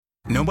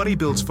Nobody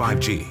builds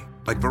 5G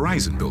like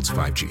Verizon builds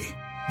 5G,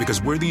 because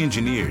we're the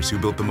engineers who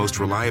built the most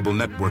reliable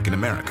network in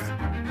America.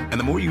 And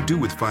the more you do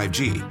with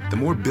 5G, the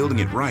more building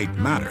it right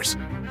matters.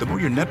 The more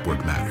your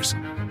network matters.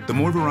 The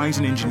more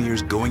Verizon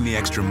engineers going the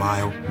extra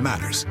mile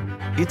matters.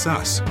 It's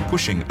us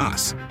pushing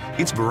us.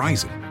 It's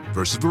Verizon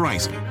versus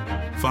Verizon.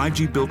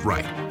 5G built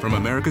right from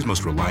America's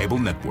most reliable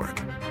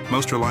network.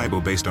 Most reliable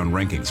based on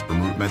rankings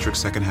from RootMetrics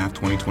second half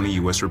 2020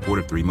 U.S. report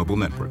of 3 mobile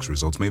networks.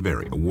 Results may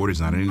vary. Award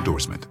is not an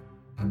endorsement.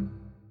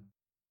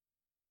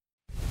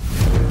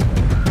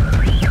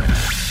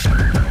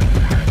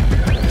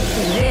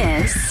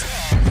 This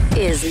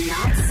is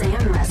Not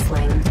Sam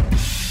Wrestling.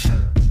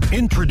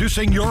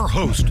 Introducing your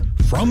host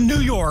from New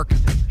York,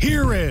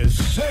 here is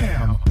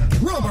Sam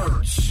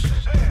Roberts.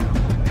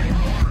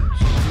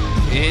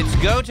 It's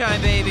go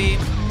time, baby.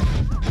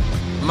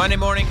 Monday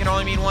morning can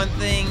only mean one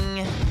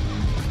thing.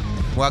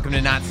 Welcome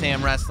to Not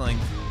Sam Wrestling.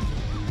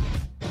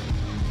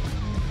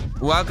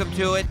 Welcome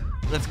to it.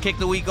 Let's kick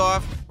the week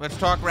off. Let's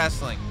talk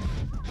wrestling.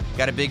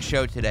 Got a big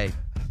show today.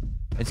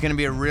 It's going to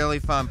be a really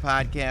fun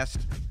podcast.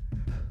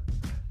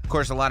 Of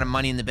course, a lot of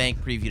Money in the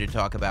Bank preview to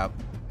talk about.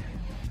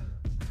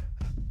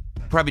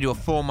 Probably do a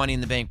full Money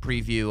in the Bank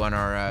preview on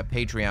our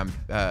Patreon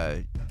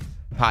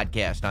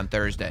podcast on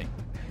Thursday.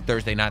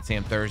 Thursday, Not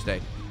Sam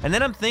Thursday. And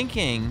then I'm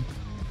thinking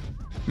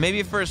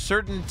maybe for a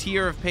certain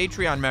tier of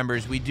Patreon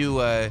members, we do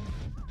a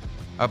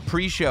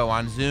pre-show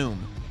on Zoom.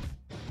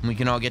 And we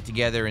can all get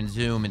together in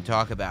Zoom and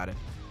talk about it.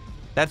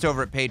 That's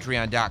over at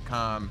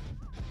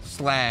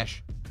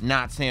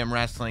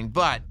patreon.com/NotSamWrestling.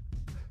 But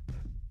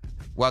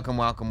welcome,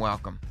 welcome,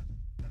 welcome.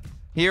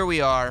 Here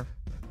we are.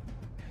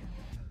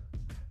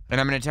 And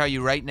I'm going to tell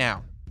you right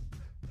now,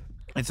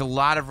 it's a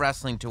lot of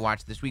wrestling to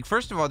watch this week.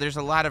 First of all, there's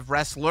a lot of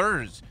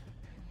wrestlers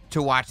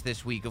to watch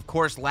this week. Of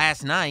course,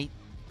 last night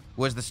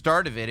was the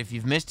start of it. If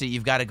you've missed it,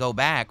 you've got to go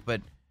back.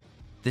 But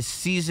the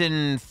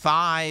season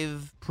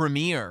 5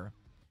 premiere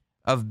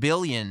of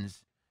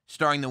Billions,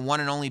 starring the one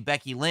and only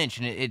Becky Lynch.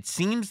 And it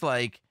seems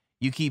like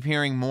you keep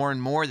hearing more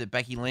and more that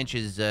Becky Lynch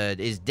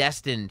is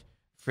destined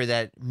for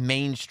that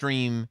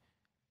mainstream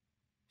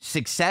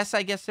success,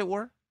 I guess it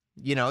were.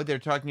 You know, they're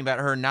talking about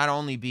her not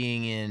only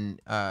being in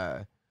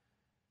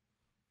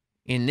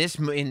this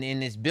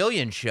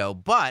Billions show,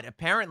 but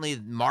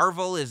apparently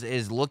Marvel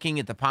is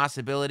looking at the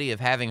possibility of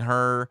having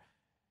her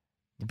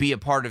be a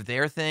part of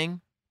their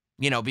thing.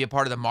 You know, be a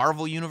part of the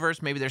Marvel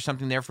universe. Maybe there's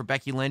something there for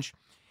Becky Lynch.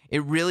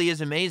 It really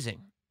is amazing.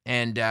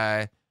 And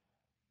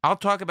I'll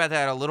talk about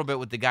that a little bit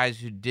with the guys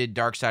who did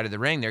Dark Side of the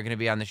Ring. They're going to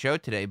be on the show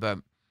today. But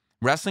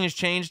wrestling has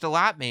changed a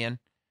lot, man.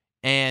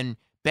 And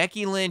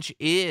Becky Lynch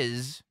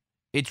it's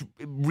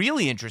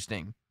really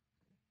interesting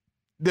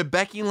that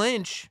Becky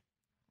Lynch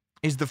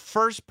is the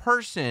first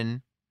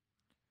person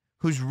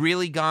who's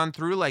really gone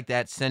through like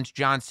that since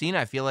John Cena.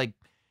 I feel like,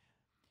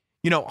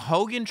 you know,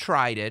 Hogan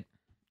tried it,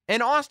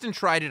 and Austin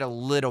tried it a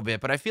little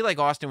bit, but I feel like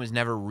Austin was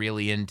never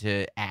really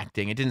into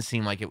acting. It didn't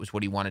seem like it was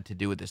what he wanted to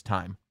do at this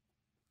time.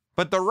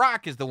 But The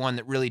Rock is the one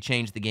that really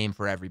changed the game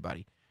for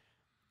everybody.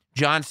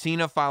 John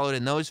Cena followed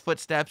in those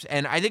footsteps,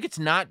 and I think it's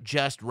not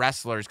just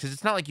wrestlers, because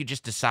it's not like you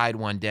just decide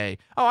one day,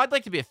 oh, I'd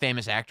like to be a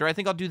famous actor. I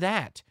think I'll do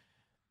that.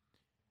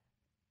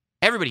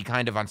 Everybody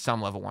kind of on some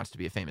level wants to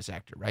be a famous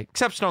actor, right?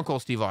 Except Stone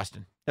Cold Steve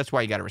Austin. That's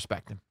why you got to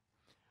respect him.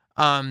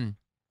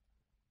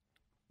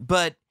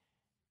 But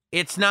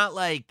it's not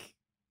like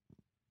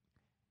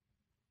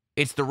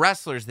it's the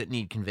wrestlers that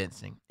need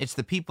convincing. It's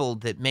the people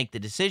that make the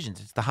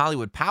decisions. It's the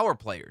Hollywood power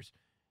players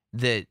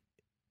that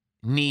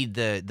need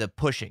the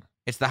pushing.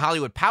 It's the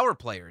Hollywood power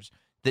players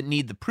that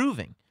need the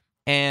proving.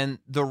 And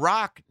The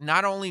Rock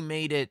not only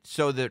made it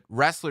so that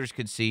wrestlers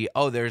could see,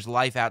 oh, there's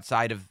life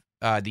outside of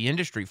the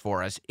industry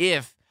for us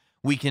if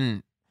we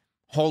can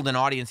hold an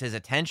audience's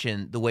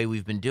attention the way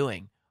we've been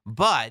doing,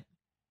 but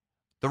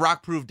The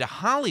Rock proved to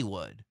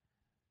Hollywood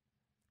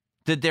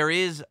that there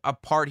is a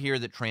part here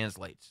that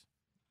translates.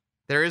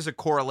 There is a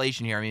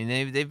correlation here. I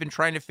mean, they've been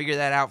trying to figure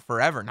that out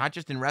forever, not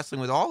just in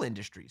wrestling, with all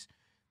industries.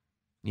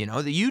 You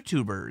know, the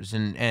YouTubers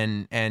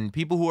and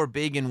people who are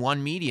big in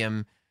one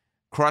medium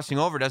crossing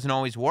over doesn't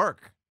always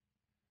work.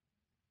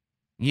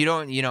 You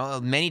don't, you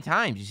know, many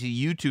times you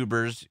see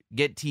YouTubers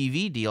get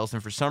TV deals,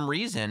 and for some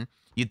reason,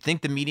 you'd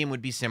think the medium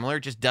would be similar.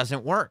 It just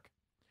doesn't work.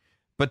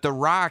 But The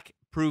Rock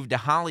proved to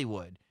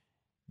Hollywood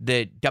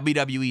that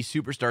WWE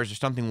superstars are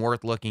something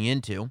worth looking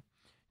into.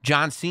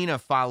 John Cena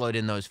followed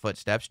in those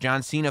footsteps.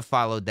 John Cena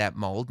followed that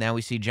mold. Now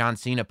we see John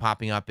Cena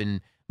popping up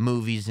in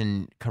movies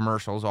and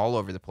commercials all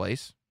over the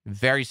place.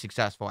 Very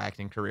successful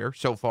acting career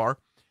so far.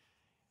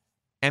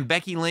 And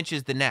Becky Lynch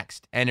is the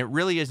next. And it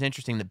really is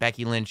interesting that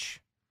Becky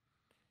Lynch,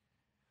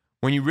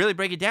 when you really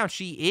break it down,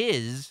 she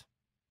is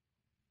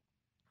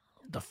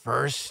the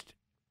first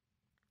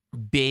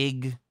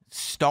big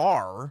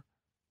star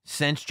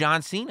since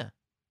John Cena.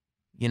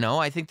 You know,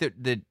 I think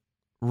that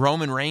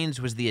Roman Reigns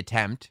was the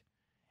attempt.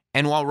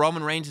 And while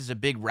Roman Reigns is a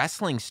big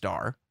wrestling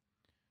star,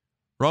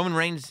 Roman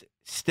Reigns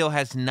still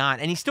has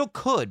not, and he still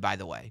could, by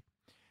the way,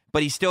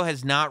 but he still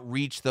has not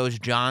reached those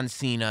John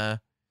Cena,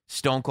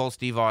 Stone Cold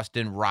Steve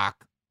Austin,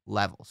 Rock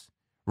levels.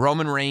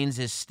 Roman Reigns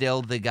is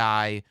still the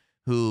guy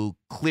who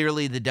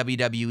clearly the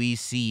WWE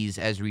sees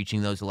as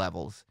reaching those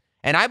levels,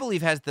 and I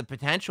believe has the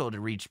potential to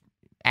reach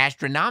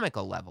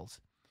astronomical levels.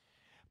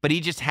 But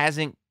he just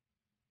hasn't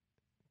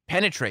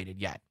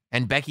penetrated yet,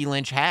 and Becky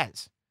Lynch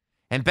has.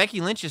 And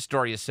Becky Lynch's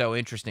story is so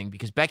interesting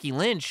because Becky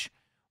Lynch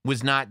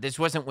this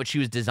wasn't what she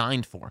was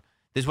designed for.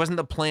 This wasn't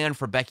the plan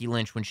for Becky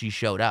Lynch when she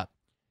showed up.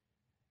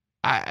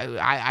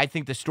 I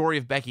think the story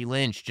of Becky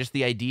Lynch, just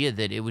the idea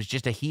that it was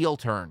just a heel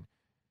turn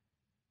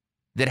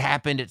that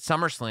happened at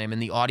SummerSlam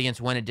and the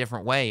audience went a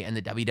different way and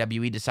the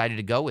WWE decided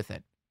to go with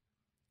it.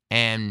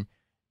 And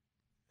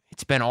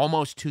it's been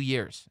almost 2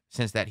 years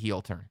since that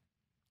heel turn.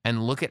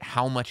 And look at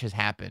how much has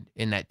happened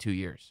in that 2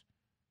 years.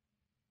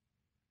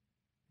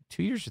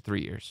 2 years or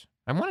 3 years?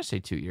 I want to say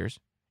 2 years.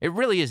 It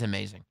really is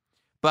amazing.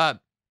 But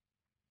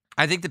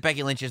I think that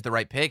Becky Lynch is the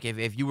right pick.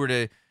 If you were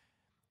to,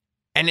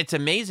 and it's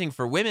amazing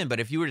for women, but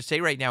if you were to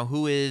say right now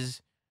who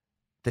is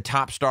the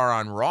top star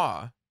on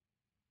Raw,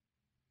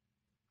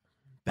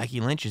 Becky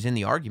Lynch is in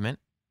the argument.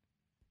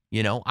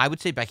 You know, I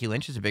would say Becky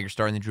Lynch is a bigger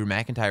star than Drew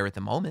McIntyre at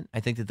the moment. I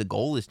think that the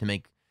goal is to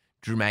make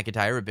Drew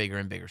McIntyre a bigger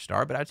and bigger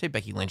star, but I'd say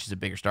Becky Lynch is a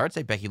bigger star. I'd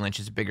say Becky Lynch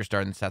is a bigger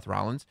star than Seth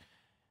Rollins.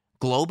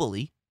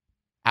 Globally,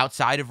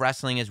 outside of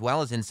wrestling as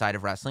well as inside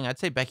of wrestling, I'd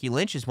say Becky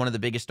Lynch is one of the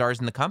biggest stars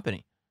in the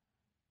company.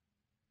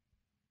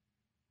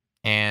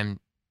 And,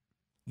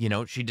 you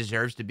know, she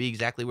deserves to be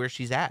exactly where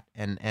she's at.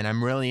 And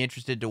I'm really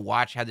interested to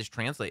watch how this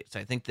translates.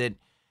 I think that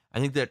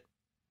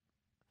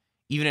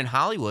even in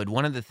Hollywood,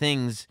 one of the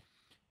things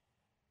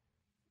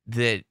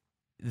that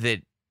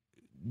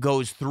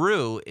goes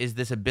through is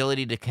this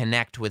ability to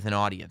connect with an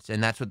audience.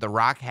 And that's what The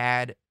Rock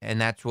had,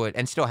 and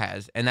still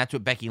has, and that's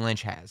what Becky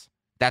Lynch has.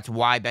 That's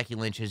why Becky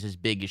Lynch is as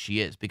big as she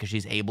is, because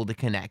she's able to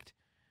connect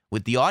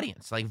with the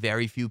audience like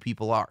very few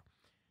people are.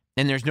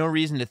 And there's no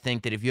reason to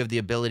think that if you have the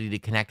ability to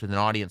connect with an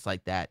audience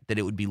like that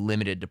it would be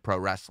limited to pro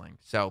wrestling.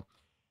 So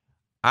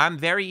I'm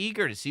very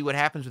eager to see what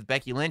happens with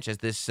Becky Lynch as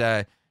this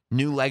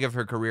new leg of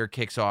her career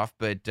kicks off.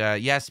 But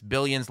yes,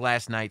 Billions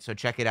last night, so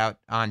check it out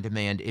on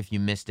demand if you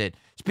missed it.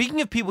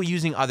 Speaking of people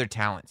using other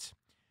talents,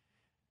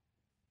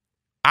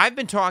 I've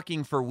been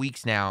talking for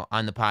weeks now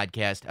on the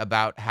podcast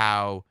about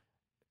how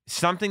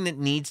something that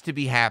needs to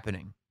be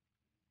happening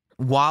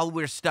while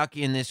we're stuck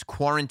in this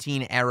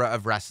quarantine era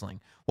of wrestling,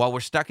 while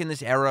we're stuck in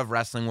this era of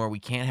wrestling where we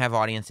can't have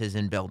audiences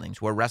in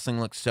buildings, where wrestling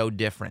looks so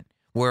different,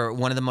 where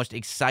one of the most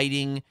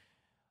exciting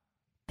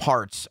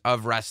parts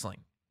of wrestling,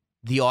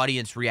 the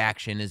audience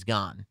reaction, is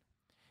gone,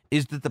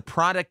 is that the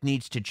product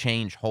needs to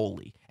change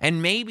wholly.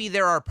 And maybe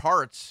there are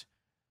parts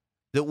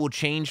that will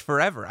change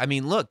forever. I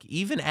mean, look,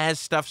 even as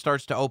stuff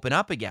starts to open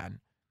up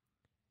again,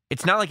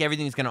 it's not like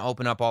everything's going to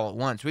open up all at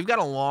once. We've got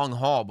a long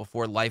haul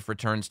before life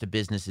returns to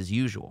business as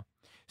usual.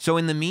 So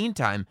in the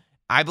meantime,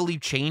 I believe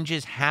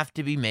changes have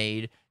to be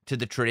made to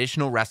the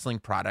traditional wrestling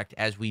product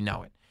as we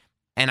know it.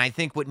 And I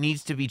think what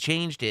needs to be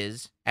changed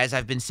is, as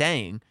I've been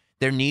saying,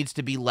 there needs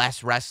to be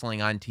less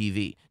wrestling on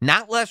TV.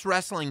 Not less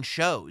wrestling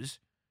shows.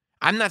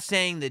 I'm not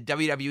saying that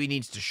WWE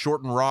needs to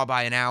shorten Raw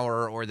by an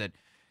hour or that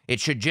it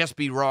should just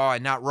be Raw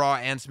and not Raw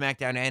and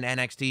SmackDown and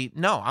NXT.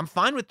 No, I'm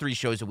fine with 3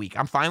 shows a week.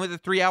 I'm fine with a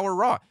 3-hour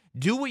Raw.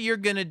 Do what you're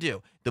going to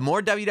do. The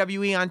more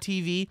WWE on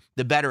TV,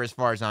 the better as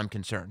far as I'm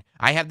concerned.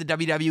 I have the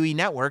WWE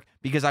Network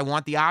because I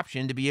want the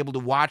option to be able to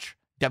watch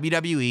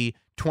WWE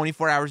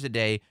 24 hours a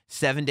day,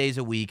 7 days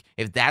a week,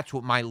 if that's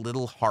what my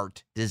little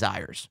heart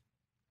desires.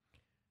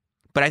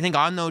 But I think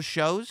on those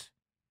shows,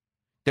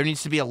 there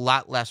needs to be a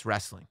lot less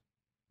wrestling.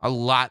 A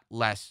lot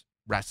less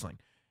wrestling.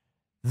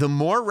 The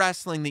more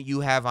wrestling that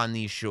you have on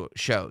these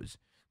shows,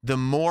 the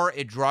more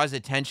it draws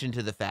attention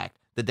to the fact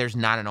that there's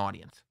not an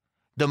audience.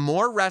 The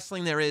more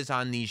wrestling there is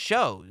on these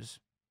shows,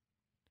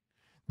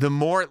 the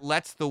more it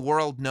lets the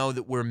world know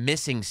that we're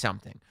missing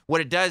something.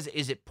 What it does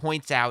is it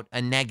points out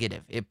a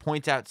negative. It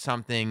points out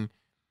something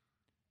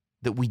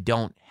that we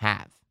don't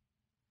have.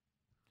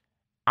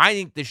 I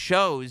think the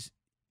shows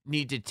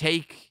need to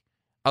take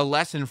a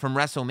lesson from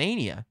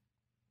WrestleMania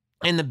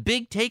and the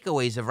big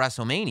takeaways of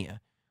WrestleMania,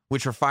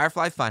 which were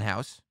Firefly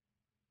Funhouse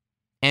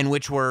and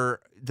which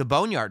were the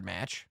Boneyard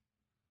match,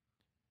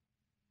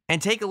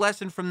 and take a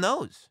lesson from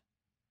those.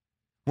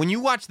 When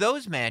you watch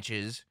those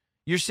matches,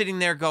 you're sitting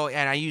there going,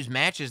 and I use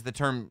matches, the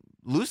term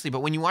loosely,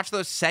 but when you watch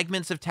those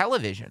segments of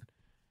television,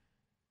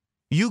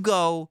 you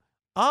go,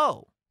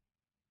 oh,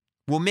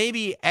 well,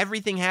 maybe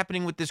everything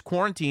happening with this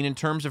quarantine in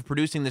terms of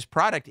producing this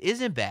product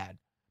isn't bad,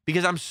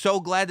 because I'm so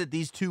glad that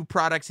these two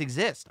products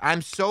exist.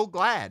 I'm so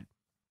glad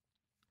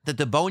that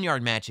the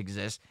Boneyard match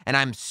exists, and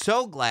I'm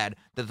so glad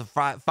that the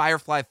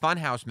Firefly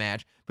Funhouse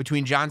match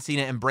between John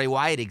Cena and Bray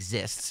Wyatt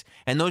exists,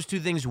 and those two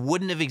things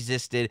wouldn't have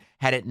existed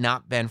had it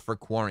not been for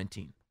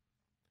quarantine.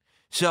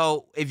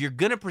 So if you're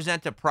going to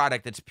present a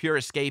product that's pure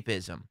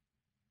escapism,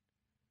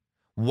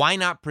 why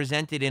not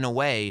present it in a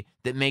way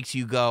that makes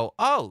you go,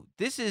 oh,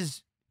 this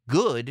is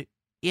good,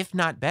 if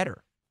not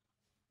better?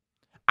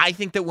 I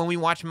think that when we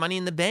watch Money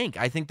in the Bank,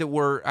 I think that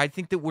we're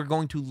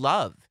going to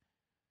love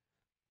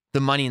the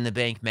Money in the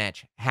Bank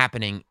match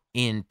happening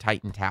in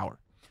Titan Tower.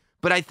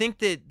 But I think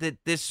that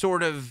this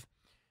sort of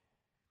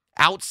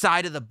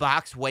outside of the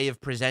box way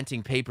of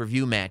presenting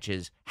pay-per-view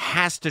matches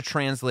has to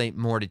translate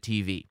more to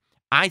TV.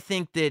 I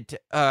think that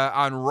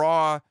on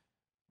Raw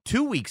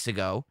 2 weeks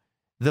ago,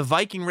 the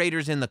Viking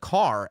Raiders in the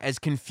car, as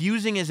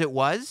confusing as it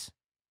was,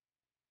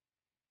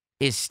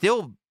 is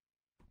still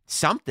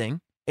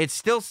something. It's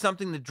still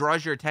something that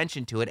draws your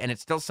attention to it, and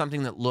it's still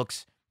something that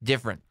looks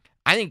different.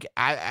 I think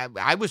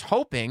I was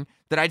hoping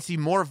that I'd see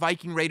more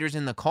Viking Raiders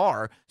in the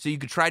car so you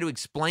could try to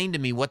explain to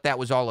me what that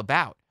was all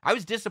about. I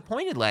was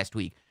disappointed last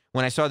week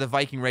when I saw the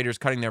Viking Raiders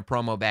cutting their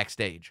promo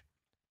backstage.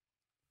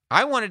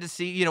 I wanted to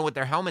see, with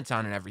their helmets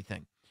on and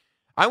everything.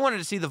 I wanted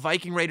to see the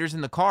Viking Raiders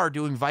in the car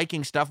doing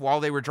Viking stuff while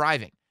they were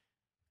driving.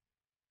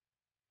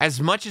 As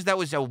much as that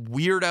was a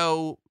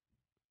weirdo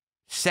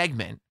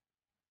segment,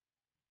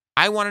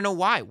 I want to know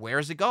why. Where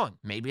is it going?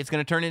 Maybe it's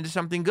going to turn into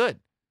something good.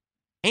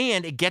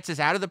 And it gets us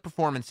out of the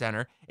Performance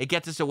Center. It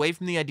gets us away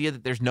from the idea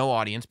that there's no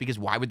audience, because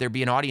why would there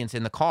be an audience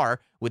in the car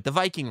with the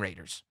Viking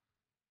Raiders?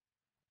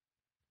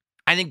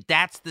 I think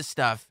that's the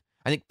stuff.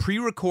 I think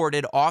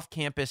pre-recorded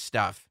off-campus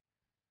stuff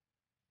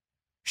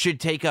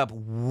should take up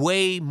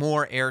way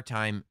more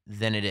airtime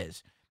than it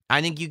is.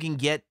 I think you can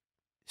get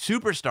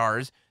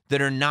superstars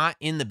that are not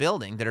in the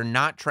building, that are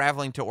not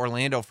traveling to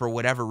Orlando for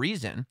whatever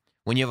reason.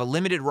 When you have a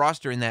limited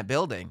roster in that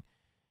building,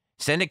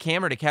 send a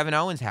camera to Kevin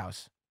Owens'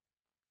 house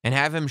and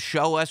have him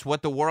show us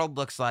what the world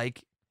looks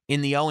like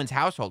in the Owens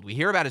household. We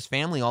hear about his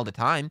family all the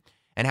time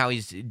and how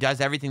he does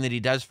everything that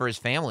he does for his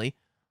family.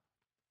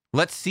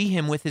 Let's see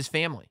him with his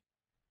family.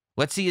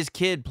 Let's see his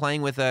kid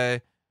playing with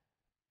a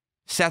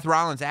Seth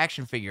Rollins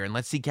action figure, and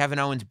let's see Kevin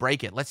Owens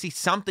break it. Let's see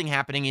something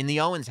happening in the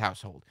Owens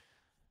household.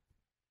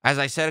 As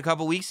I said a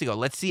couple weeks ago,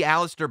 let's see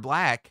Aleister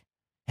Black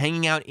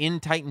hanging out in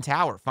Titan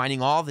Tower,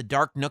 finding all the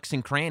dark nooks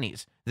and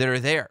crannies that are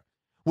there.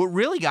 What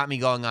really got me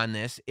going on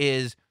this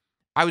is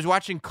I was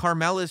watching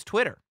Carmella's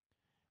Twitter.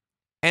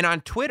 And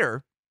on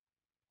Twitter,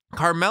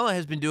 Carmella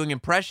has been doing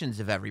impressions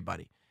of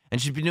everybody.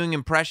 And she's been doing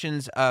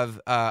impressions of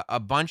a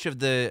bunch of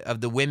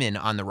the women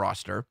on the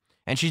roster.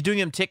 And she's doing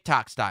them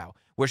TikTok style,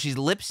 where she's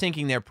lip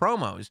syncing their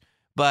promos,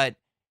 but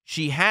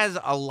she has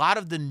a lot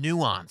of the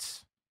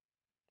nuance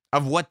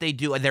of what they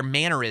do, their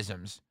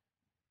mannerisms,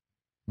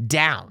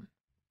 down,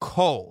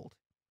 cold.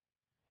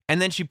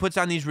 And then she puts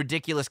on these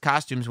ridiculous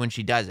costumes when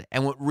she does it.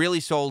 And what really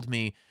sold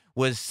me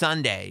was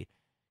Sunday,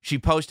 she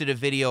posted a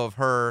video of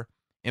her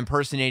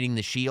impersonating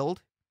the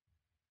Shield.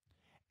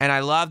 And I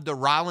loved the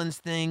Rollins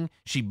thing.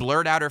 She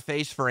blurred out her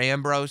face for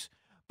Ambrose.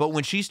 But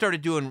when she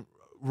started doing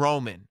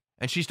Roman,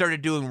 and she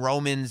started doing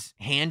Roman's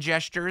hand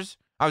gestures,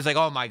 I was like,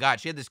 oh my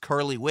God, she had this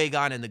curly wig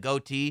on and the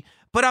goatee.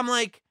 But I'm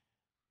like,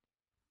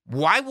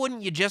 why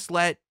wouldn't you just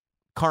let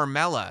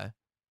Carmella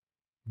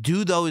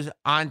do those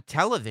on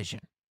television?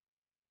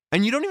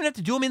 And you don't even have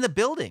to do them in the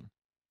building.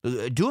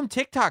 Do them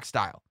TikTok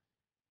style.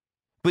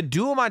 But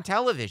do them on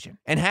television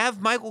and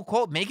have Michael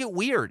Cole, make it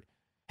weird.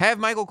 Have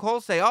Michael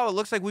Cole say, oh, it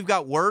looks like we've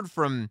got word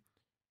from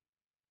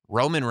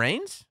Roman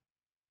Reigns.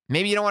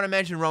 Maybe you don't want to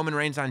mention Roman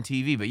Reigns on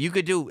TV, but you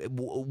could do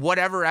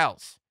whatever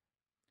else.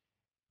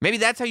 Maybe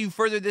that's how you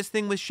further this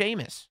thing with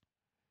Sheamus.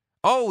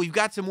 Oh, we've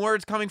got some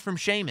words coming from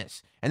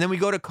Sheamus. And then we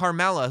go to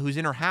Carmella, who's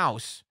in her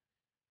house,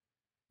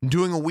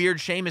 doing a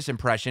weird Sheamus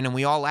impression, and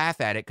we all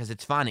laugh at it because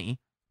it's funny.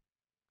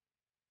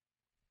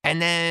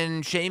 And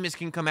then Sheamus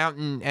can come out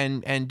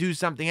and do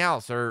something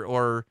else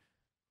or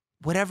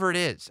whatever it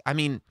is. I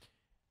mean,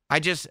 I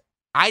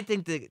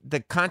think that the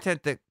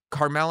content that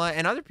Carmella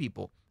and other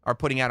people are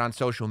putting out on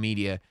social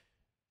media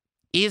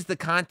is the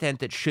content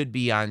that should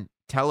be on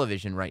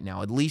television right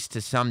now, at least to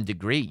some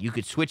degree. You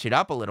could switch it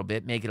up a little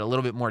bit, make it a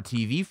little bit more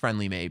TV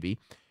friendly maybe,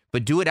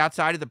 but do it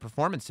outside of the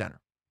Performance Center.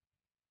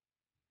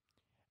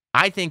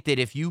 I think that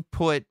if you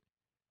put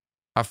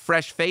a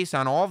fresh face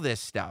on all this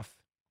stuff,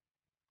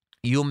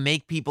 you'll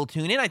make people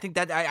tune in. I think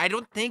that I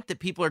don't think that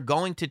people are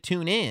going to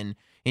tune in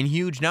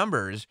huge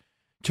numbers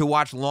to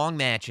watch long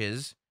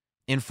matches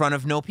in front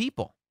of no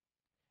people.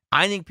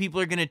 I think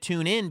people are going to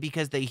tune in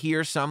because they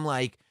hear some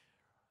like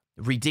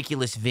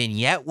ridiculous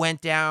vignette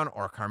went down,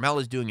 or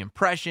Carmella's doing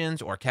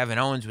impressions, or Kevin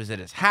Owens was at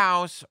his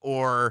house,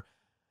 or,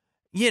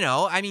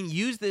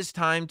 use this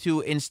time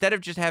to, instead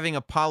of just having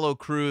Apollo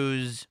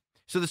Crews.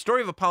 So the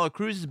story of Apollo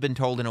Crews has been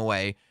told in a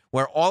way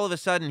where all of a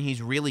sudden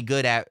he's really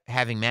good at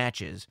having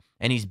matches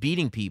and he's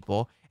beating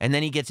people, and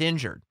then he gets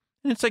injured.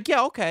 And it's like,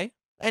 yeah, okay.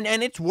 And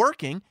it's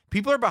working.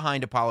 People are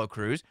behind Apollo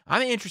Crews.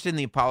 I'm interested in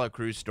the Apollo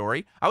Crews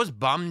story. I was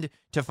bummed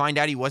to find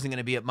out he wasn't going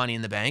to be at Money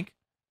in the Bank.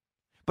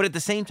 But at the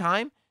same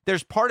time,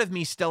 there's part of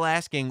me still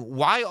asking,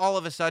 why all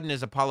of a sudden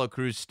is Apollo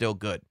Crews still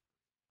good?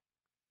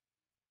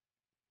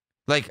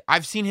 Like,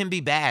 I've seen him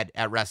be bad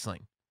at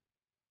wrestling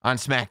on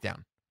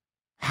SmackDown.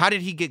 How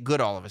did he get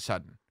good all of a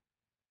sudden?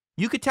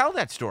 You could tell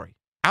that story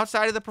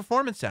outside of the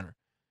Performance Center.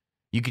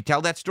 You could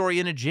tell that story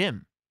in a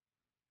gym.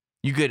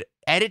 You could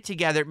edit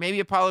together. Maybe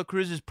Apollo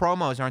Crews'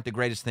 promos aren't the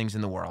greatest things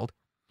in the world,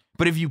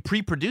 but if you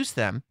pre-produce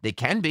them, they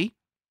can be.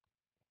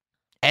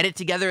 Edit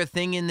together a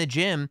thing in the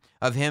gym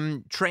of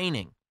him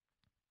training,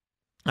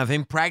 of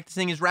him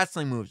practicing his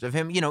wrestling moves, of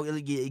him,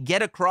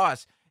 get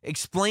across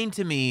Explain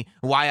to me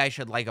why I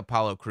should like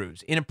Apollo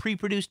Crews in a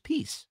pre-produced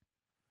piece.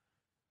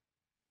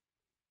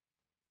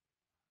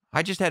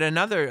 I just had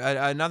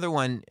another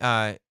one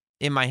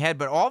in my head,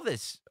 but all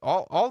this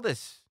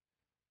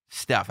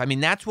stuff. I mean,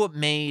 that's what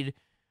made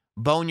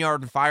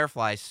Boneyard and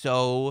Firefly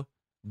so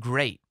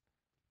great,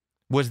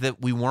 was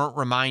that we weren't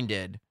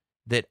reminded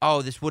that,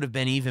 oh, this would have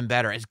been even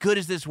better. As good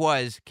as this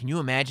was, can you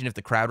imagine if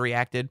the crowd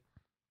reacted?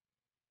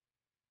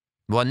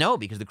 Well, no,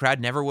 because the crowd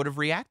never would have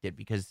reacted,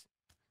 because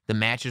the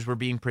matches were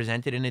being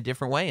presented in a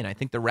different way. And I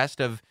think the rest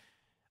of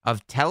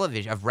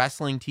television, of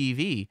wrestling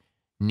TV,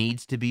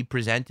 needs to be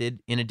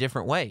presented in a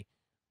different way.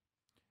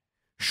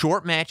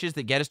 Short matches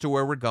that get us to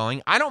where we're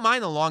going. I don't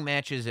mind the long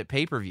matches at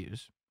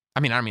pay-per-views. I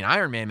mean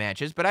Iron Man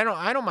matches, but I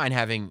don't mind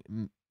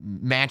having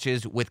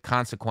matches with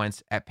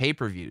consequence at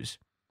pay-per-views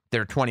that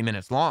are 20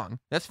 minutes long.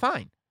 That's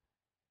fine.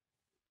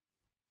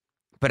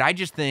 But I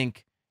just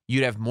think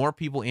you'd have more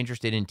people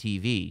interested in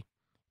TV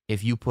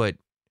if you put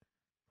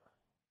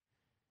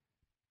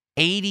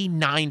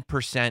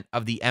 89%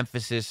 of the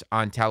emphasis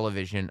on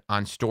television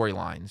on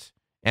storylines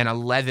and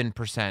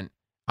 11%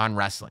 on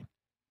wrestling.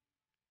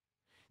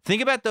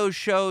 Think about those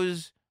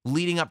shows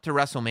leading up to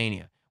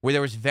WrestleMania where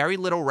there was very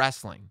little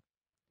wrestling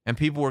and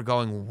people were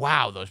going,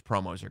 wow, those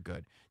promos are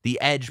good. The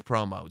Edge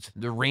promos,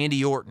 the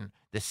Randy Orton,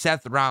 the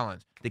Seth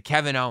Rollins, the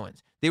Kevin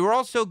Owens. They were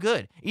all so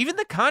good. Even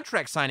the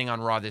contract signing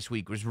on Raw this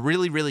week was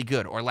really, really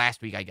good. Or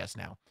last week, I guess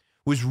now,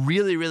 was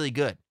really, really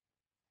good.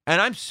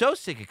 And I'm so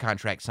sick of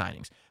contract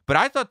signings. But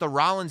I thought the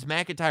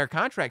Rollins-McIntyre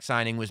contract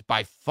signing was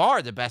by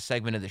far the best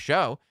segment of the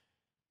show.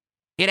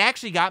 It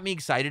actually got me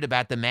excited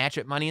about the match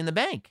at Money in the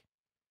Bank.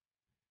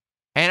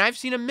 And I've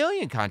seen a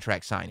million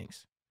contract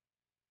signings.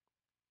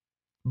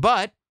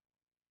 But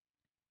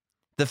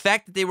the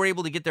fact that they were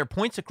able to get their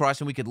points across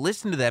and we could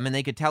listen to them and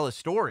they could tell a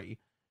story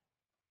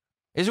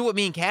is what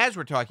me and Kaz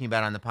were talking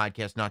about on the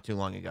podcast not too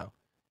long ago.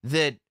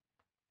 That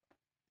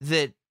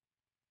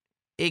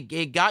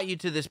it got you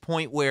to this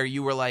point where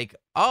you were like,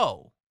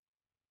 oh,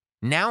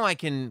 now I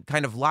can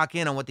kind of lock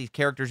in on what these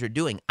characters are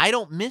doing. I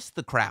don't miss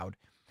the crowd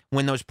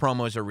when those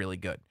promos are really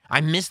good.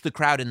 I miss the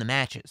crowd in the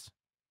matches.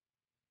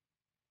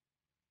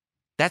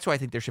 That's why I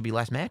think there should be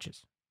less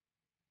matches.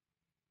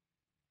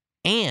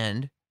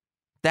 And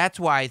that's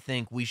why I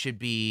think we should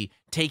be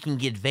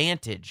taking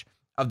advantage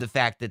of the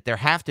fact that there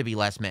have to be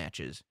less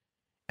matches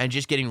and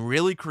just getting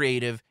really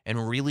creative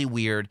and really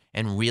weird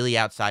and really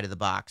outside of the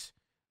box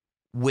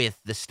with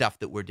the stuff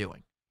that we're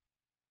doing.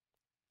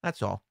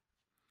 That's all.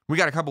 We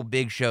got a couple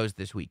big shows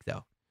this week,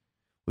 though.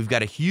 We've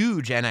got a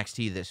huge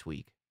NXT this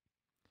week.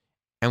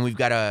 And we've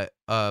got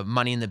a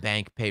Money in the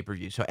Bank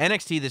pay-per-view. So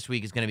NXT this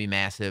week is going to be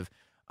massive.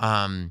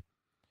 I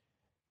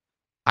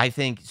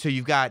think, so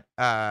you've got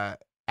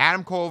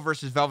Adam Cole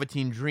versus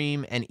Velveteen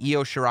Dream and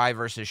Io Shirai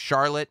versus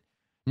Charlotte.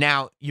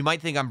 Now, you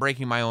might think I'm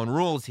breaking my own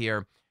rules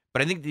here,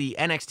 but I think the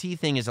NXT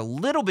thing is a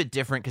little bit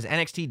different because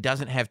NXT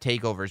doesn't have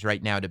takeovers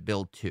right now to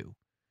build to.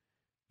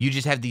 You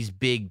just have these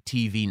big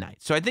TV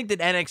nights. So I think that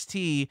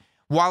NXT,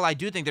 while I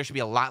do think there should be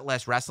a lot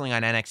less wrestling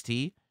on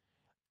NXT,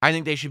 I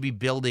think they should be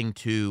building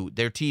to,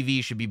 their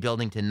TV should be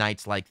building to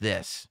nights like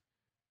this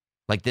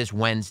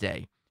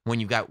Wednesday, when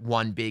you've got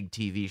one big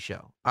TV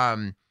show.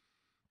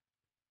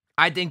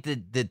 I think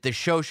that the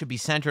show should be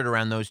centered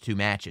around those two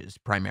matches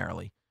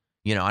primarily.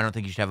 You know, I don't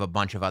think you should have a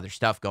bunch of other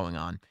stuff going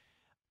on.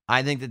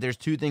 I think that there's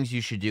two things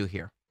you should do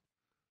here.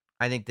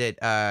 I think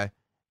that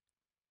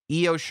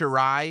Io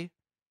Shirai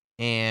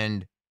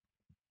and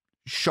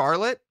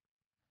Charlotte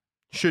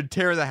should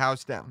tear the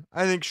house down.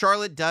 I think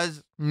Charlotte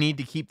does need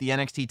to keep the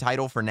NXT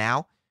title for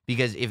now,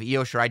 because if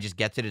Io Shirai just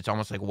gets it, it's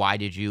almost like, why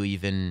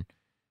even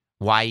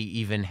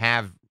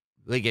have,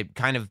 like, it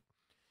kind of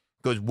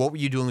goes, what were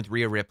you doing with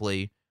Rhea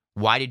Ripley?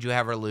 Why did you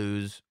have her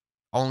lose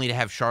only to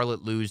have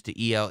Charlotte lose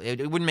to Io?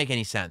 It wouldn't make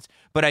any sense.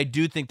 But I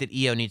do think that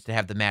Io needs to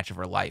have the match of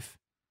her life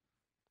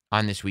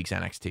on this week's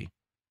NXT.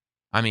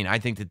 I mean, I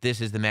think that this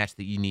is the match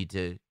that you need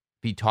to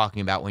be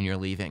talking about when you're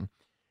leaving.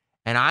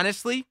 And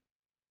honestly,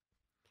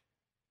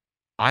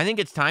 I think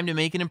it's time to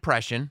make an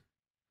impression.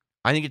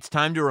 I think it's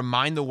time to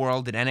remind the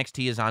world that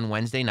NXT is on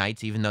Wednesday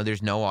nights, even though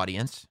there's no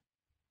audience.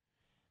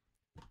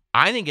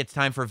 I think it's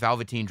time for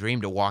Velveteen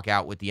Dream to walk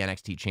out with the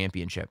NXT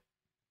Championship.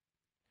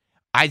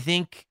 I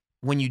think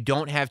when you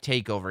don't have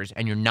takeovers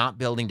and you're not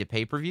building to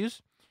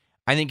pay-per-views,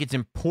 I think it's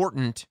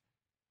important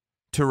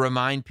to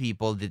remind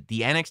people that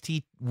the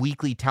NXT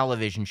weekly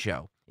television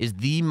show is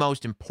the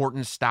most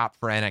important stop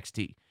for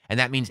NXT. And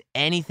that means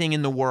anything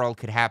in the world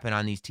could happen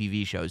on these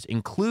TV shows,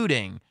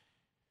 including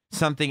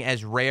something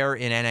as rare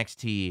in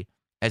NXT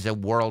as a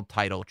world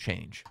title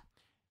change.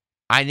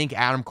 I think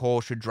Adam Cole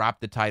should drop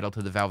the title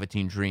to the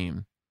Velveteen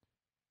Dream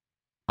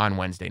on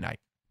Wednesday night.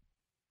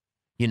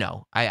 You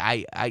know,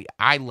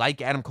 I like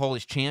Adam Cole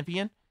as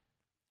champion.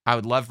 I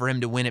would love for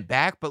him to win it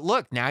back. But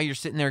look, now you're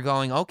sitting there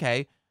going,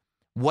 okay,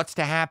 what's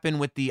to happen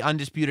with the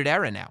Undisputed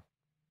Era now?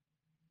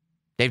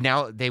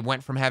 They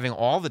went from having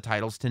all the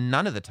titles to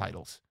none of the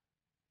titles.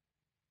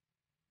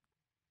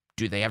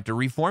 Do they have to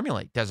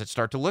reformulate? Does it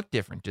start to look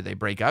different? Do they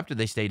break up? Do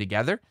they stay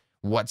together?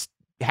 What's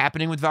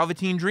happening with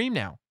Velveteen Dream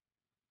now?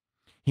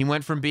 He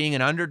went from being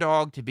an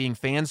underdog to being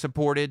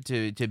fan-supported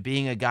to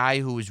being a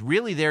guy who was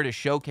really there to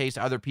showcase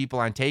other people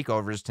on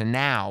takeovers to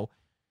now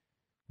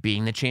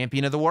being the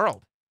champion of the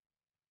world.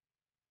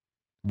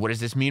 What does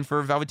this mean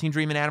for Velveteen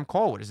Dream and Adam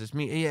Cole? What does this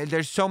mean? Yeah,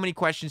 there's so many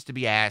questions to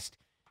be asked.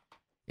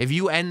 If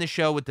you end the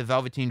show with the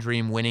Velveteen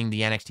Dream winning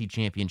the NXT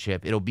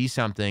Championship, it'll be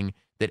something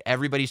that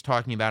everybody's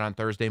talking about on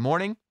Thursday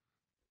morning,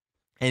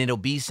 and it'll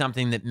be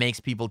something that makes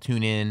people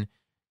tune in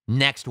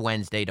next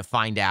Wednesday to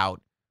find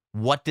out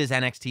what does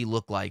NXT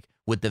look like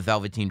with the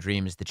Velveteen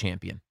Dream as the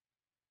champion.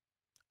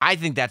 I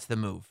think that's the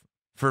move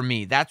for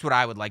me. That's what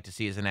I would like to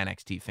see as an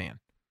NXT fan.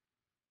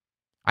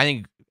 I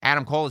think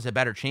Adam Cole is a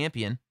better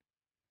champion.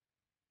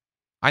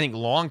 I think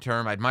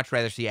long-term, I'd much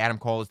rather see Adam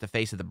Cole as the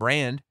face of the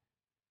brand.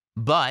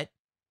 But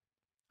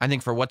I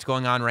think for what's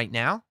going on right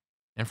now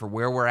and for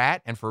where we're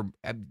at and for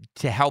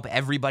to help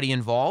everybody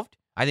involved,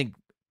 I think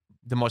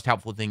the most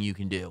helpful thing you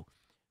can do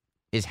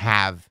is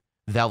have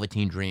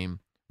Velveteen Dream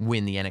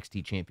win the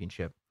NXT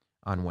Championship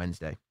on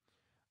Wednesday.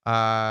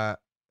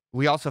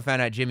 We also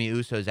found out Jimmy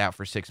Uso's out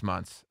for 6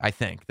 months, I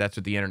think. That's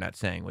what the internet's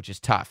saying, which is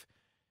tough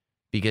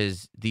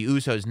because the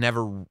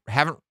Usos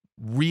haven't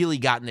really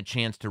gotten the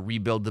chance to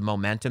rebuild the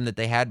momentum that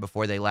they had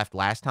before they left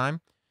last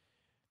time.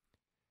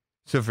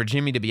 So for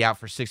Jimmy to be out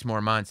for 6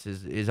 more months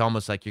is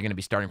almost like you're going to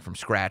be starting from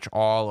scratch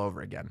all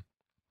over again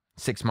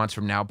 6 months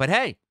from now. But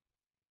hey,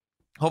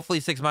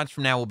 hopefully 6 months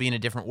from now we'll be in a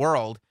different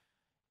world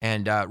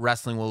and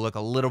wrestling will look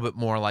a little bit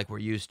more like we're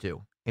used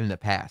to in the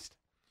past.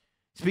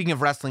 Speaking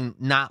of wrestling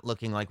not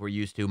looking like we're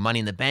used to, Money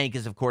in the Bank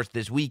is, of course,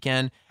 this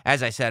weekend.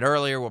 As I said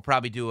earlier, we'll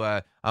probably do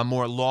a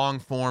more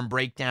long-form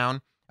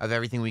breakdown of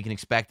everything we can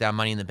expect on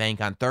Money in the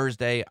Bank on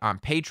Thursday on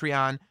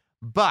Patreon.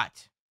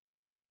 But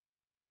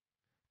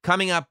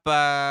coming up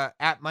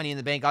at Money in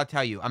the Bank, I'll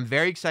tell you, I'm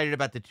very excited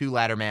about the 2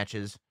 ladder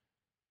matches,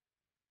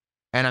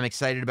 and I'm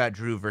excited about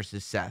Drew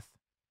versus Seth.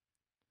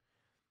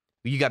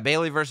 You got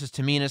Bayley versus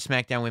Tamina,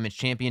 SmackDown Women's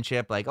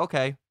Championship. Like,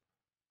 okay.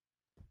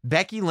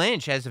 Becky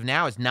Lynch, as of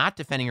now, is not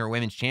defending her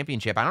Women's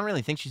Championship. I don't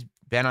really think she's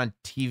been on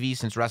TV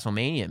since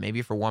WrestleMania,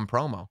 maybe for one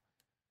promo.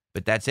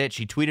 But that's it.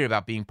 She tweeted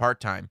about being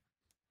part-time.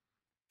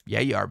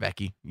 Yeah, you are,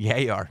 Becky. Yeah,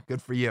 you are.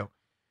 Good for you.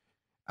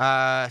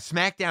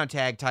 SmackDown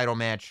tag title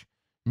match.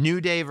 New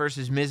Day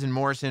versus Miz and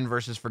Morrison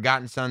versus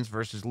Forgotten Sons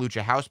versus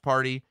Lucha House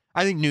Party.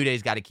 I think New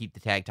Day's got to keep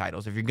the tag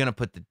titles. If you're going to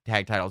put the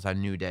tag titles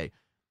on New Day,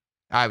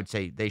 I would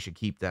say they should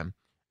keep them.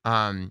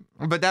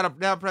 But that'll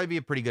probably be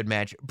a pretty good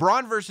match.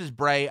 Braun versus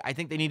Bray, I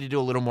think they need to do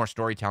a little more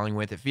storytelling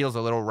with. It feels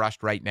a little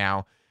rushed right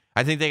now.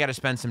 I think they got to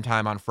spend some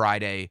time on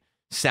Friday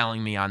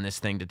selling me on this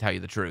thing, to tell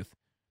you the truth.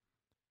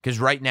 Because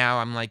right now,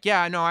 I'm like,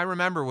 yeah, no, I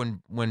remember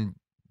when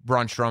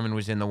Braun Strowman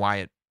was in the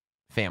Wyatt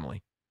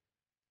family.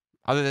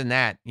 Other than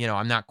that,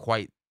 I'm not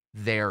quite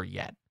there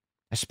yet.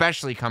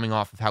 Especially coming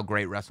off of how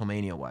great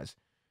WrestleMania was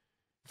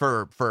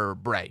for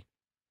Bray.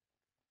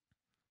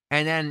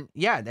 And then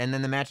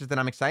the matches that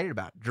I'm excited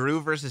about. Drew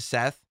versus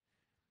Seth.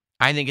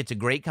 I think it's a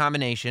great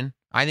combination.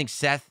 I think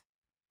Seth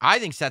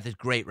is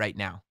great right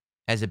now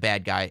as a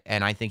bad guy,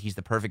 and I think he's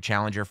the perfect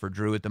challenger for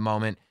Drew at the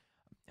moment.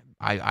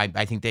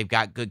 I think they've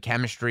got good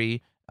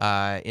chemistry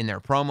in their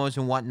promos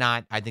and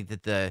whatnot. I think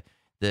that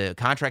the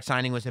contract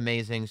signing was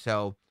amazing,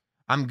 so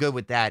I'm good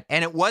with that.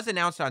 And it was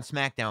announced on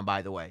SmackDown,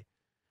 by the way,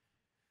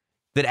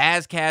 that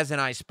as Kaz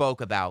and I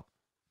spoke about,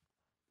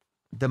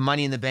 the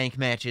Money in the Bank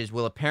matches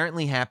will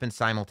apparently happen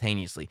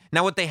simultaneously.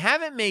 Now, what they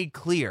haven't made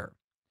clear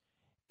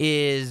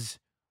is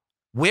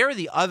where are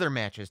the other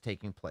matches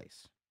taking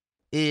place?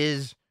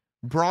 Is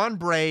Braun,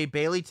 Bray,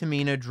 Bayley,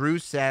 Tamina, Drew,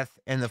 Seth,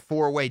 and the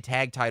 4-way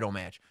tag title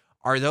match,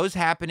 are those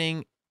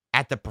happening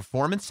at the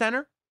Performance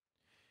Center?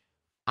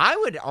 I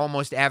would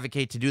almost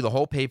advocate to do the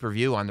whole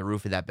pay-per-view on the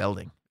roof of that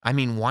building. I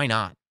mean, why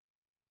not?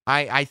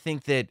 I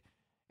think that,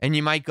 and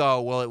you might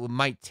go, well, it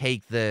might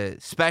take the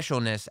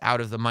specialness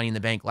out of the Money in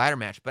the Bank ladder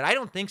match, but I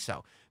don't think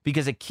so,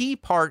 because a key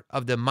part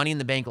of the Money in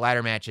the Bank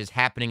ladder match is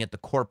happening at the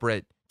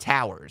corporate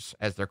towers,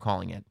 as they're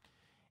calling it,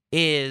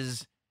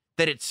 is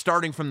that it's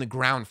starting from the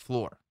ground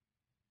floor.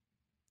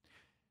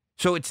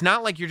 So it's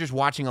not like you're just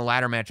watching a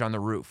ladder match on the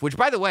roof, which,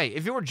 by the way,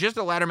 if it were just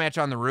a ladder match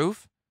on the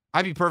roof,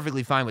 I'd be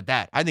perfectly fine with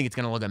that. I think it's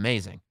going to look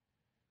amazing.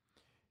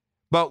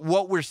 But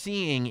what we're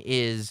seeing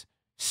is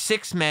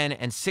 6 men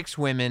and 6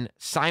 women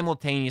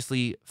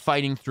simultaneously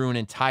fighting through an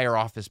entire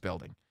office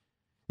building.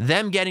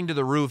 Them getting to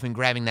the roof and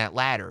grabbing that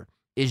ladder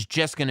is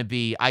just going to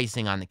be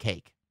icing on the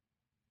cake.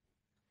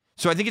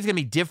 So I think it's going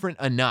to be different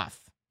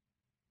enough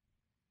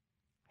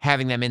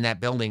having them in that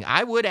building.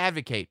 I would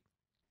advocate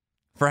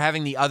for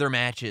having the other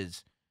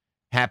matches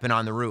happen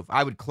on the roof.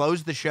 I would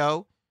close the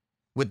show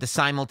with the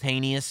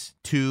simultaneous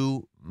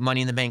 2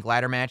 Money in the Bank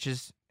ladder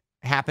matches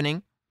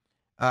happening.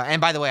 And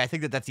by the way, I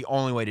think that that's the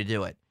only way to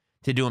do it,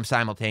 to do them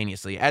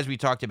simultaneously, as we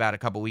talked about a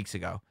couple weeks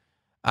ago.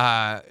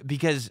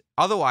 Because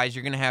otherwise,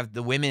 you're going to have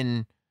the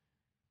women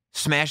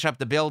smash up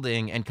the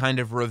building and kind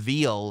of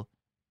reveal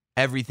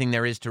everything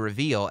there is to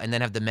reveal, and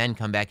then have the men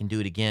come back and do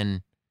it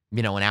again,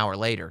 an hour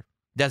later.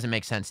 Doesn't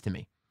make sense to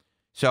me.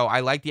 So I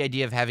like the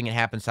idea of having it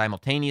happen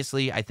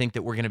simultaneously. I think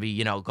that we're going to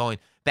be, going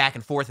back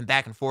and forth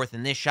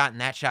and this shot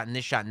and that shot and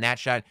this shot and that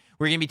shot.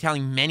 We're going to be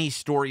telling many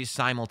stories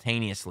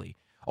simultaneously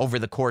over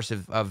the course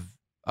of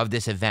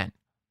this event,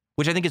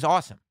 which I think is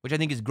awesome, which I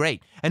think is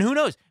great. And who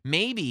knows,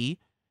 maybe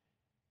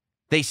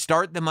they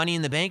start the Money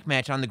in the Bank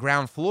match on the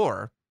ground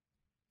floor,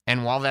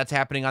 and while that's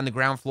happening on the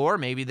ground floor,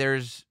 maybe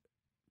there's,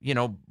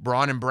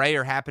 Braun and Bray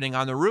are happening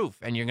on the roof,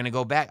 and you're going to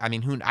go back. I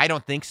mean, I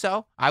don't think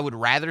so. I would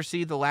rather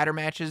see the ladder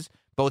matches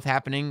both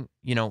happening.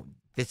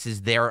 This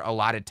is their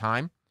allotted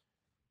time.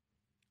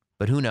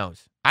 But who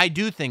knows? I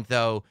do think,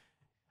 though,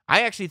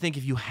 I actually think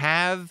if you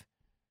have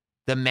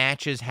the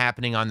matches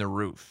happening on the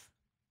roof,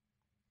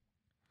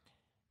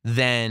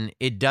 then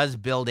it does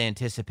build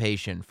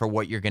anticipation for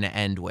what you're going to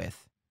end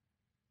with,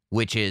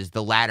 which is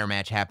the ladder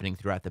match happening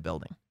throughout the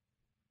building.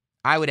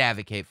 I would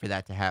advocate for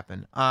that to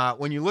happen.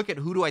 When you look at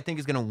who do I think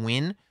is going to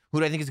win, who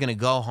do I think is going to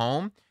go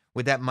home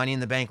with that Money in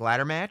the Bank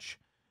ladder match,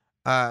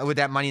 with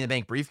that Money in the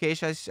Bank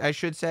briefcase, I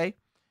should say,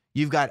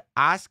 you've got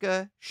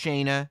Asuka,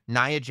 Shayna,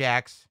 Nia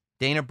Jax,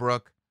 Dana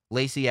Brooke,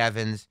 Lacey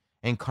Evans,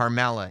 and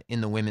Carmella in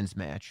the women's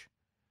match.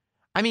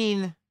 I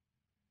mean,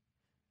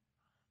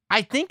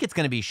 I think it's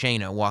going to be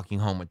Shayna walking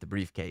home with the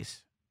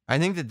briefcase. I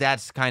think that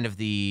that's kind of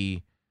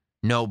the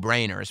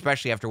no-brainer,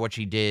 especially after what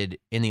she did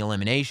in the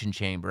Elimination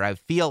Chamber. I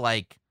feel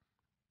like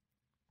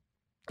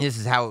this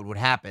is how it would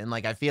happen.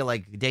 Like, I feel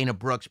like Dana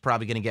Brooke's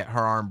probably going to get her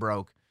arm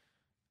broke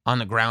on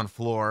the ground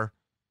floor.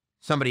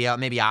 Somebody else,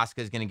 maybe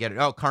Asuka's going to get it.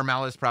 Oh,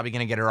 Carmella's probably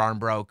going to get her arm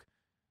broke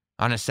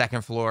on a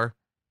second floor.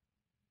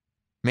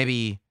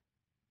 Maybe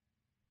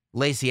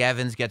Lacey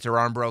Evans gets her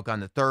arm broke on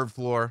the third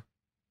floor.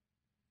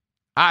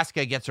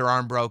 Asuka gets her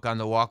arm broke on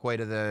the walkway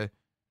to the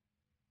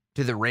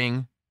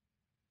ring,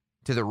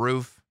 to the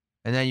roof.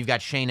 And then you've got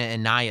Shayna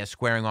and Nia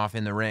squaring off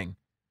in the ring.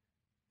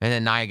 And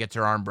then Nia gets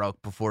her arm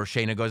broke before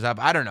Shayna goes up.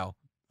 I don't know.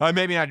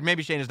 Maybe not.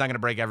 Maybe Shayna's not going to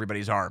break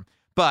everybody's arm.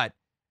 But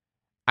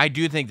I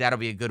do think that'll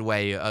be a good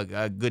way,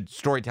 a good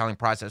storytelling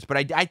process. But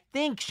I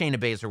think Shayna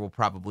Baszler will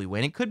probably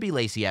win. It could be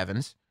Lacey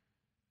Evans.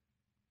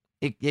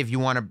 If you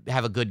want to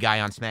have a good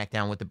guy on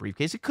SmackDown with the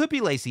briefcase, it could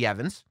be Lacey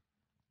Evans.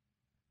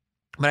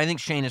 But I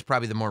think Shayna's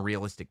probably the more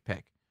realistic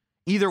pick.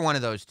 Either one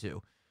of those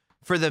two.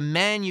 For the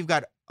men, you've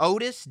got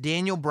Otis,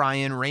 Daniel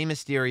Bryan, Rey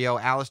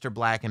Mysterio, Aleister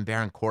Black, and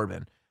Baron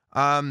Corbin.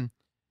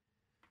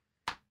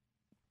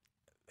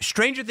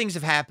 Stranger things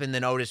have happened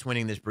than Otis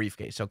winning this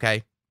briefcase,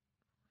 okay?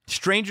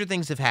 Stranger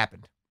things have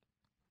happened.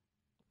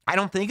 I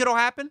don't think it'll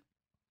happen,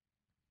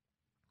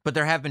 but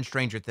there have been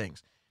stranger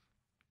things.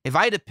 If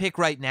I had to pick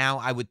right now,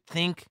 I would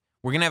think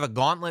we're going to have a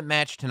gauntlet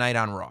match tonight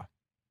on Raw.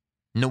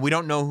 No, we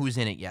don't know who's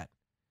in it yet.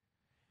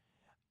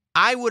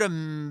 I would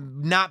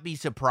not be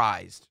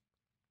surprised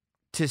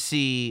to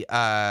see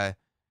Jinder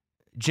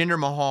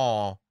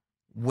Mahal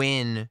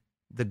win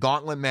the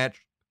gauntlet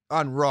match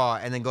on Raw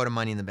and then go to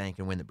Money in the Bank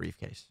and win the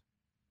briefcase.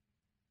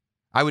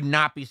 I would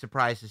not be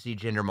surprised to see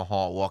Jinder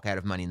Mahal walk out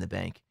of Money in the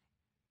Bank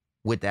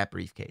with that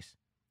briefcase.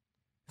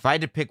 If I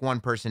had to pick one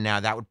person now,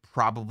 that would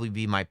probably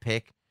be my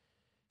pick.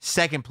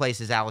 Second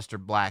place is Aleister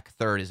Black.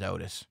 Third is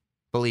Otis.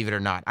 Believe it or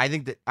not. I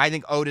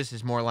think Otis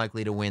is more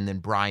likely to win than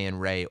Bryan,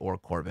 Ray, or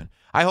Corbin.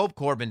 I hope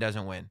Corbin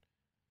doesn't win.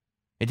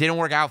 It didn't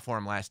work out for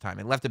him last time.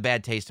 It left a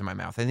bad taste in my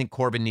mouth. I think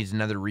Corbin needs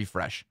another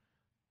refresh.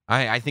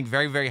 I think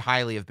very, very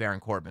highly of Baron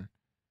Corbin.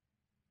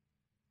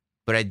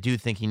 But I do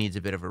think he needs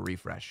a bit of a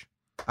refresh.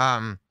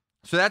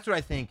 So that's what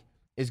I think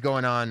is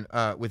going on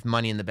with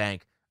Money in the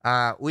Bank.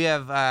 We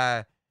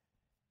have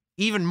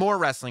even more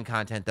wrestling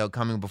content, though,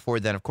 coming before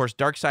then. Of course,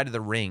 Dark Side of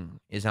the Ring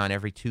is on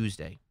every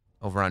Tuesday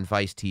over on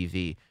Vice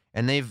TV.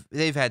 And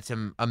they've had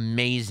some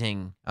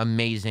amazing,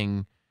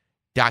 amazing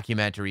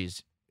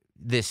documentaries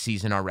this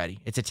season already.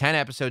 It's a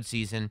 10-episode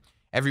season.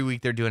 Every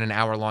week they're doing an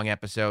hour-long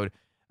episode.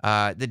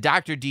 The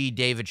Dr. D,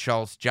 David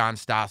Schultz, John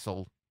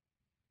Stossel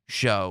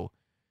show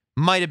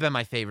might have been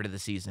my favorite of the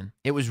season.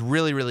 It was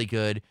really, really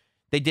good.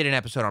 They did an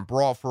episode on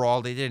Brawl for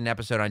All. They did an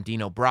episode on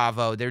Dino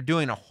Bravo. They're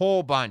doing a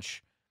whole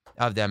bunch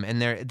of them,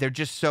 and they're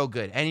just so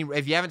good. And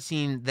if you haven't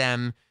seen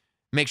them,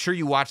 make sure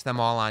you watch them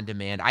all on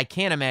demand. I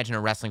can't imagine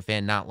a wrestling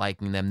fan not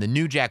liking them. The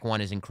New Jack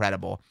one is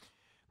incredible.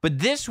 But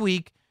this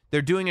week,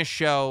 they're doing a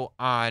show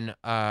on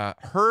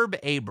Herb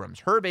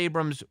Abrams. Herb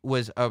Abrams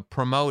was a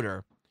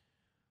promoter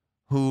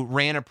who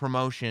ran a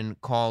promotion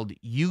called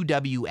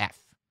UWF.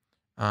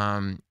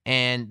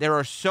 And there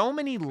are so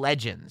many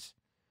legends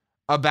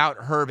about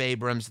Herb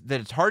Abrams that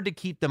it's hard to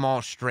keep them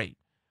all straight.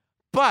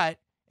 But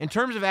in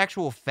terms of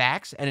actual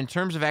facts and in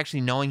terms of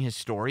actually knowing his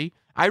story,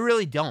 I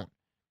really don't.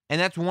 And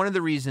that's one of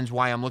the reasons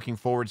why I'm looking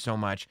forward so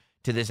much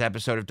to this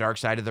episode of Dark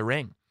Side of the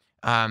Ring.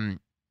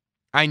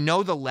 I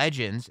know the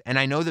legends, and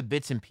I know the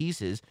bits and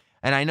pieces,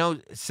 and I know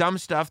some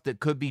stuff that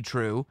could be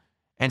true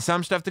and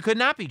some stuff that could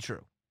not be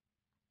true.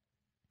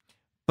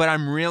 But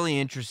I'm really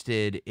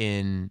interested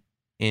in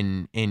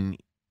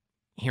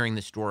hearing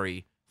the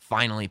story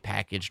finally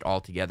packaged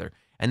all together.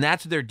 And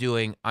that's what they're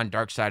doing on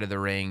Dark Side of the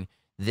Ring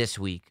this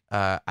week.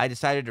 I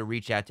decided to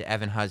reach out to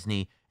Evan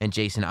Husney and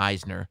Jason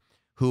Eisner,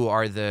 who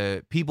are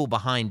the people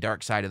behind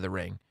Dark Side of the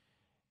Ring.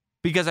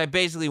 because I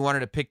basically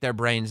wanted to pick their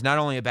brains not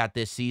only about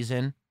this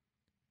season,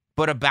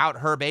 but about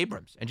Herb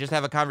Abrams and just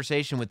have a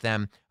conversation with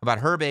them about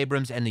Herb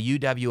Abrams and the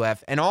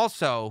UWF, and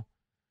also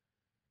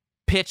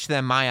pitch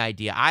them my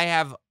idea. I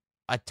have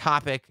a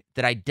topic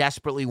that I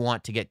desperately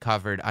want to get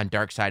covered on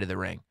Dark Side of the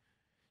Ring.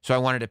 So I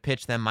wanted to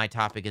pitch them my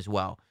topic as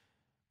well.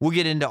 We'll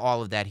get into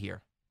all of that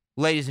here.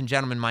 Ladies and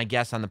gentlemen, my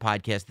guests on the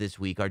podcast this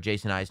week are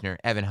Jason Eisner,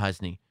 Evan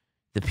Husney,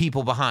 the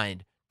people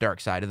behind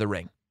Dark Side of the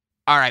Ring.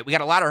 All right, we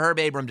got a lot of Herb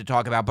Abrams to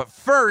talk about, but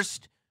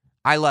first,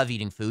 I love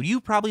eating food. You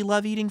probably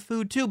love eating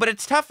food too, but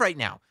it's tough right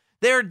now.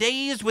 There are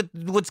days with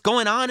what's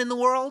going on in the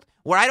world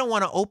where I don't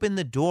want to open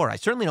the door. I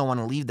certainly don't want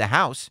to leave the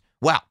house.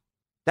 Well,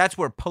 that's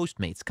where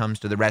Postmates comes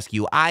to the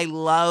rescue. I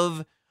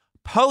love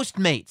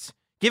Postmates.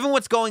 Given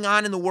what's going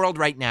on in the world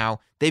right now,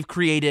 they've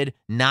created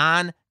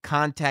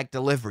non-contact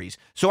deliveries.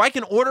 So I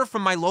can order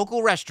from my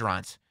local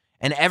restaurants,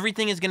 and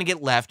everything is going to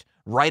get left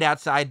right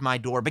outside my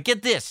door. But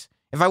get this,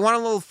 if I want a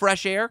little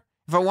fresh air,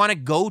 if I want to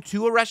go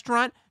to a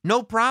restaurant,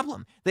 no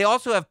problem. They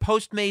also have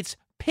Postmates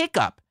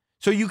pickup,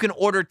 so you can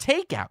order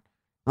takeout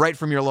right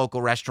from your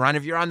local restaurant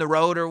if you're on the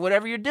road or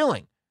whatever you're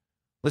doing.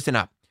 Listen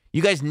up.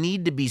 You guys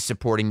need to be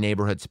supporting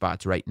neighborhood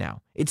spots right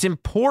now. It's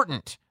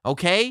important,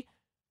 okay?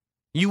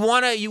 You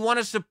want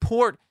to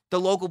support the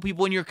local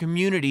people in your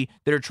community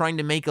that are trying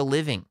to make a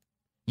living.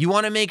 You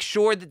want to make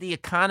sure that the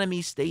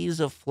economy stays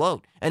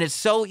afloat. And it's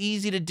so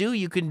easy to do.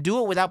 You can do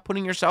it without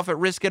putting yourself at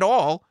risk at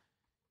all,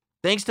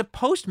 thanks to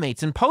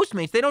Postmates. And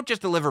Postmates, they don't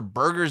just deliver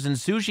burgers and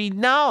sushi.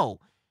 No.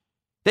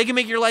 They can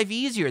make your life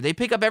easier. They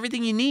pick up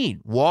everything you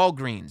need.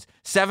 Walgreens,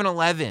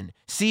 7-Eleven,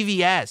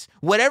 CVS,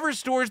 whatever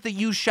stores that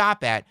you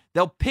shop at,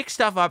 they'll pick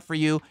stuff up for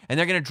you, and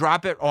they're going to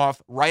drop it off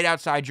right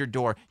outside your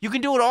door. You can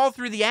do it all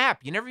through the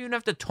app. You never even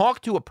have to talk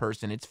to a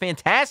person. It's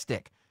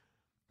fantastic.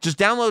 Just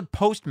download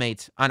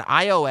Postmates on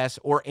iOS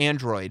or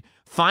Android.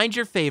 Find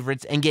your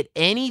favorites and get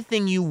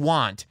anything you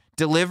want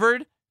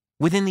delivered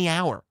within the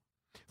hour.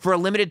 For a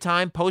limited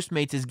time,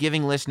 Postmates is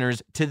giving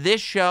listeners to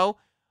this show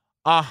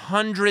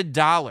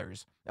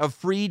 $100 of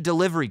free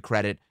delivery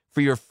credit for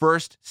your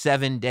first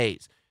 7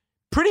 days.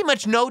 Pretty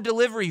much no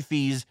delivery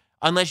fees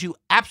unless you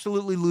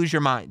absolutely lose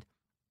your mind.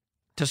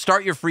 To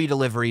start your free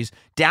deliveries,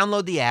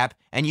 download the app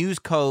and use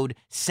code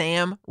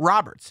Sam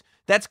Roberts.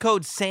 That's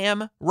code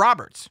Sam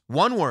Roberts.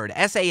 One word,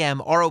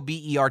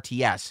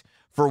 SAMROBERTS,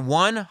 for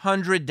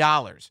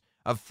 $100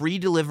 of free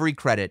delivery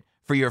credit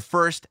for your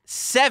first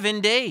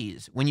 7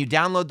 days when you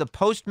download the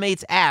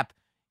Postmates app.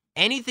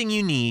 Anything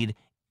you need,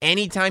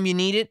 anytime you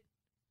need it,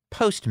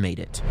 Postmate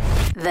it.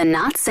 The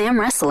Not Sam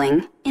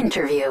Wrestling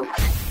interview.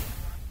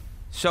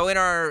 So in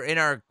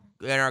our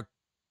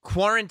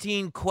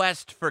quarantine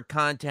quest for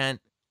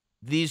content,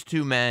 these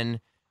two men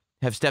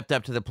have stepped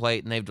up to the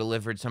plate and they've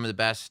delivered some of the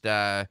best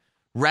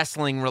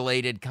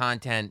wrestling-related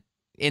content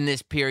in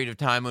this period of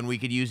time when we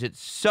could use it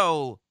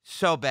so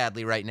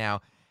badly right now.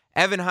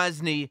 Evan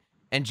Husney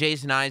and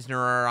Jason Eisner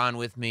are on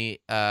with me,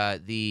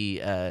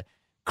 the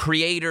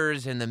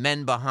creators and the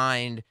men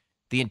behind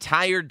the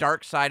entire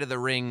Dark Side of the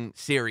Ring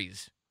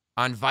series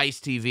on Vice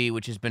TV,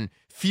 which has been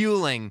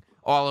fueling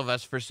all of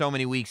us for so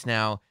many weeks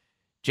now.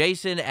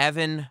 Jason,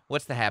 Evan,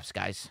 what's the haps,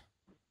 guys?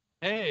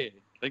 Hey,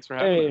 thanks for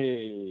having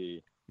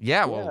me.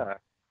 Yeah, well,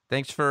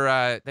 thanks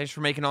for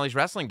making all these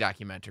wrestling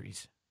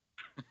documentaries.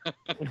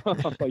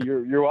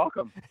 You're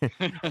welcome.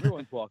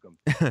 Everyone's welcome.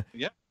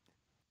 Yeah.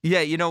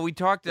 Yeah, you know, we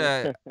talked,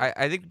 I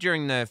think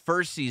during the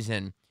first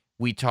season,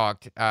 we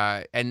talked,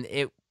 and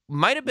it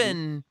might have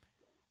been,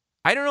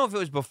 I don't know if it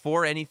was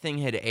before anything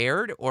had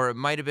aired, or it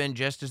might have been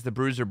just as the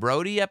Bruiser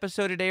Brody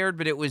episode had aired,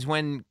 but it was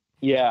when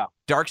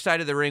Dark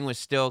Side of the Ring was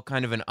still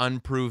kind of an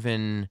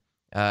unproven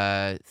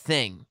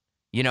thing.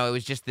 You know, it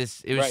was just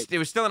this, it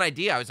was still an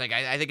idea. I was like,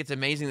 I think it's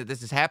amazing that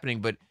this is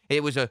happening, but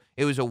it was a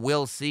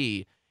we'll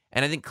see.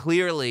 And I think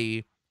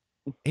clearly,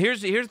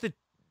 here's the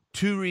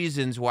two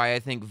reasons why I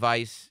think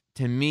Vice,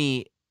 to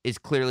me, is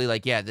clearly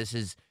like, yeah, this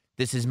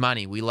is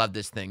money. We love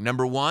this thing.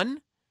 Number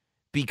one,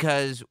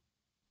 because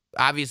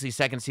obviously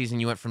second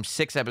season you went from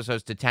 6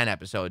 episodes to 10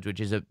 episodes,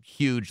 which is a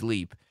huge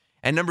leap.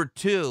 And number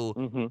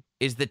two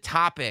is the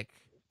topics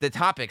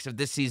of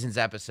this season's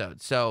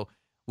episode. So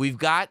we've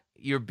got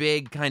your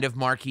big kind of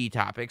marquee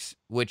topics,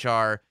 which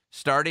are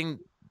starting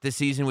the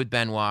season with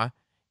Benoit,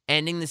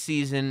 ending the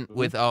season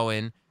with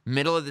Owen,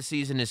 middle of the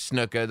season is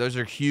Snuka. Those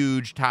are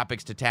huge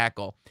topics to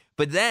tackle.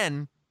 But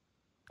then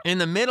in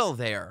the middle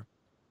there,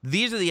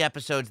 these are the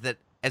episodes that,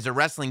 as a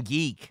wrestling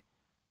geek,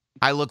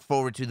 I look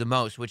forward to the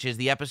most, which is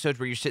the episodes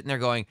where you're sitting there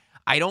going,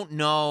 I don't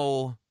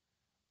know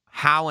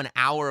how an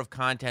hour of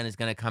content is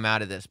going to come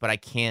out of this, but I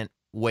can't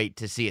wait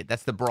to see it.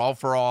 That's the Brawl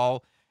for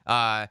All.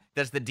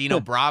 That's the Dino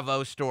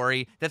Bravo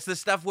story. That's the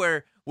stuff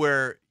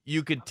where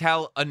you could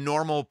tell a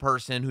normal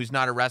person who's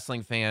not a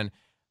wrestling fan,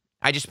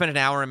 I just spent an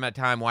hour of my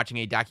time watching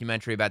a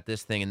documentary about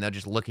this thing, and they'll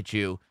just look at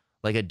you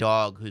like a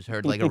dog who's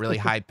heard like a really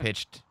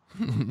high-pitched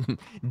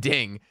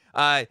ding.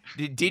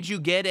 Did you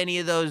get any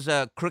of those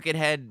crooked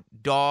head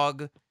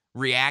dog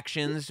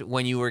reactions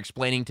when you were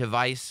explaining to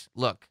Vice,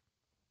 look,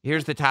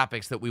 here's the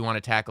topics that we want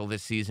to tackle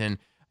this season.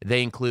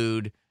 They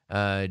include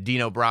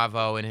Dino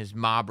Bravo and his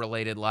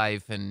mob-related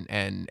life,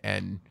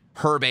 and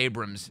Herb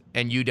Abrams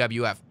and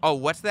UWF. Oh,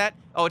 what's that?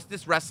 Oh, it's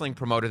this wrestling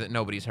promoter that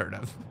nobody's heard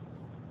of.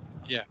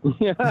 Yeah.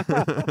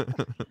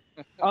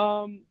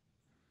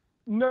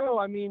 No,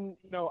 I mean,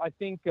 I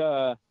think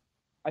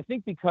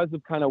because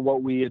of kind of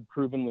what we had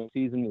proven with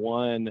season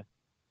one,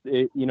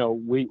 we've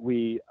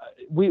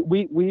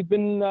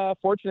been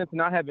fortunate to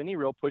not have any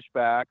real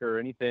pushback or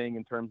anything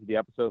in terms of the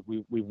episodes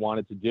we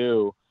wanted to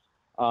do.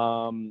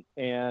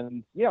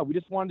 And yeah, we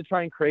just wanted to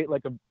try and create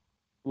like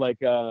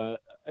a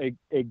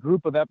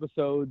group of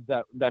episodes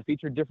that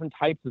feature different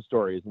types of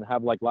stories and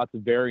have like lots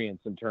of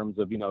variants in terms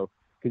of,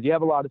 because you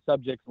have a lot of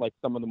subjects like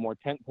some of the more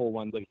tentpole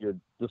ones like you're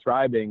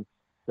describing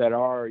that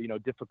are,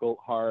 difficult,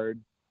 hard,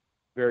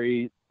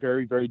 very,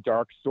 very, very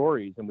dark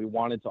stories. And we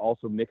wanted to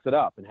also mix it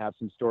up and have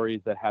some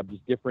stories that have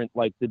just different,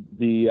 like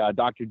the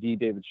Dr. D.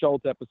 David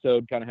Schultz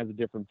episode kind of has a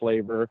different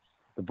flavor.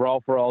 The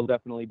Brawl for All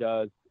definitely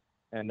does.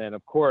 And then,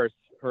 of course,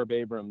 Herb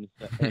Abrams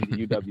and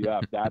the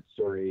UWF, that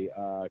story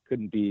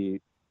couldn't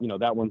be,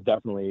 that one's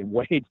definitely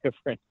way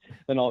different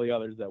than all the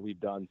others that we've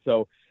done.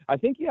 So I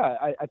think,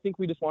 I think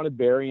we just wanted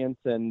variance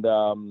and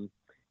a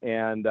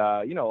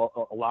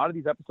lot of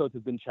these episodes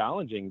have been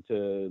challenging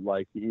to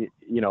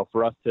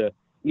for us to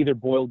either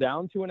boil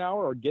down to an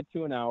hour or get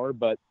to an hour.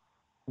 But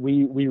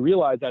we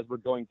realize as we're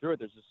going through it,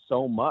 there's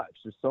so much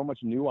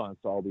nuance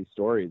to all these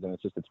stories. And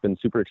it's been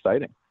super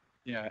exciting.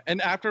 Yeah.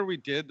 And after we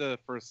did the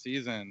first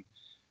season,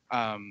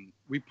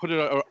 we put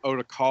out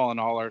a call on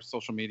all our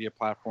social media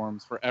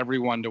platforms for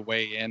everyone to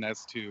weigh in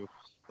as to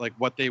like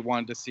what they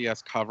wanted to see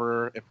us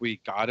cover if we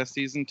got a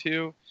season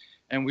 2.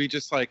 And we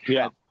just had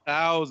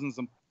thousands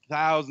and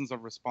thousands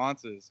of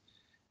responses.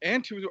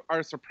 And to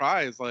our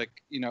surprise,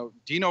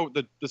 Dino,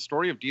 the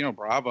story of Dino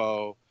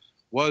Bravo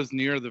was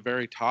near the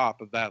very top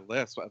of that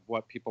list of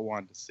what people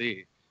wanted to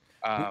see.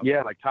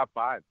 Like top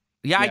 5.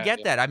 Yeah, I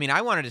get that. I mean,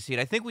 I wanted to see it.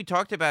 I think we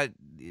talked about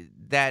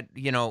that,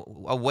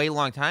 a way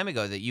long time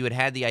ago, that you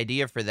had the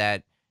idea for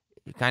that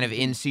kind of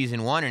in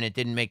season 1 and it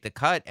didn't make the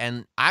cut.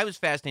 And I was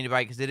fascinated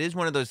by it because it is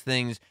one of those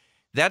things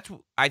that's,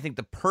 I think,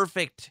 the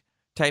perfect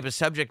type of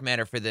subject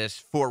matter for this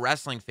for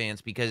wrestling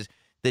fans, because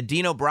the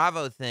Dino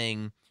Bravo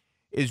thing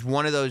is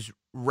one of those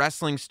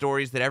wrestling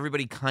stories that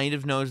everybody kind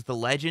of knows the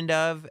legend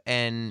of,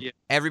 and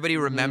everybody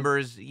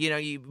remembers,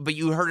 but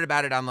you heard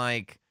about it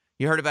on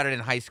you heard about it in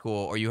high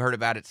school, or you heard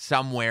about it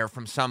somewhere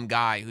from some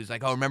guy who's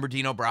like, oh, remember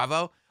Dino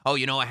Bravo? Oh,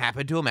 you know what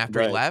happened to him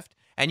after he left?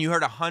 And you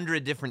heard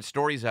 100 different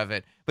stories of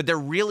it. But there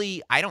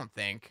really, I don't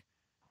think,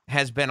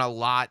 has been a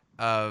lot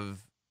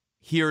of,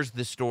 here's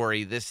the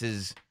story, this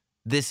is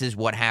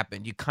what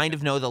happened. You kind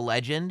of know the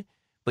legend,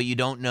 but you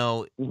don't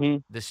know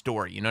the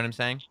story. You know what I'm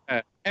saying?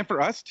 And for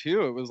us,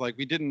 too, it was like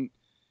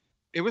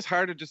it was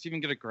hard to just even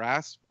get a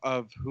grasp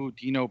of who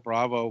Dino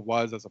Bravo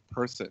was as a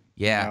person.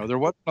 Yeah. There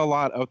wasn't a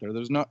lot out there.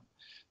 There's not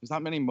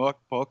many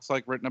books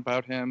written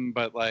about him,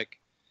 but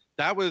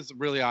that was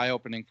really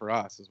eye-opening for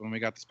us, is when we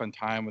got to spend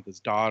time with his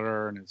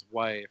daughter and his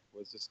wife,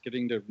 was just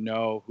getting to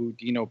know who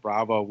Dino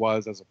Bravo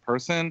was as a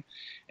person,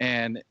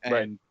 and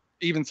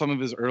even some of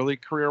his early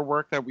career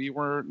work that we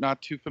were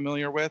not too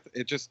familiar with.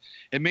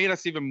 It made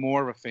us even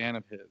more of a fan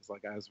of his,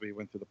 as we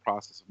went through the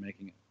process of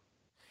making it.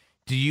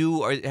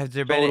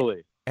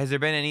 Has there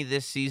been any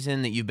this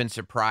season that you've been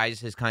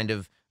surprised has kind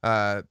of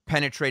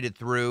penetrated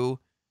through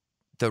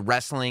the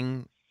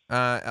wrestling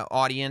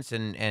audience,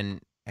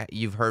 and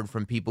you've heard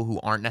from people who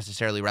aren't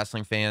necessarily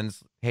wrestling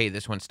fans, hey,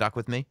 this one stuck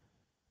with me?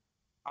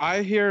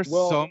 I hear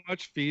so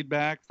much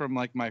feedback from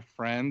my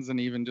friends and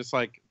even just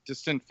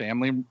distant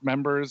family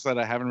members that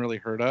I haven't really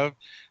heard of,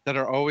 that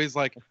are always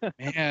like,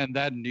 man,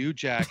 that New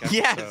Jack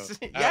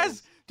episode.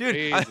 Yes,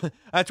 dude.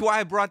 That's why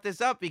I brought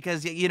this up,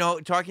 because,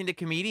 talking to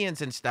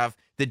comedians and stuff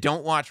that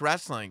don't watch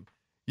wrestling,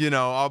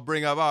 I'll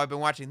bring up, I've been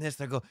watching this.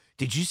 They'll go,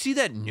 did you see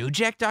that New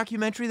Jack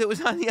documentary that was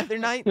on the other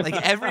night?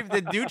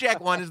 The New Jack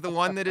one is the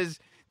one that has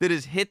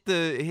hit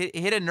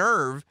a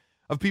nerve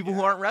of people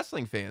who aren't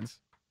wrestling fans.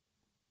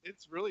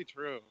 It's really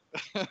true.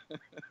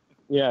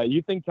 Yeah,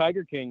 you think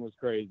Tiger King was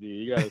crazy?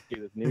 You got to see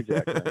this New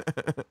Jack thing.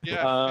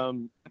 Yeah.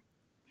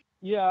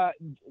 Yeah,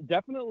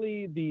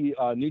 definitely the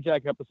New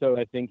Jack episode,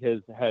 I think,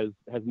 has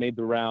made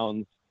the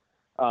rounds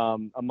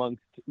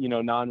amongst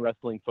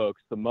non-wrestling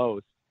folks the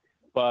most.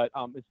 But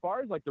as far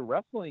as the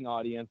wrestling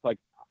audience,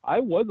 I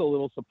was a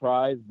little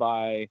surprised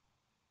by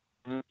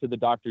to the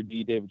Dr.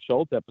 D. David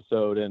Schultz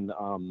episode, and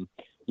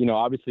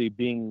obviously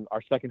being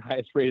our second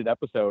highest rated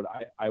episode,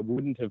 I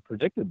wouldn't have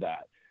predicted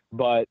that.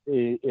 But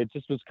it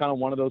just was kind of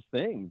one of those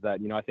things that,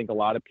 I think a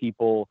lot of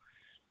people,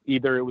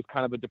 either it was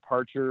kind of a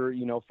departure,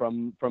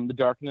 from the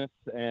darkness,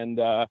 and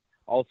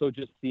also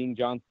just seeing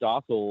John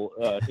Stossel,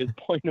 his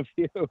point of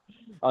view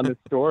on this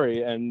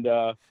story. And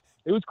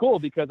it was cool,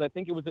 because I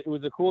think it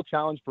was a cool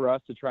challenge for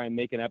us to try and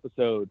make an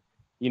episode,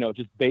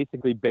 just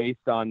basically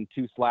based on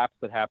 2 slaps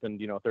that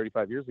happened,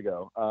 35 years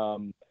ago.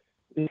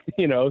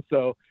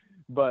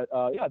 But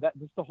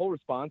just the whole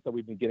response that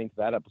we've been getting to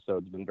that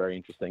episode has been very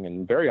interesting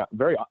and very,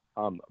 very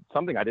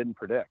something I didn't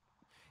predict.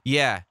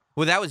 Yeah.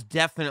 Well, that was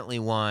definitely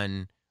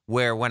one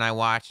where when I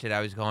watched it,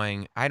 I was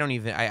going,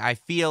 I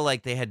feel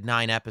like they had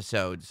 9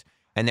 episodes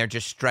and they're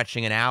just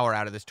stretching an hour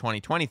out of this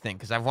 2020 thing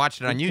because I've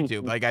watched it on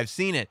YouTube. Like, I've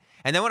seen it.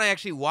 And then when I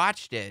actually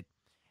watched it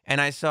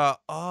and I saw,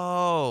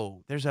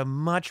 oh, there's a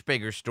much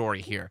bigger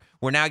story here.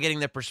 We're now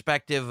getting the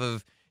perspective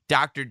of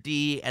Dr.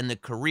 D and the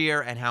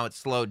career and how it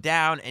slowed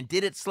down. And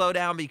did it slow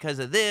down because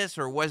of this,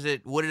 or would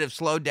it have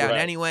slowed down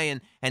anyway?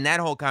 And that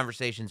whole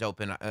conversation's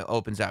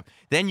opens up.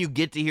 Then you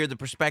get to hear the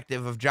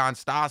perspective of John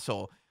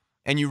Stossel,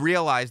 and you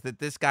realize that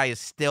this guy is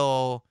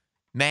still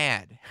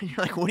mad. You're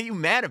like, what are you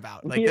mad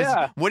about? Like,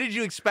 what did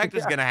you expect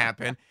was going to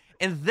happen?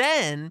 And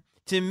then,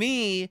 to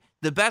me,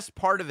 the best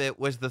part of it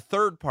was the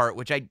third part,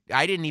 which I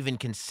didn't even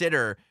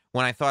consider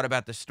when I thought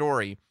about the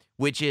story,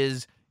 which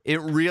is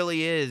it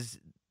really is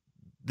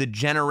the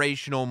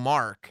generational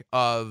mark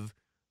of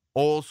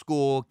old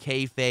school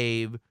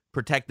kayfabe,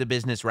 protect the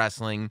business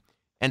wrestling,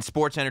 and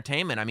sports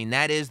entertainment. I mean,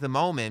 that is the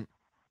moment,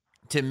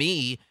 to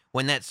me,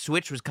 when that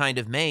switch was kind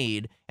of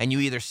made, and you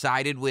either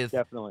sided with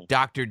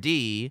Dr.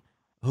 D,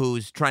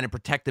 who's trying to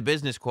protect the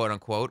business, quote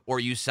unquote,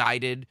 or you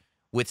sided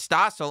with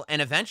Stossel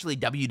and eventually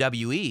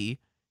WWE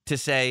to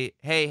say,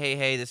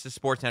 hey, this is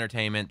sports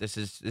entertainment. This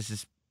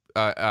is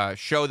a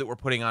show that we're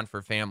putting on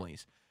for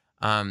families.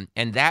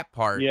 And that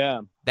part,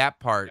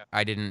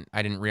 I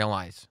didn't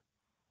realize.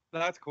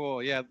 That's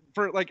cool. Yeah,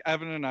 for like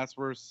Evan and us,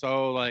 we're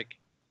so like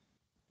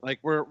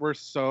we're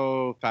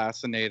so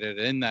fascinated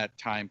in that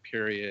time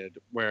period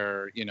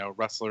where, you know,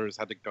 wrestlers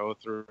had to go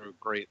through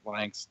great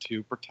lengths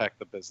to protect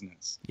the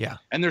business. Yeah,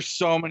 and there's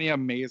so many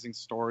amazing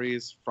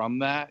stories from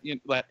that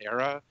that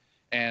era,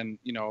 and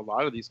you know, a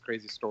lot of these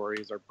crazy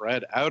stories are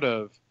bred out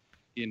of,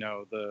 you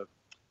know, the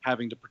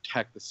having to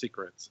protect the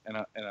secrets in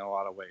a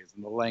lot of ways,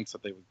 and the lengths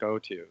that they would go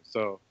to.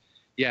 So,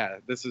 yeah,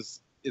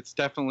 it's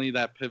definitely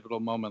that pivotal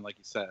moment, like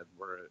you said,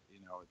 where,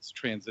 you know, it's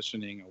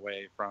transitioning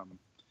away from,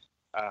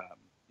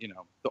 you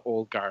know, the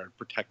old guard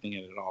protecting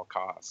it at all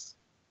costs.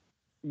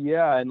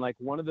 Yeah, and like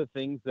one of the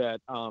things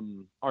that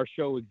our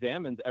show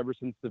examines ever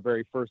since the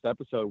very first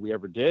episode we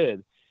ever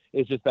did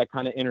is just that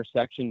kind of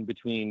intersection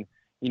between,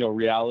 you know,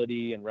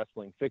 reality and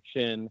wrestling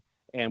fiction.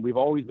 And we've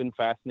always been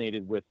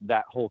fascinated with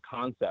that whole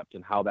concept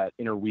and how that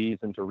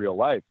interweaves into real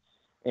life.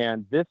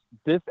 And this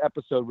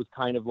episode was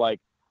kind of like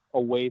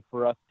a way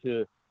for us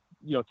to,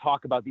 you know,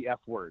 talk about the F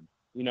word,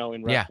 you know,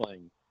 in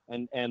wrestling,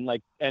 and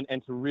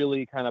to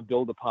really kind of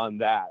build upon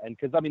that. And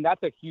because, I mean,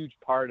 that's a huge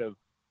part of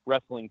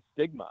wrestling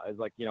stigma, is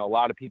like, you know, a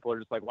lot of people are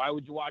just like, why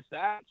would you watch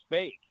that? It's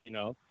fake, you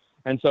know?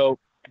 And so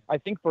I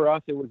think for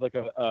us, it was like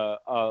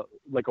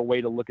a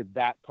way to look at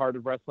that part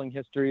of wrestling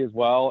history as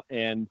well.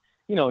 And,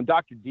 you know, and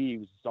Dr. D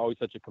was just always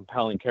such a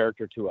compelling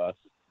character to us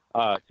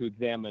to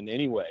examine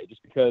anyway,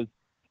 just because.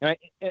 And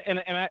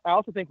I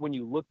also think when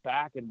you look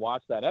back and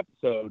watch that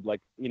episode, like,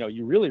 you know,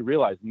 you really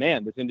realize,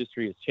 man, this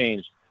industry has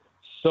changed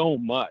so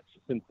much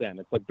since then.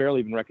 It's like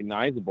barely even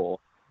recognizable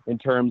in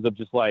terms of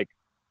just like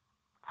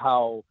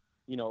how,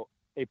 you know,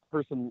 a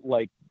person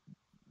like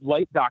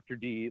Dr.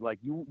 D, like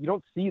you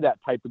don't see that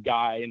type of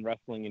guy in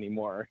wrestling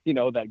anymore. You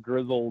know, that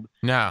grizzled,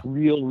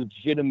 real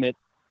legitimate,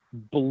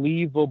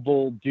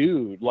 believable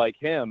dude like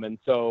him. And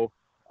so,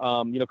 you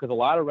know, because a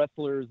lot of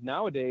wrestlers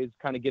nowadays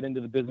kind of get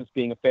into the business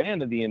being a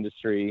fan of the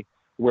industry,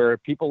 where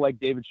people like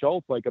David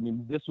Schultz, like, I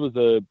mean, this was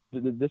a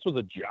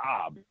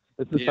job.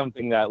 This is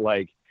something that,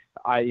 like,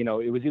 you know,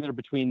 it was either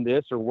between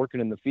this or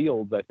working in the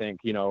fields, I think,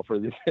 you know, for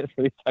these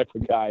types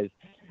of guys.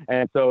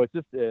 And so it's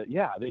just,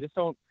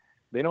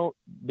 they don't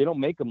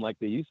make them like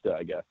they used to,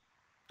 I guess.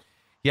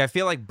 Yeah, I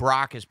feel like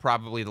Brock is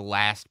probably the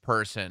last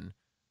person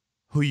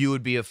who you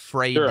would be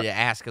afraid to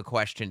ask a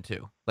question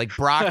to. Like,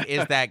 Brock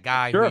is that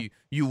guy who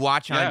you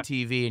watch on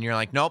TV and you're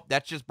like, nope,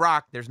 that's just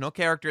Brock. There's no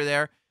character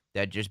there.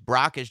 That just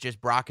Brock is just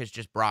Brock is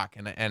just Brock.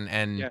 And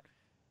I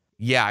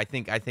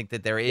think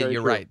that there is.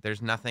 You're right.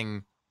 There's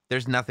nothing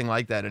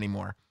like that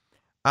anymore.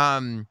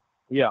 I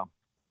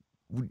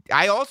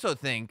also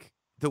think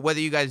that whether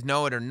you guys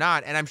know it or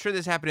not, and I'm sure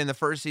this happened in the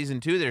first season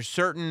too, there's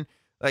certain,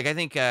 like, I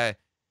think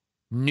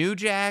New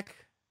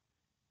Jack,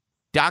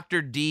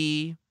 Dr.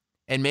 D,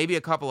 and maybe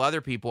a couple other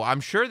people,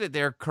 I'm sure that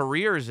their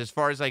careers, as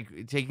far as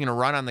like taking a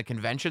run on the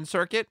convention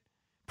circuit,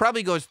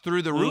 probably goes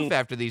through the roof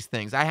after these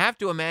things. I have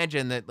to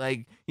imagine that,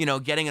 like, you know,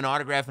 getting an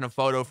autograph and a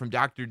photo from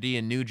Dr. D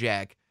and New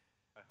Jack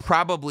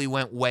probably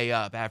went way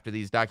up after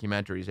these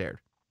documentaries aired.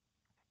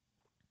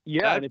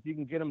 Yeah, and if you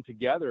can get them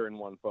together in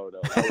one photo.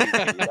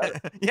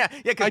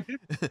 Because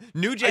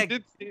New Jack,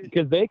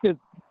 because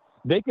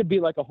they could be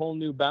like a whole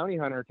new bounty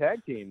hunter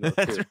tag team.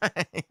 That's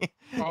right.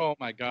 Oh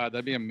my God,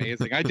 that'd be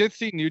amazing. I did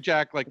see New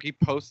Jack, like, he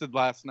posted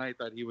last night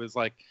that he was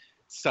like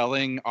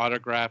selling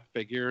autographed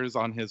figures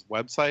on his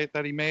website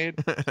that he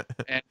made,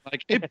 and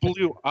like it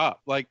blew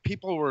up. Like,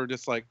 people were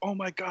just like, oh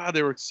my God,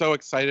 they were so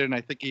excited. And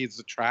I think he's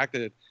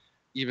attracted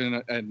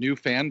even a new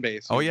fan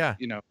base.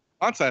 You know,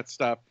 wants that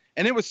stuff.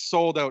 And it was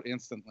sold out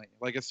instantly.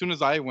 Like, as soon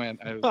as I went,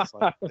 I was just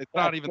like, it's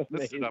not even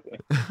listed up.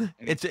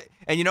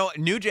 And you know,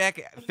 New Jack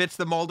fits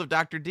the mold of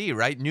Dr. D,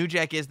 right? New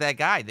Jack is that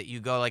guy that you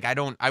go like,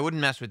 I wouldn't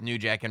mess with New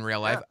Jack in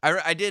real life.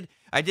 I did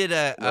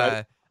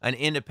a an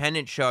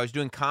independent show. I was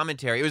doing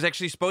commentary. It was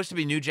actually supposed to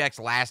be New Jack's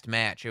last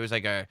match. It was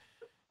like I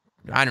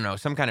don't know,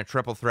 some kind of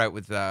triple threat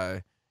with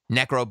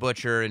Necro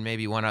Butcher and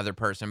maybe one other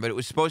person, but it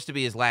was supposed to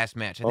be his last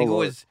match. I think it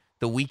was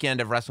the weekend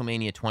of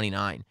WrestleMania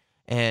 29,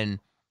 and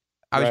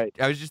I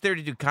was just there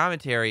to do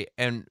commentary,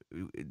 and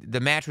the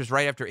match was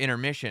right after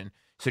intermission.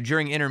 So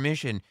during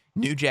intermission,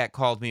 New Jack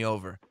called me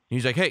over. He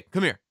was like, "Hey,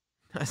 come here."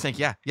 I was like,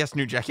 yes,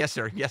 New Jack, yes,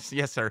 sir, yes,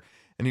 sir.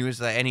 And he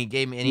was and he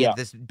gave me, and he had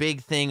this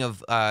big thing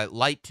of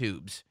light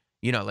tubes,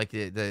 like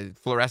the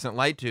fluorescent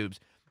light tubes,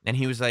 and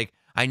he was like,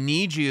 "I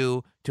need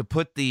you to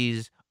put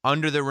these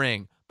under the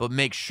ring, but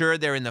make sure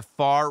they're in the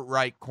far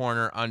right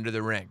corner under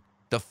the ring.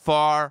 The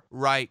far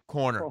right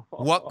corner."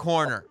 What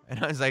corner?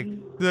 And I was like,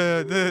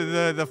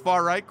 the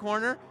far right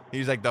corner? He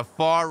was like, the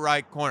far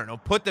right corner. No,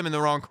 put them in the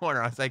wrong corner.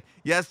 I was like,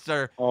 yes,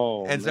 sir.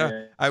 And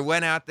so I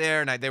went out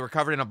there, and they were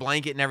covered in a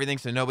blanket and everything,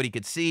 so nobody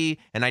could see.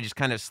 And I just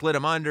kind of slid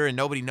them under, and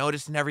nobody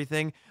noticed and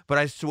everything. But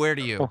I swear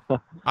to you,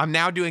 I'm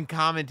now doing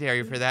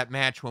commentary for that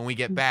match when we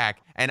get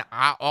back, and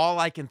all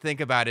I can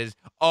think about is,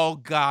 oh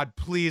God,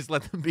 please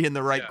let them be in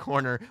the right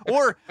corner.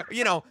 Or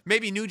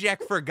maybe New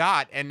Jack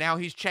forgot, and now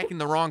he's checking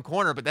the wrong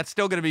corner. But that's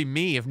still going to be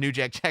me if New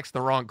Jack checks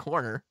the wrong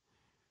corner.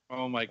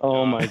 Oh my God.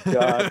 Oh my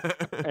God.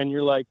 And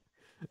you're like,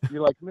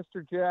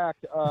 Mr. Jack,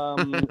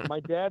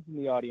 my dad's in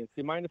the audience.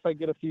 Do you mind if I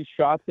get a few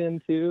shots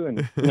in too? And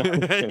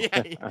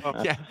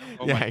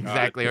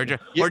exactly. Or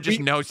just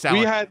no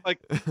selling.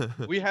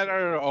 We had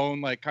our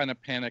own kind of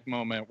panic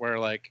moment where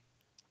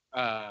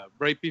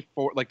right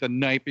before, the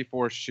night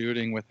before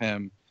shooting with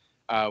him,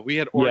 we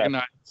had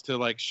organized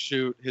to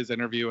shoot his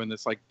interview in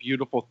this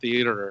beautiful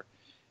theater,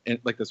 in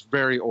this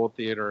very old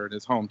theater in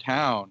his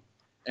hometown.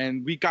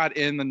 And we got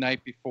in the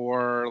night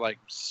before,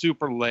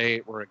 super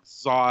late. We're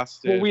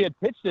exhausted. Well, we had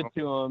pitched it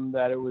to him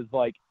that it was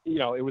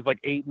it was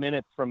 8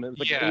 minutes from,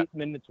 8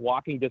 minutes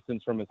walking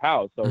distance from his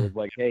house. So it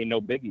was hey, no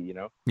biggie,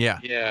 Yeah.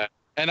 Yeah.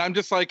 And I'm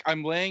just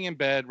I'm laying in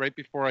bed right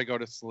before I go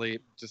to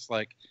sleep. Just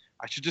I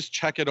should just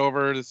check it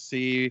over to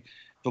see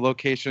the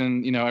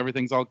location,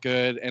 everything's all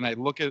good. And I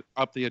look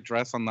up the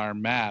address on our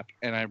map,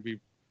 and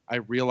I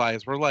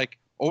realize we're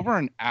over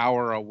an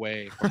hour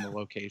away from the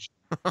location.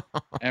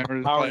 And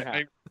we're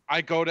just I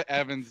go to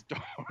Evan's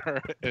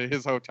door at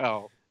his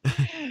hotel,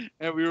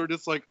 and we were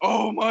just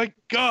oh my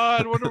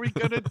God, what are we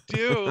gonna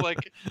do?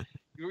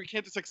 We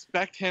can't just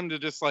expect him to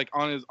just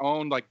on his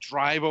own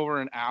drive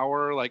over an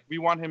hour. We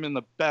want him in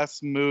the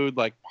best mood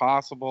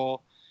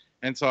possible.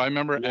 And so I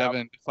remember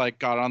Evan just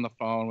got on the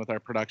phone with our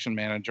production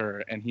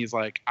manager, and he's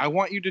like, "I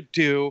want you to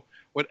do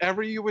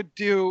whatever you would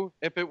do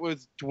if it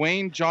was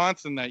Dwayne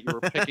Johnson that you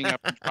were picking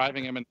up and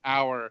driving him an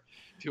hour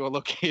to a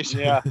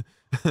location."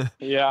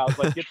 Yeah, I was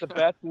like, get the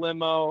best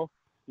limo,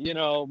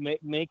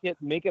 make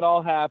it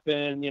all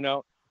happen,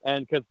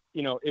 and because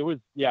it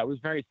was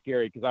very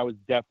scary, because I was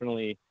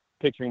definitely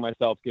picturing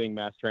myself getting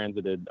mass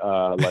transited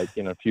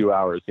in a few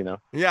hours,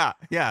 Yeah.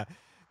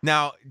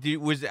 Now,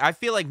 I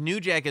feel like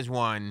New Jack is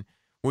one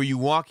where you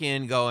walk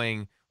in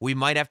going, we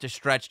might have to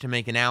stretch to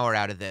make an hour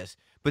out of this.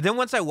 But then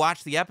once I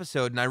watched the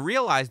episode and I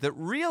realized that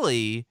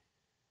really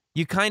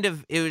it's kind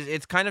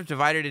of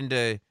divided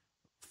into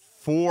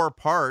 4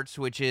 parts,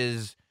 which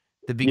is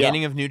the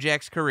beginning of New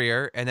Jack's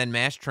career, and then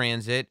mass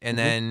transit, and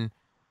then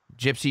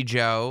Gypsy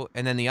Joe,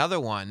 and then the other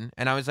one.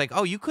 And I was like,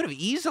 oh, you could have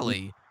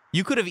easily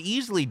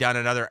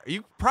done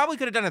you probably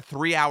could have done a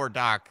 3-hour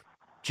doc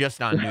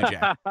just on New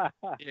Jack.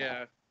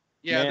 Yeah.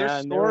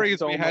 There's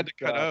stories we had to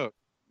cut out.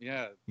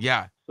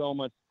 Yeah. So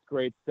much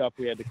great stuff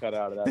we had to cut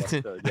out of that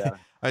episode. Yeah.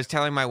 I was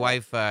telling my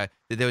wife that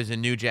there was a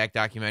New Jack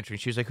documentary.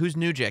 She was like, "Who's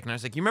New Jack?" And I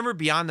was like, "You remember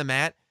Beyond the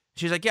Mat?"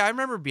 She was like, "Yeah, I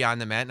remember Beyond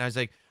the Mat." And I was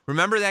like,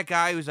 "Remember that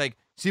guy who's like,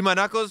 see my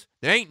knuckles?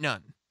 There ain't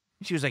none."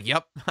 She was like,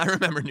 "Yep, I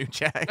remember New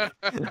Jack."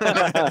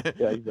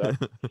 Yeah,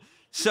 exactly.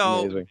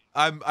 So amazing.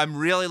 I'm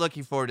really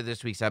looking forward to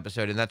this week's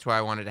episode, and that's why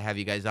I wanted to have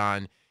you guys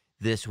on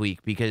this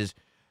week, because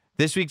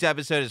this week's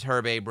episode is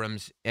Herb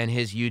Abrams and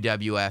his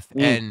UWF.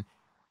 And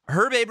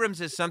Herb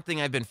Abrams is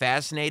something I've been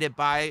fascinated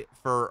by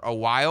for a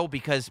while,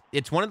 because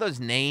it's one of those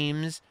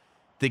names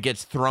that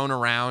gets thrown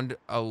around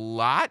a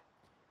lot.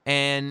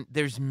 And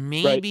there's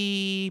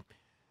maybe,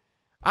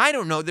 I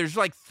don't know, there's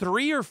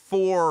 3 or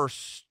 4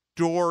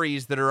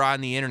 stories that are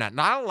on the internet.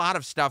 Not a lot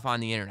of stuff on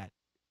the internet.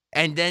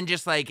 And then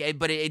just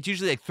but it's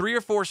usually 3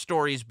 or 4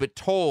 stories, but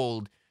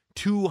told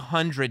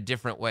 200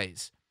 different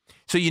ways.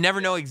 So you never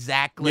know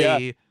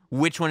exactly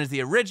which one is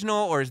the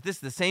original, or is this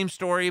the same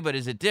story, but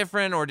is it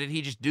different, or did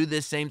he just do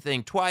this same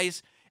thing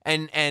twice?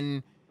 And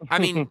I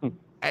mean,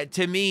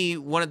 to me,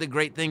 one of the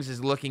great things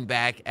is looking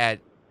back at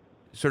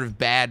sort of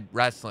bad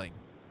wrestling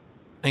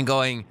and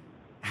going,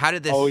 how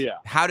did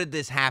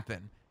this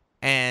happen?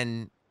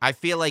 And I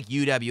feel like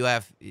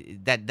UWF,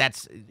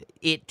 that's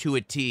it to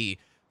a T.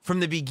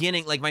 From the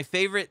beginning, my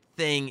favorite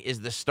thing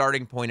is the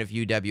starting point of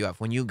UWF.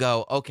 When you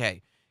go,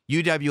 okay,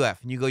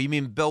 UWF, and you go, you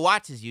mean Bill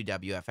Watts is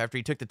UWF after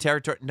he took the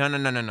territory? No.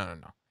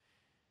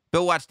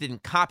 Bill Watts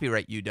didn't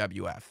copyright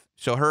UWF.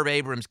 So Herb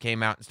Abrams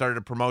came out and started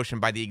a promotion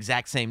by the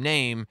exact same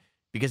name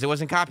because it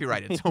wasn't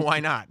copyrighted. So why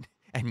not?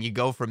 And you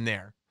go from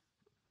there.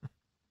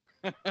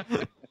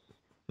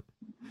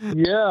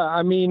 Yeah,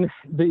 I mean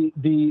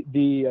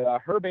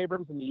the Herb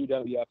Abrams and the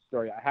UWF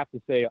story. I have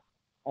to say,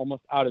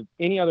 almost out of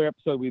any other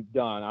episode we've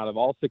done, out of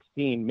all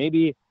 16,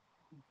 maybe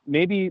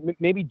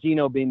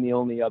Gino being the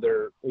only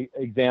other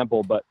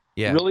example, but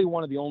Yeah. really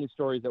one of the only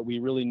stories that we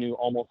really knew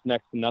almost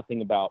next to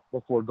nothing about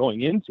before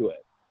going into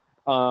it.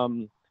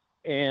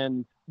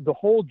 And the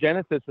whole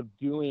genesis of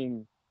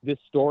doing this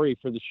story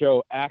for the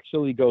show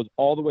actually goes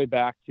all the way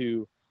back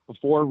to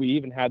before we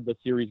even had the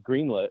series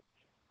greenlit.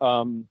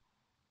 I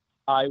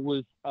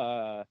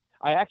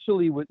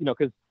actually was,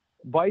 because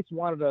Vice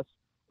wanted us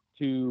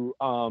to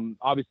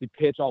obviously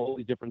pitch all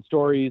these different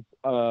stories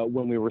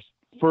when we were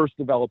first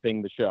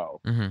developing the show.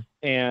 Mm-hmm.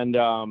 And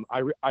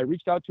I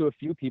reached out to a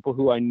few people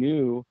who I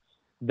knew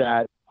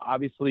that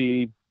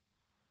obviously,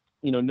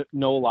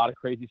 know a lot of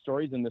crazy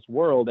stories in this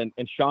world. And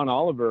Sean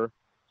Oliver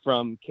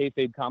from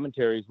Kayfabe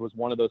Commentaries was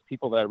one of those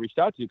people that I reached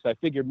out to, because I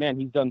figured, man,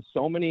 he's done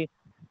so many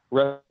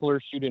wrestler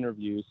shoot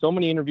interviews, so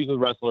many interviews with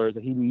wrestlers,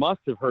 that he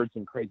must have heard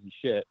some crazy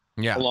shit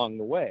along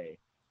the way.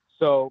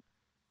 So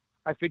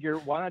I figure,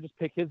 why not just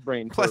pick his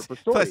brain for stories?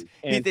 Plus,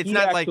 and it's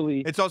not actually,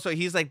 like, it's also,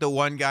 he's like the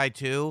one guy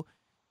too,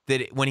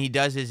 that when he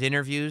does his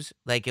interviews,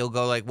 like he'll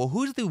go like, well,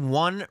 who's the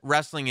one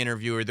wrestling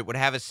interviewer that would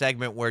have a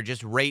segment where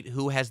just rate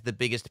who has the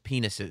biggest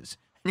penises?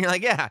 And you're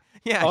like, yeah,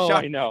 oh,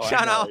 Sean, I know,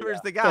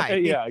 Oliver's the guy.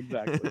 Yeah,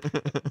 exactly.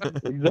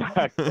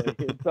 Exactly.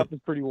 His stuff is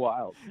pretty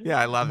wild. Yeah,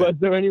 I love it. But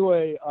so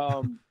anyway,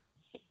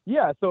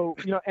 yeah, so,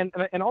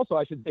 and also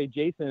I should say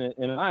Jason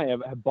and I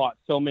have bought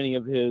so many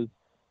of his,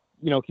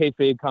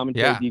 kayfabe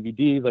commentary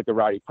DVDs, like the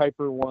Roddy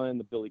Piper one,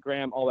 the Billy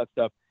Graham, all that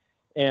stuff.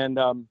 And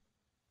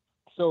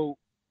so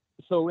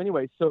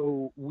anyway,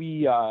 so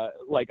we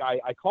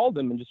I called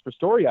him and just for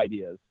story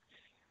ideas.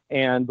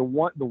 And the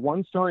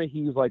one story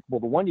he was like,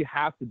 well, the one you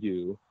have to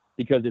do,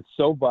 because it's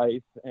so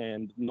Vice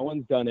and no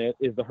one's done it,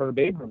 is the Herb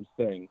Abrams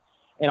thing.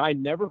 And I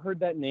never heard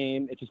that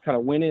name. It just kind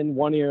of went in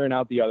one ear and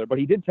out the other. But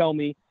he did tell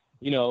me,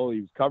 he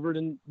was covered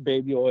in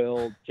baby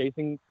oil,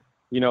 chasing,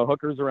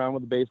 hookers around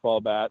with a baseball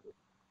bat.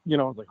 I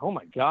was like, oh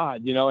my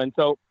God, and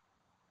so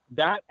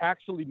that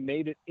actually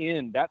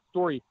that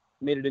story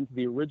made it into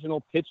the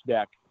original pitch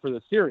deck for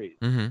the series.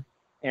 Mm-hmm.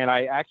 And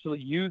I actually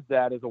used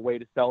that as a way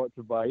to sell it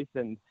to Vice.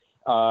 And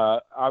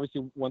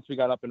obviously once we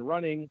got up and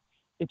running,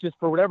 it just,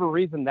 for whatever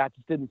reason, that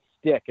just didn't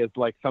stick as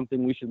like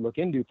something we should look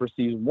into for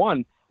season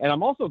 1. And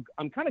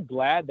I'm kind of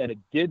glad that it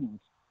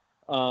didn't,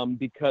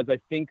 because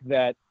I think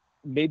that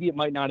maybe it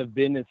might not have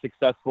been as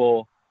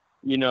successful,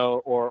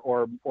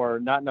 or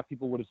not enough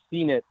people would have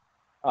seen it,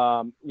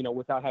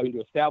 without having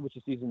to establish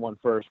a season 1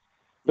 first.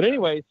 But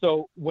anyway,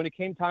 so when it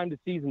came time to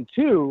season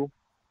 2,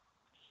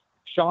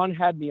 Sean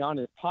had me on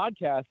his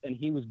podcast and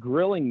he was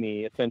grilling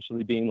me,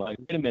 essentially being like,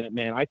 wait a minute,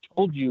 man, I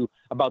told you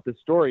about this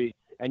story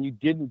and you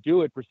didn't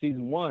do it for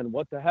season 1.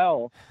 What the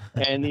hell?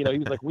 And, he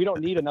was like, we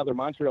don't need another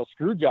Montreal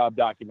Screwjob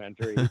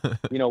documentary.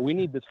 We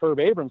need this Herb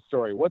Abrams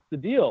story. What's the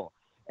deal?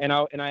 And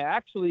I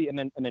actually, and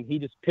then he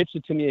just pitched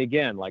it to me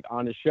again, like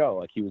on his show,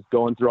 like he was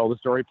going through all the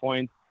story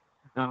points.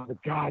 And I was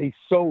like, God, he's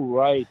so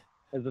right.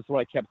 As that's what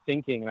I kept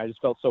thinking. And I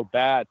just felt so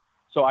bad.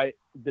 So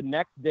the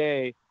next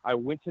day I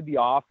went to the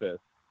office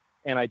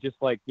and I just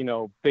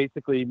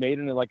basically made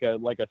it like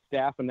a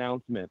staff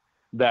announcement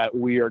that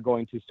we are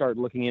going to start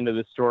looking into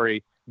this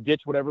story,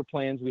 ditch whatever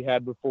plans we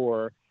had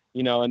before,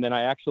 and then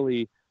I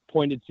actually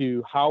pointed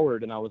to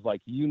Howard and I was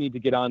like, you need to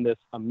get on this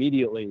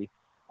immediately.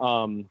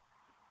 And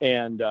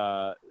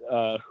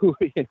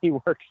he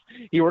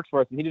works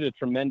for us and he did a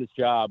tremendous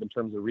job in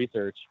terms of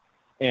research.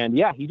 And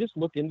yeah, he just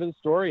looked into the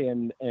story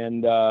and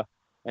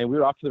we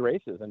were off to the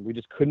races and we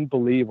just couldn't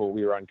believe what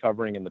we were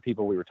uncovering and the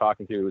people we were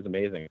talking to. It was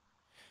amazing.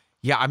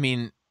 Yeah, I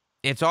mean,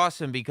 it's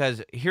awesome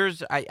because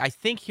I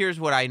think here's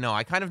what I know.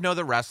 I kind of know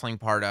the wrestling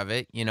part of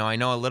it. I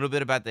know a little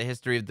bit about the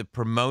history of the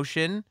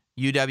promotion,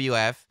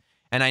 UWF,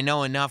 and I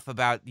know enough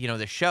about,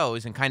 the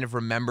shows and kind of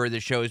remember the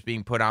shows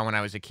being put on when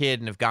I was a kid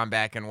and have gone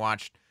back and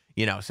watched,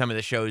 some of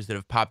the shows that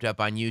have popped up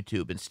on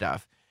YouTube and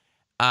stuff.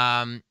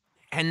 And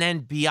then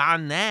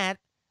beyond that,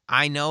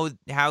 I know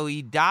how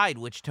he died,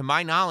 which to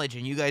my knowledge,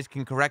 and you guys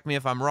can correct me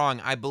if I'm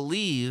wrong, I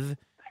believe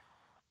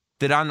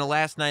that on the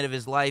last night of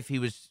his life, he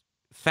was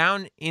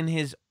found in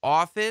his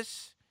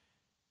office,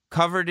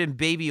 covered in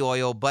baby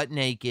oil, butt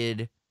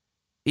naked.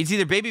 It's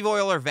either baby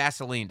oil or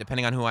Vaseline,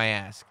 depending on who I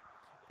ask.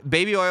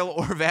 Baby oil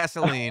or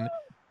Vaseline,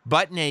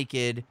 butt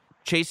naked,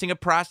 chasing a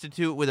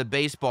prostitute with a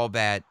baseball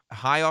bat,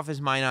 high off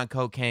his mind on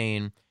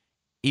cocaine.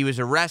 He was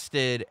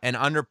arrested and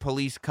under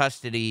police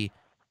custody,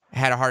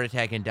 had a heart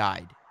attack and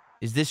died.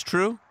 Is this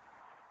true?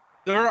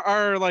 There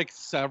are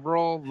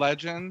several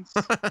legends,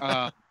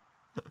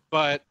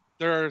 but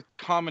there are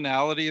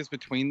commonalities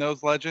between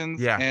those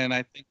legends. Yeah. And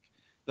I think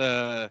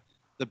the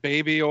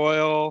baby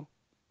oil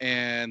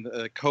and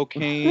the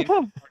cocaine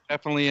are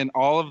definitely in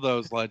all of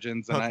those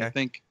legends. And Okay. I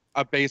think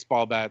a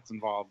baseball bat's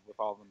involved with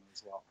all of them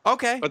as well.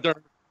 Okay. But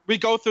we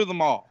go through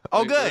them all.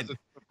 Oh, There's good.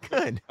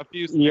 Good. A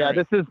few Yeah,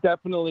 scenarios. this is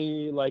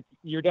definitely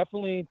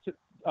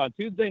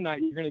Tuesday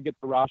night, you're going to get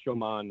the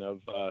Rashomon of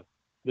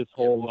this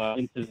whole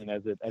incident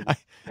as it.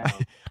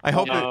 I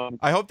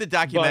hope the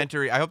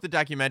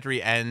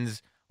documentary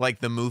ends like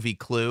the movie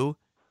Clue,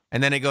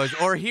 and then it goes,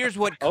 or here's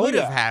what could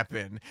have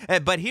happened,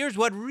 but here's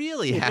what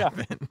really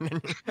happened.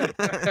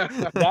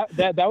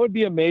 that would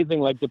be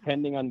amazing. Like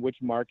depending on which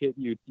market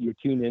you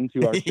tune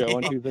into our show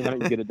on Tuesday night,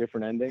 you get a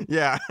different ending.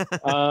 Yeah.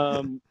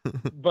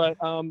 But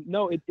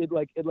no, it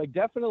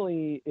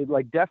definitely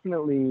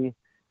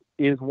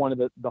is one of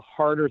the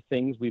harder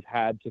things we've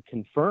had to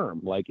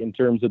confirm, like in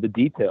terms of the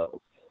details.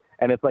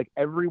 And it's like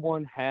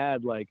everyone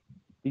had like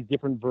these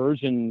different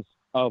versions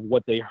of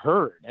what they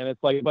heard, and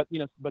it's like, but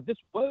this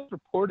was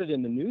reported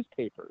in the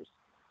newspapers,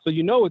 so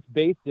it's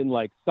based in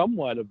like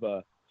somewhat of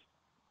a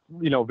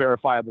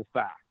verifiable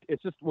fact.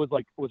 It just was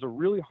a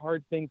really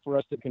hard thing for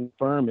us to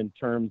confirm in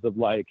terms of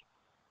like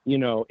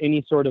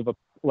any sort of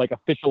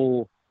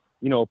official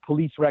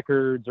police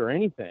records or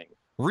anything.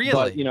 Really?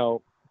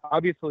 But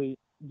obviously,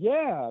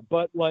 yeah.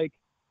 But like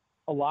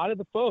a lot of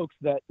the folks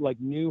that like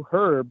knew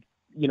Herb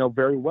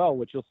very well,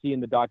 which you'll see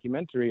in the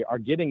documentary, are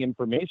getting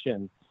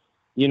information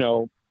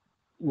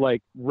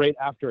like right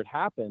after it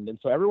happened. And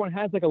so everyone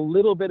has like a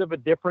little bit of a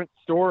different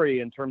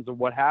story in terms of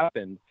what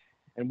happened.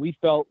 And we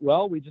felt,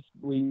 well,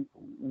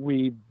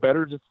 we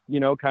better just,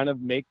 kind of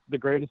make the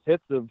greatest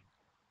hits of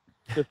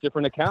just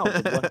different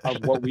accounts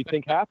of what we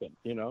think happened,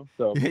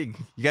 so you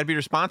gotta be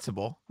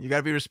responsible. You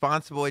gotta be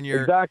responsible in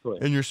your,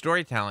 in your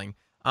storytelling.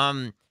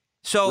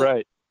 So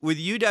right. With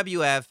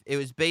UWF, it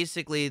was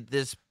basically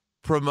this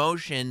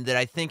promotion that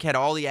I think had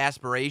all the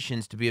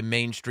aspirations to be a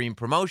mainstream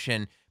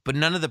promotion, but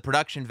none of the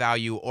production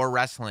value or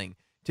wrestling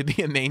to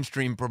be a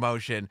mainstream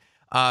promotion.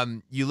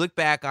 You look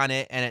back on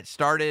it, and it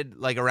started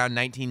like around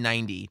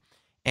 1990,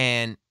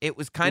 and it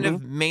was kind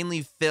of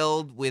mainly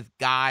filled with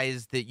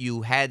guys that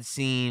you had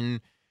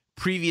seen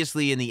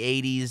previously in the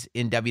 80s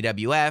in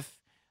WWF,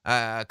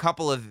 a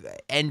couple of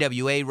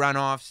NWA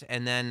runoffs,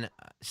 and then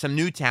some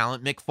new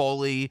talent. Mick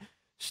Foley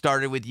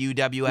started with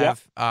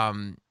UWF,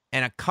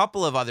 and a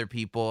couple of other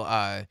people.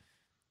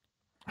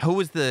 Who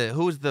was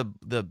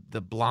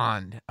the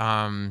blonde?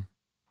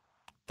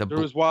 There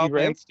was Wild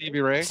Man Stevie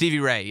Ray. Stevie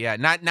Ray, yeah,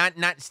 not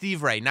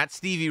Steve Ray, not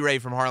Stevie Ray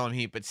from Harlem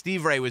Heat, but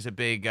Steve Ray was a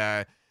big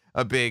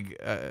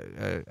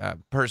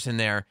person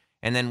there.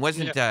 And then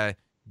wasn't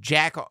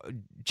Jack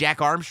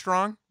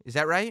Armstrong? Is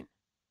that right?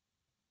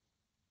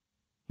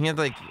 He had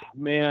like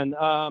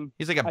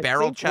he's like a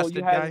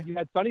barrel-chested guy. You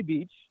had Sonny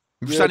Beach.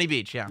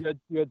 Beach, yeah.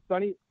 You had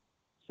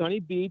Sonny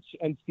Beach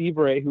and Steve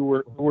Ray, who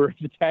were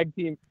the tag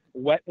team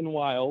Wet and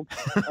Wild.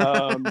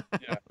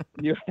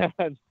 You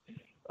had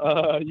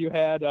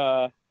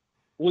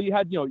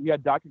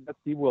Dr.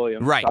 Steve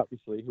Williams, right,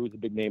 obviously, who was a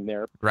big name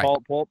there. Right.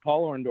 Paul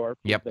Orndorff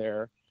was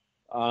there.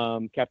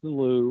 Captain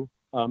Lou.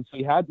 So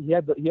he had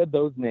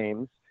those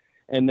names,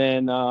 and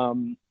then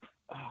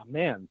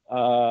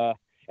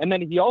and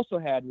then he also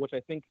had, which I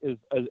think is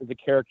a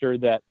character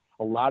that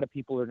a lot of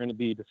people are going to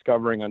be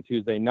discovering on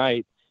Tuesday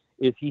night,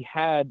 is he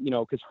had,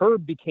 because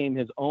Herb became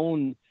his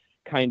own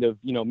kind of,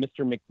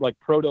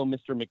 proto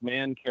Mr.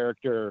 McMahon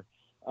character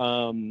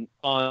on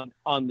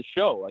the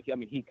show. Like, I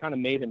mean, he kind of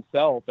made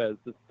himself as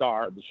the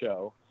star of the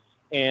show,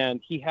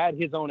 and he had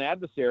his own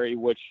adversary,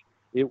 which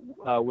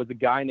was a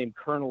guy named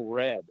Colonel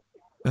Red,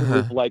 who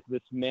was like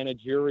this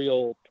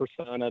managerial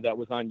persona that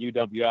was on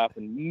UWF.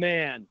 And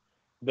man,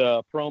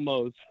 the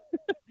promos,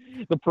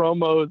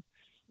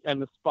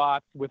 and the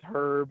spots with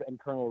Herb and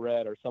Colonel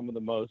Red are some of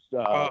the most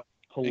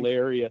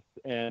hilarious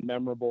and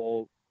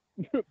memorable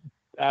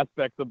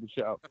aspects of the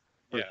show,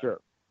 for sure.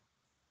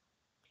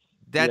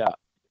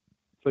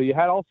 So you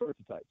had all sorts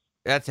of types.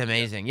 That's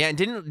amazing. Yeah, and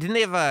didn't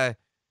they have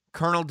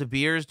Colonel De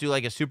Beers do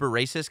like a super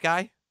racist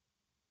guy?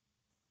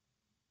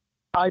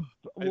 I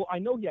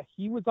know. Yeah,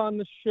 he was on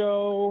the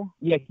show.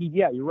 Yeah,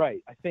 you're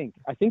right. I think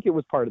it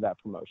was part of that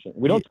promotion.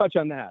 We don't touch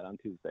on that on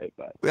Tuesday,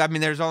 but I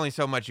mean, there's only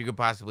so much you could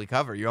possibly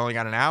cover. You only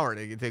got an hour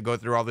to go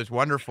through all this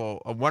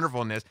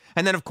wonderfulness,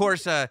 and then of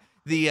course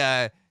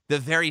the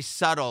very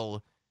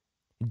subtle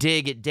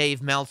dig at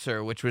Dave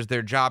Meltzer, which was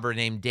their jobber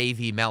named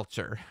Davey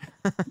Meltzer.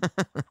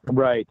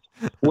 Right.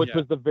 Which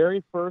was the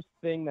very first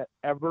thing that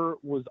ever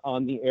was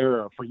on the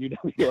air for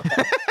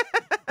UWF,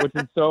 which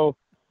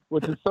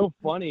is so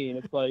funny.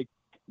 And it's like,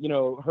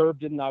 Herb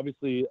didn't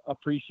obviously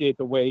appreciate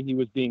the way he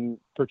was being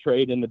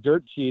portrayed in the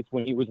dirt sheets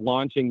when he was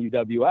launching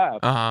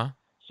UWF.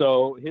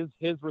 So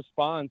his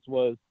response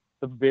was,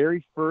 the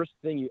very first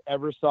thing you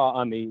ever saw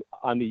on the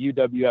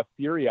UWF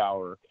Fury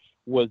Hour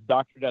was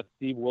Dr. Death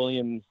Steve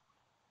Williams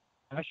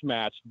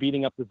match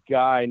beating up this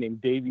guy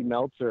named Davey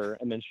Meltzer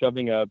and then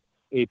shoving a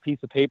piece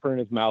of paper in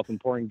his mouth and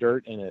pouring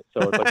dirt in it.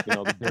 So it's like,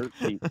 the dirt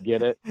sheets,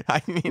 get it?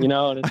 I mean,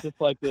 and it's just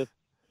like this.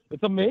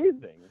 It's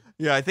amazing.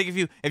 Yeah, I think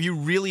if you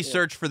really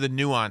search for the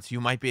nuance,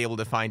 you might be able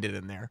to find it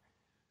in there.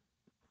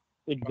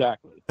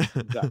 Exactly.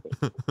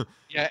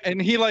 Yeah,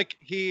 and he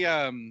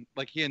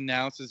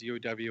announces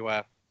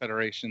UWF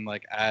Federation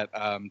at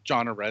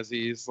John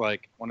Arezzi's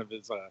one of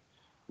his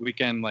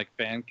weekend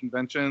fan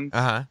conventions.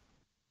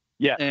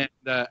 Yeah. And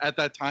at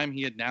that time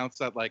he announced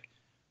that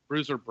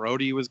Bruiser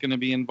Brody was going to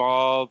be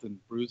involved, and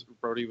Bruiser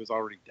Brody was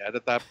already dead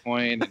at that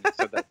point, and he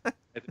said that I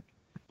think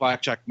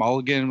Blackjack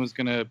Mulligan was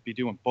going to be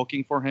doing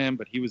booking for him,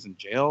 but he was in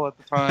jail at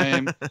the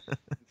time.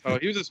 So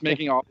he was just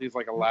making all these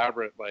like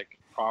elaborate like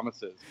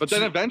promises. But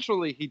then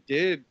eventually he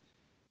did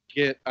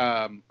get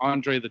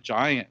Andre the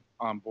Giant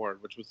on board,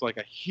 which was like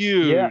a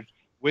huge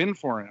win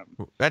for him.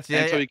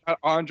 So he got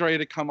Andre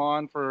to come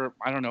on for,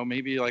 I don't know,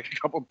 maybe like a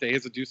couple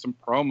days to do some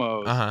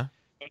promos.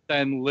 But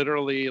then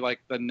literally like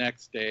the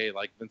next day,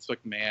 like Vince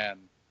McMahon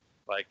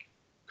like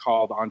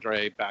called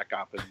Andre back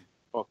up and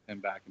booked him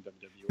back in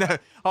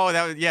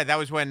WWE. That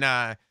was when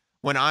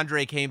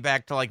Andre came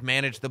back to like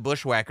manage the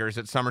Bushwhackers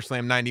at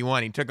SummerSlam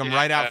 91. He took them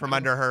right out from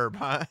under Herb,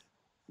 huh?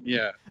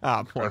 Yeah.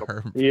 Oh, poor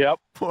Herb. Yep.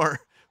 Poor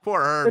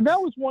Herb. And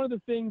that was one of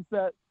the things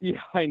that,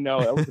 I know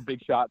that was a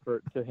big shot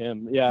to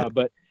him. Yeah,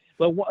 but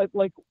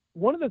like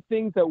one of the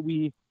things that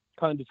we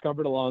kind of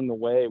discovered along the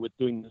way with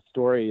doing this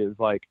story is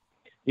like,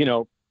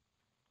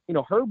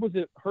 Herb was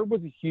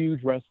a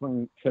huge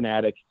wrestling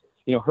fanatic.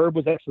 Herb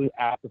was actually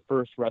at the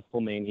first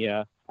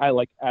WrestleMania.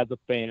 As a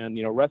fan,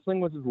 wrestling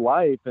was his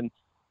life, and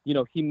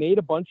he made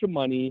a bunch of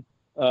money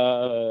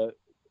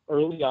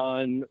early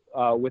on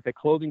with a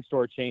clothing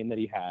store chain that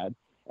he had.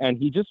 And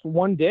he just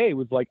one day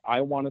was like,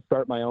 I want to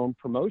start my own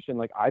promotion.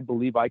 Like, I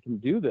believe I can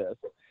do this.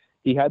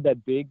 He had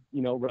that big,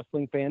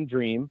 wrestling fan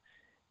dream.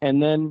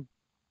 And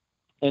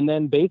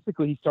then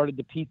basically he started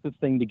to piece this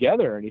thing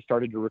together, and he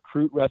started to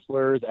recruit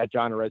wrestlers at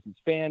John Arezzi's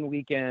fan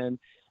weekend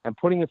and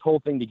putting this whole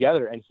thing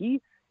together. And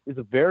he is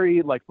a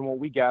very, like, from what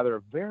we gather,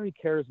 a very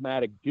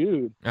charismatic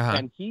dude.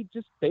 And he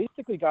just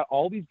basically got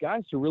all these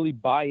guys to really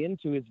buy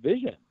into his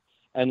vision.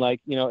 And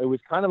like, it was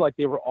kind of like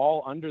they were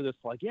all under this,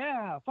 like,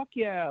 yeah, fuck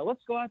yeah,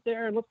 let's go out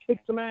there and let's kick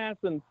some ass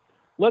and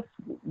let's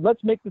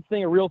make this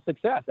thing a real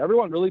success.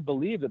 Everyone really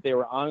believed that they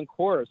were on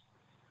course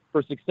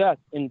for success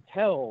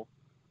until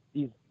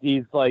these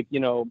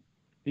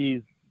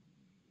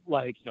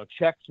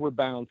checks were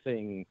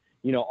bouncing,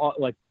 a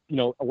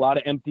lot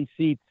of empty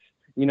seats,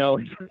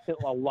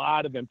 a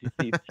lot of empty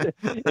seats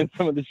in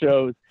some of the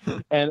shows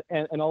and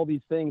all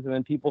these things. And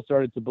then people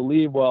started to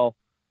believe, well,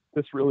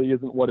 this really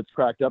isn't what it's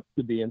cracked up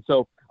to be. And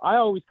so I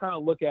always kind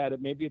of look at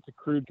it, maybe it's a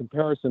crude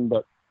comparison,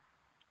 but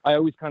I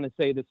always kind of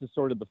say this is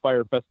sort of the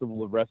Fire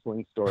Festival of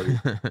wrestling stories,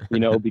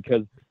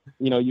 because,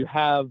 you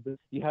have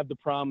the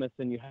promise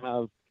and you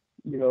have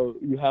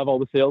all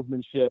the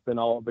salesmanship and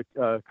all the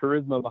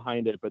charisma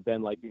behind it. But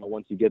then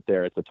once you get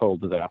there, it's a total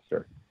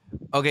disaster.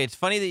 Okay. It's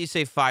funny that you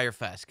say Fire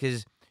Fest,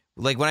 because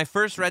like when I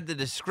first read the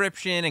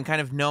description and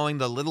kind of knowing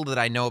the little that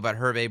I know about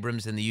Herb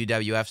Abrams and the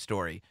UWF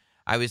story,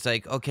 I was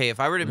like, okay, if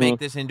I were to make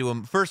this into a,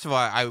 first of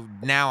all,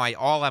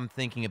 all I'm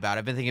thinking about,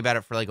 I've been thinking about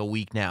it for like a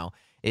week now,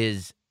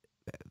 is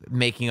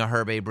making a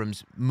Herb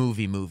Abrams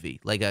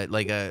movie, like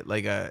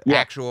a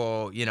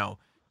actual,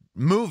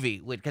 movie,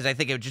 because I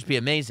think it would just be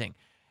amazing.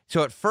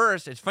 So at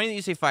first, it's funny that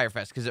you say Fire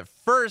Fest, because at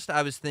first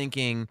I was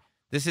thinking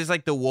this is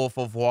like the Wolf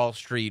of Wall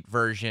Street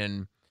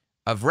version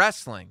of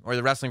wrestling, or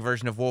the wrestling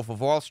version of Wolf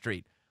of Wall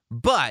Street.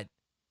 But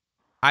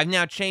I've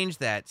now changed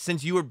that,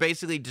 since you were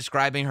basically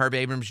describing Herb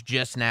Abrams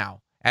just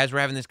now, as we're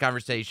having this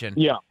conversation.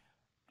 Yeah.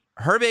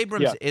 Herb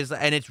Abrams is,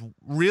 and it's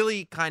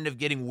really kind of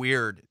getting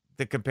weird,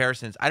 the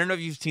comparisons. I don't know if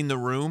you've seen The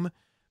Room,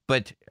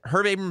 but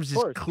Herb Abrams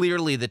is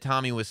clearly the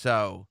Tommy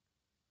Wiseau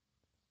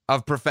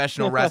of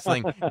professional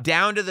wrestling,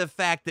 down to the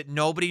fact that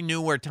nobody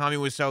knew where Tommy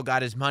Wiseau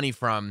got his money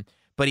from,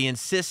 but he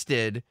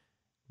insisted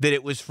that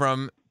it was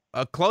from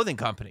a clothing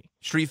company,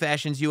 Street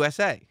Fashions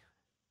USA.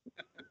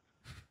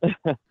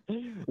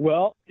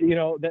 Well,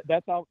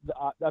 that's how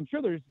I'm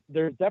sure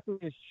there's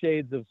definitely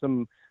shades of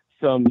some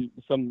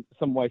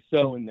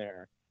Wiseau in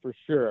there for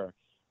sure.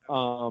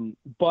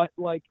 But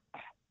like,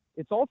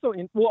 it's also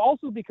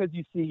also because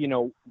you see,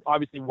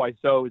 obviously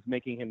Wiseau is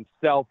making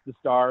himself the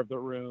star of the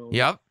room.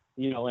 Yep.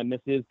 And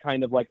this is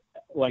kind of like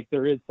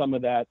there is some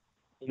of that,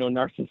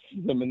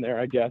 narcissism in there,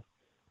 I guess.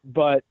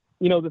 But,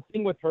 the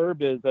thing with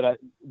Herb is that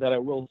I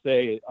will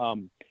say,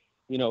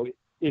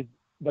 is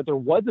that there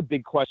was a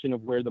big question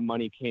of where the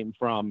money came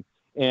from.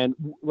 And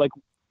like,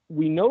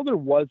 we know there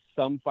was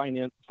some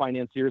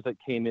financiers that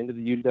came into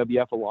the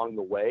UWF along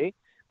the way,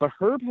 but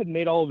Herb had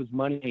made all of his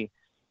money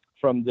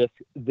from this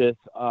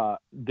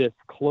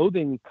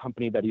clothing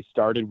company that he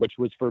started, which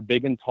was for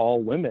big and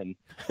tall women.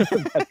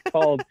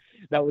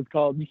 That was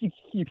called.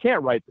 You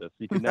can't write this.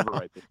 You can never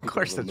write this. Of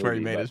course, that's where he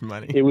made his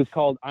money. It was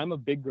called "I'm a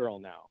Big Girl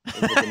Now."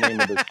 Is what the name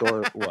of the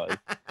store was.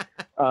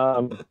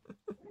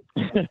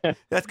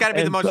 That's got to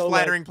be the most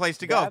flattering place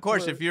to go. Of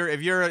course, if you're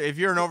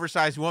an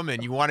oversized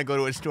woman, you want to go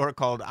to a store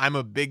called "I'm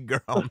a Big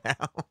Girl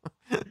Now."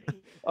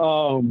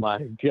 Oh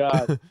my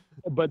God.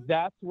 But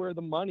that's where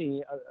the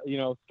money,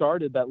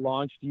 started, that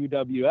launched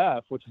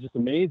UWF, which is just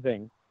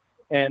amazing.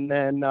 And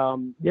then,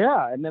 and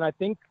then I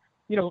think,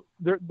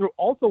 there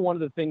also one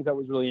of the things that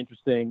was really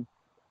interesting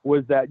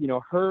was that,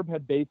 Herb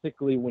had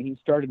basically, when he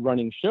started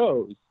running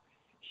shows,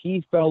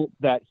 he felt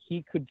that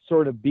he could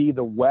sort of be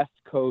the West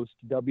Coast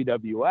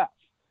WWF.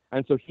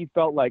 And so he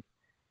felt like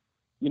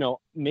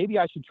maybe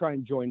I should try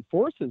and join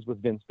forces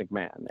with Vince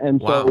McMahon. And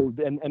Wow. so,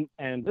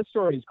 and this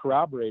story is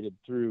corroborated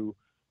through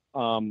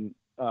one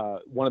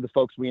of the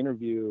folks we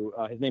interview.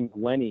 His name is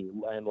Lenny,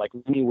 and like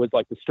Lenny was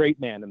like the straight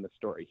man in the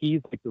story.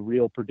 He's like the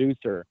real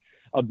producer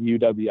of the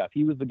UWF.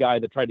 He was the guy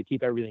that tried to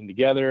keep everything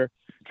together,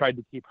 tried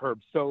to keep Herb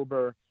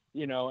sober,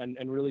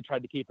 and really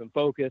tried to keep him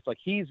focused. Like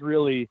he's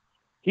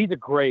a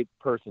great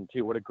person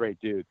too. What a great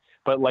dude.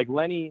 But like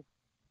Lenny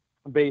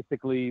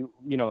basically,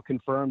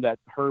 confirmed that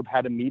Herb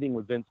had a meeting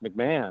with Vince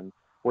McMahon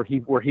where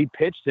he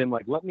pitched him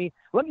like, let me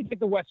take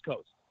the West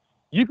Coast.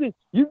 You can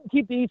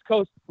keep the East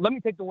Coast. Let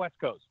me take the West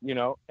Coast,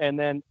 and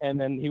then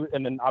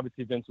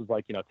obviously Vince was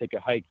like, take a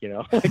hike, get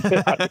out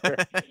of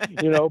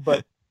here,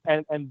 but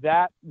and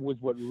that was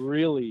what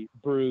really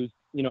bruised,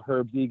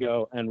 Herb's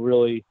ego and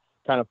really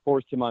kind of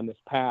forced him on this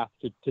path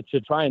to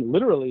try and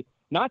literally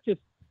not just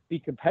be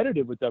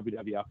competitive with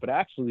WWF, but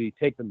actually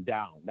take them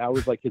down. That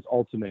was like his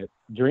ultimate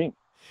dream.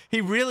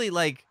 He really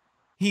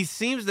he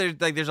seems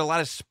there's a lot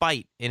of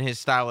spite in his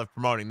style of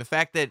promoting. The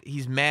fact that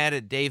he's mad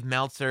at Dave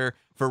Meltzer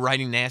for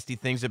writing nasty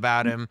things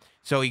about him,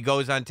 so he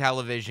goes on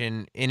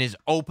television in his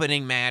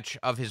opening match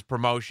of his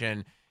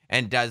promotion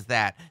and does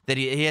that. That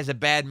he has a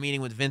bad meeting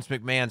with Vince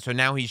McMahon, so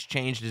now he's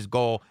changed his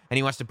goal and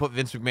he wants to put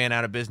Vince McMahon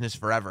out of business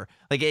forever.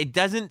 Like it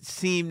doesn't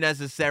seem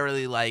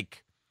necessarily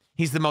like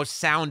he's the most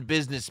sound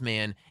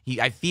businessman.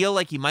 I feel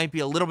like he might be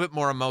a little bit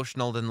more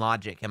emotional than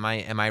logic. Am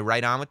I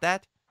right on with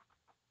that?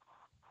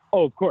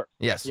 Oh, of course.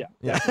 Yes.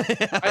 Yeah.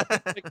 I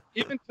think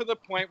even to the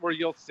point where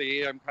you'll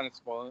see, I'm kind of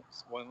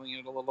spoiling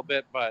it a little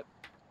bit, but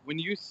when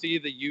you see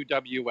the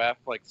UWF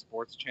like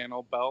sports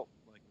channel belt,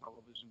 like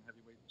television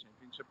heavyweight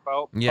championship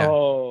belt, Yeah.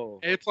 Oh,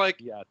 it's like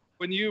yeah.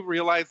 when you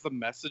realize the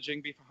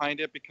messaging behind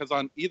it, because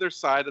on either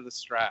side of the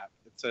strap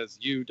it says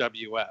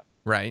UWF,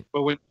 Right.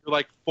 but when you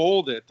like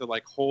fold it to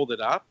like hold it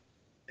up,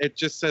 it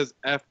just says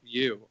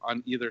 "FU"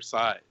 on either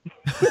side,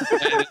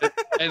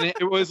 and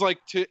it was like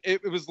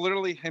it was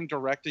literally him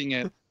directing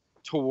it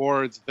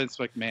towards Vince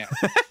McMahon.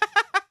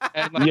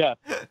 And like, Yeah.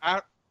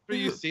 after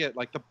you see it,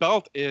 like the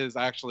belt is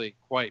actually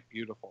quite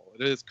beautiful.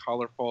 It is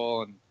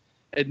colorful,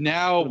 and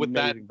now It's an with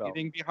that amazing belt.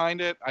 meaning behind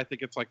it, I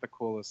think it's like the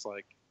coolest,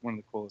 like one of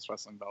the coolest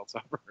wrestling belts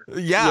ever.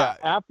 Yeah.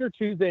 After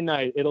Tuesday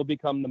night, it'll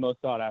become the most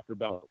sought after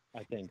belt,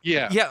 I think,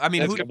 Yeah, Yeah. I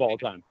mean, That's who, of all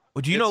time.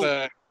 do you it's know?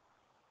 a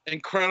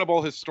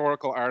incredible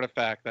historical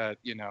artifact that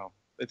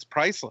it's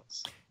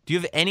priceless. Do you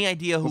have any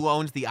idea who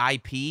owns the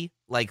IP?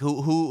 Like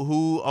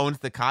who owns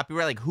the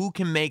copyright? Like who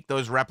can make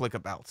those replica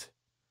belts?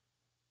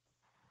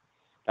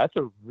 That's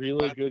a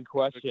really good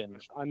question.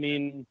 I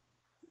mean,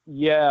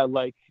 yeah,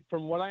 like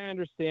from what I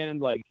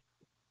understand, like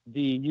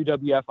the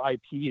UWF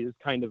IP is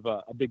kind of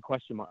a big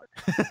question mark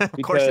Of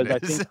course because it I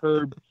is. think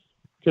Herb,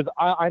 because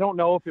I don't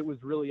know if it was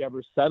really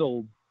ever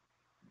settled,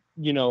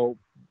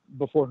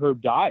 before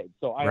Herb died.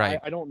 So Right.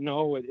 I don't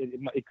know.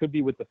 It could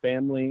be with the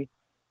family,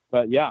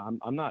 but yeah,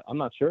 I'm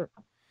not sure.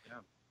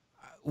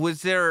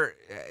 Was there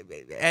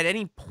at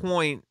any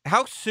point,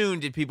 how soon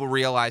did people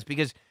realize?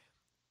 Because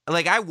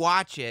like I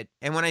watch it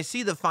and when I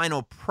see the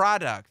final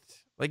product,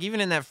 like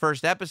even in that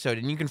first episode,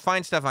 and you can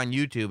find stuff on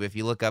YouTube if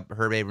you look up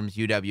Herb Abrams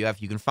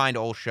UWF, you can find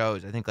old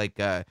shows. I think like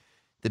the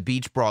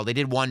Beach Brawl, they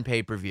did one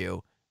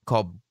pay-per-view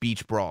called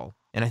Beach Brawl,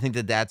 and I think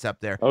that's up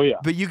there. Oh yeah.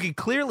 But you can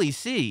clearly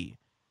see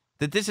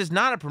that this is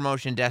not a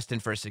promotion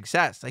destined for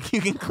success. Like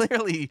you can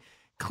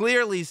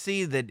clearly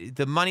see that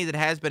the money that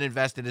has been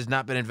invested has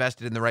not been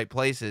invested in the right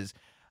places.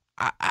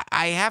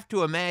 I have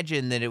to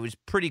imagine that it was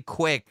pretty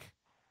quick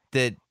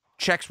that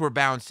checks were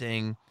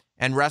bouncing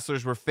and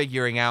wrestlers were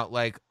figuring out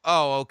like,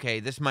 oh, okay,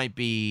 this might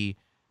be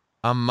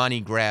a money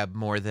grab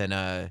more than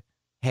a,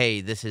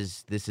 hey, this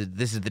is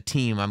the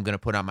team I'm going to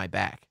put on my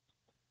back.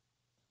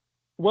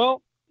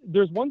 Well,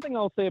 there's one thing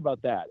I'll say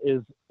about that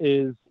is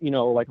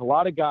like a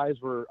lot of guys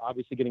were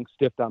obviously getting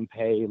stiffed on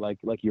pay, like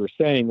you were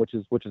saying, which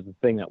is the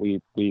thing that we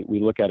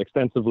look at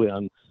extensively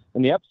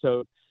in the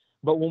episode.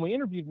 But when we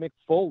interviewed Mick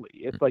Foley,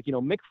 it's like,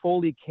 Mick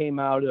Foley came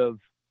out of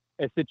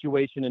a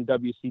situation in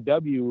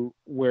WCW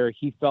where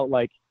he felt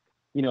like,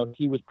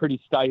 he was pretty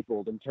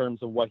stifled in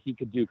terms of what he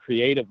could do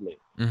creatively.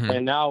 Mhm.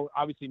 And now,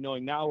 obviously,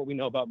 knowing now what we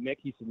know about Mick,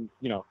 he's an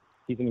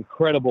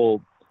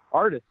incredible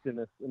artist in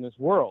this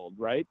world,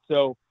 right?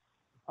 So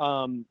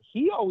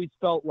he always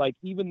felt like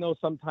even though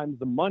sometimes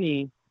the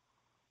money,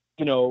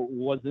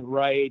 wasn't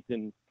right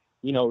and,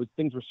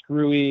 things were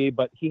screwy,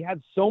 but he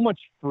had so much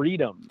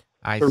freedom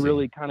I to see.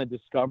 really kind of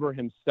discover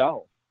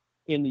himself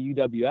in the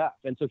UWF.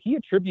 And so he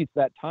attributes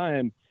that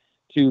time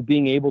to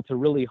being able to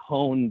really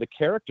hone the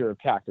character of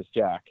Cactus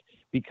Jack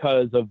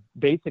because of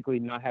basically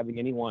not having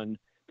anyone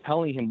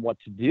telling him what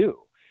to do.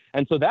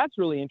 And so that's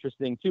really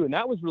interesting too. And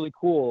that was really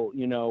cool,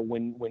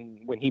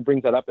 when he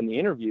brings that up in the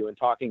interview and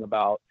talking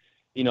about,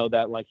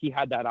 that like he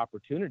had that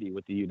opportunity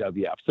with the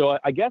UWF. So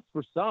I guess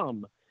for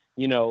some,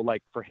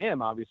 like for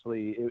him,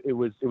 obviously it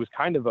was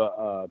kind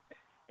of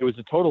it was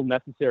a total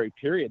necessary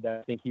period that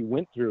I think he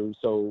went through.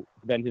 So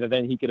then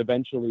he could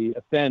eventually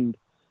ascend,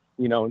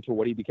 into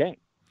what he became.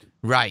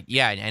 Right,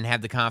 yeah, and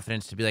have the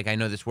confidence to be like, I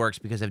know this works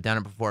because I've done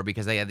it before,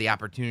 because I had the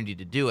opportunity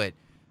to do it.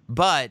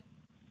 But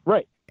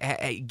Right.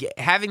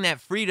 having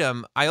that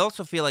freedom, I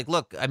also feel like,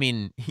 look, I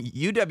mean,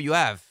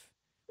 UWF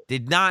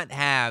did not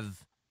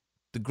have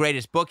the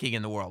greatest booking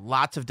in the world.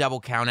 Lots of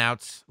double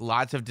countouts,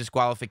 lots of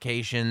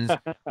disqualifications,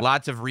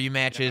 lots of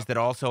rematches that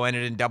also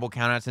ended in double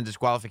countouts and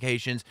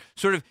disqualifications.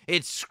 Sort of,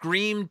 it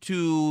screamed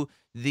to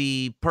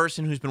the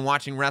person who's been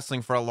watching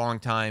wrestling for a long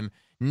time,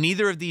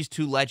 neither of these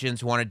two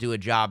legends want to do a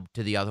job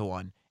to the other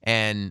one.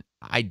 And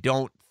I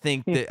don't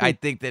think that, I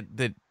think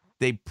that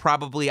they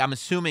probably, I'm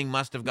assuming,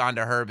 must have gone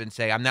to Herb and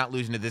say, I'm not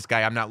losing to this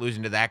guy, I'm not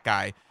losing to that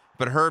guy.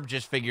 But Herb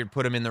just figured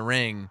put him in the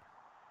ring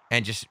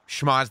and just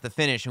schmoz the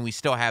finish, and we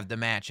still have the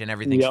match, and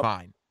everything's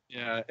fine.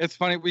 Yeah, it's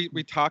funny.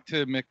 We talked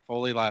to Mick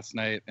Foley last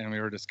night, and we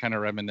were just kind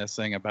of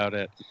reminiscing about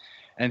it.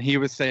 And he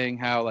was saying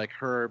how, like,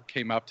 Herb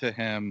came up to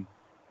him,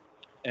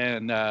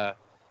 and I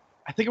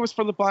think it was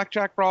for the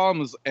Blackjack Brawl,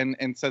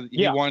 and said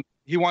he wanted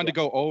to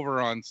go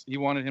over on, he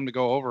wanted him to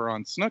go over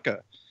on Snuka.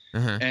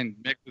 And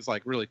Mick was,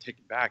 like, really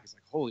taken back. He's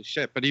like, holy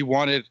shit. But he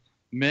wanted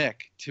Mick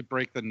to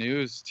break the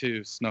news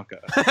to Snuka.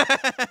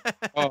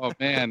 Oh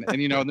man.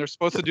 And and they're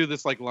supposed to do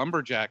this like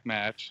lumberjack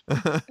match.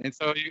 And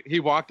so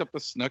he walked up to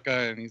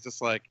Snuka and he's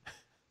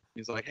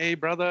like, hey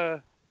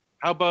brother,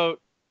 how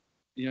about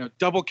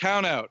double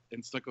count out?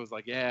 And Snuka was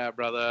like, yeah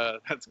brother,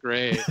 that's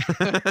great.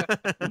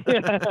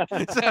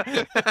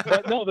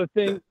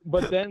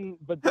 but then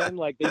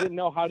like they didn't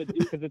know how to do,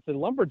 because it's a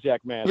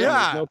lumberjack match.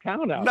 Yeah, there's no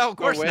count out. No, of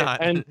course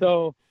not. And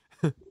so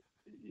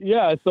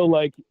so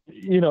like,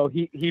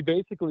 he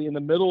basically in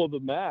the middle of the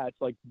match,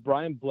 like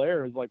Brian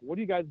Blair is like, what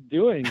are you guys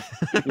doing?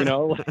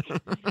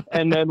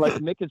 And then like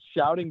Mick is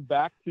shouting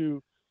back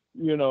to,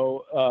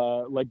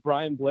 like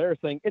Brian Blair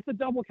saying, it's a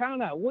double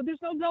count out. Well,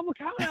 there's no double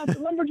count out.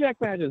 It's lumberjack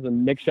matches.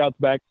 And Mick shouts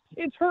back,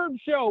 it's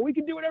Herb's show. We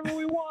can do whatever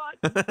we want,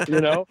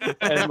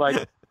 and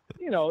like,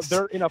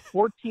 they're in a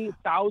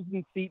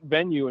 14,000 seat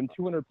venue and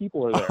 200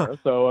 people are there.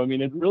 So, I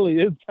mean, it really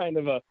is kind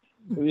of a,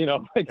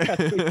 I guess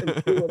we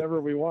can do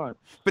whatever we want.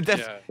 But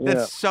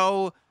that's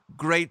so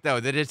great, though,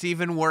 that it's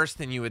even worse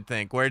than you would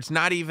think, where it's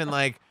not even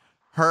like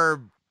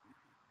Herb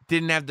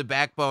didn't have the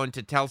backbone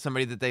to tell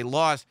somebody that they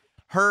lost.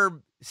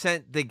 Herb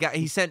sent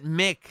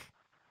Mick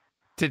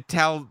to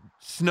tell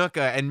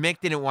Snuka, and Mick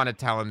didn't want to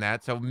tell him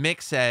that. So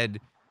Mick said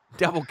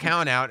double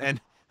count out, and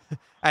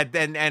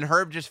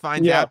Herb just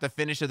finds out the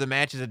finish of the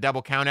match is a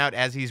double count out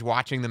as he's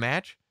watching the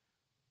match.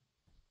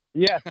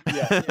 Yes.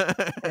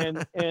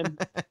 And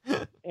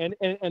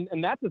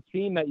that's a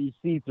theme that you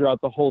see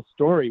throughout the whole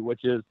story,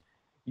 which is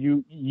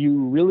you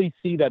really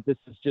see that this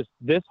is just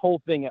this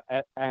whole thing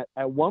at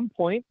one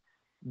point,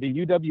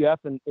 the UWF,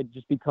 and it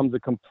just becomes a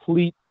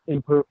complete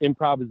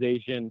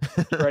improvisation,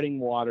 treading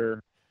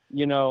water,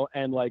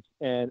 and like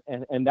and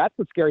that's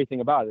the scary thing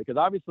about it, because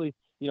obviously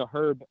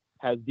Herb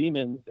has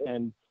demons,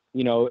 and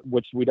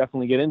which we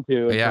definitely get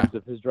into in terms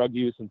of his drug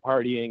use and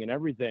partying and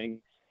everything.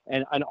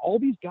 And all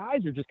these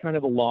guys are just kind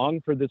of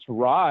along for this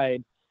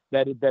ride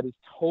that is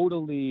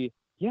totally,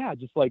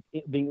 just like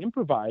being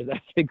improvised as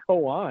they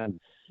go on.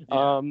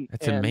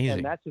 That's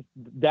amazing. And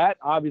that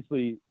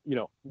obviously,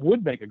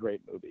 would make a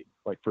great movie,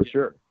 like for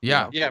sure.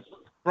 Yeah. Yeah.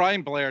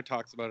 Brian Blair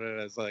talks about it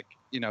as like,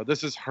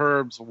 this is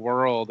Herb's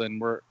world,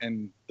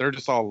 and they're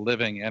just all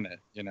living in it,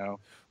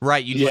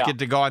 Right. You just get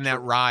to go on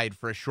that ride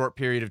for a short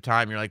period of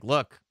time. You're like,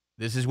 look,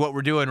 this is what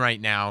we're doing right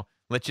now.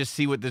 Let's just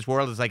see what this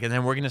world is like, and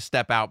then we're gonna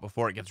step out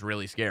before it gets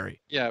really scary.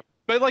 Yeah,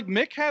 but like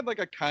Mick had like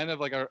a kind of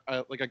like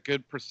a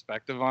good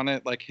perspective on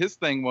it. Like his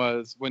thing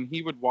was when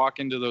he would walk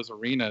into those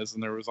arenas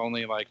and there was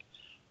only like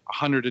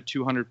 100 to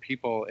 200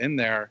 people in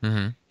there,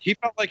 he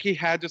felt like he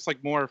had just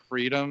like more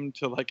freedom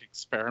to like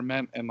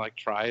experiment and like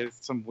try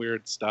some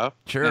weird stuff.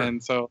 Sure.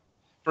 And so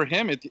for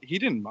him, he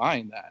didn't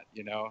mind that.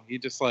 He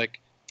just like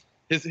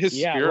his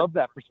spirit. I love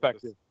that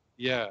perspective.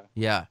 Yeah.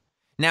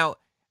 Now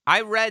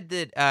I read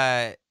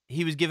that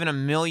he was given $1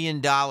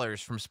 million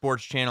from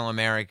Sports Channel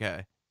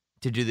America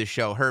to do the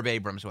show. Herb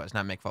Abrams was,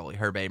 not Mick Foley.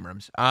 Herb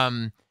Abrams.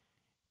 Do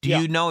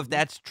you know if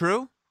that's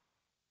true?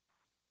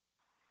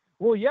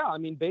 Well, yeah. I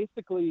mean,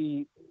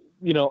 basically,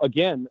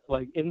 again,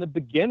 like in the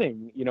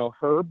beginning,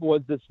 Herb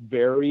was this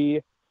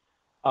very,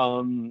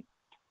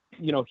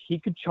 he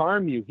could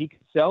charm you. He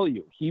could sell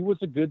you. He was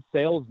a good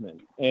salesman.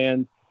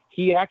 And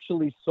he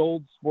actually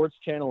sold Sports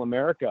Channel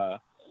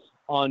America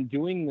on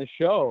doing the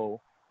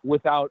show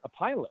without a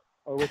pilot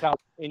or without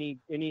any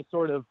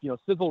sort of,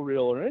 sizzle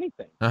reel or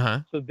anything.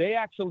 So they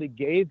actually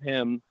gave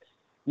him,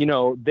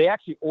 they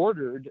actually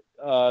ordered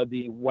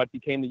what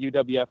became the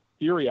UWF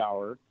Fury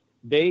Hour.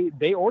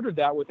 They ordered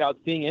that without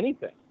seeing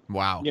anything.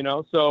 Wow.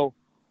 So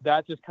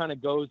that just kind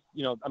of goes,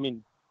 I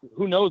mean,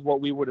 who knows what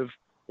we would have,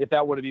 if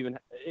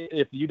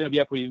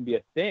UWF would even be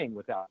a thing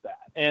without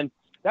that. And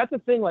that's the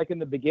thing, like in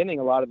the beginning,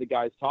 a lot of the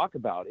guys talk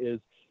about is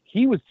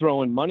he was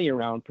throwing money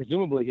around,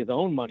 presumably his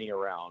own money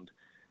around,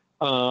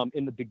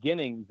 in the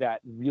beginning,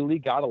 that really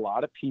got a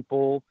lot of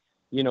people,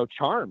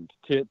 charmed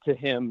to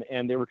him,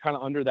 and they were kind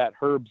of under that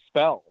Herb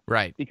spell.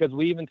 Right. Because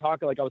we even I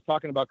was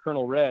talking about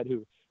Colonel Red,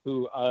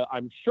 who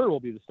I'm sure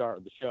will be the star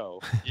of the show.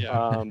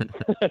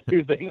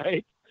 Tuesday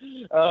night.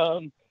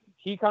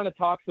 He kind of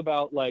talks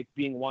about like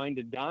being wined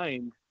and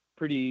dined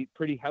pretty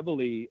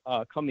heavily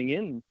coming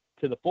in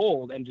to the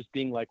fold and just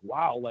being like,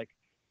 wow, like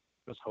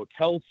this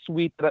hotel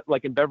suite that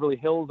like in Beverly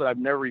Hills that I've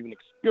never even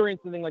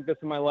experienced anything like this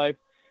in my life.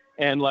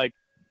 And like,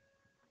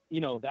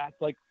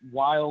 that's like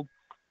wild.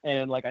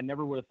 And like, I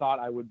never would have thought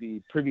I would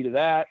be privy to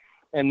that.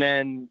 And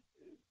then,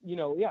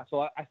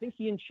 so I think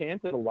he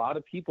enchanted a lot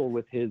of people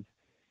with his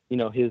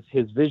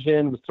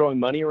vision, was throwing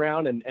money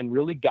around and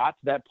really got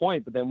to that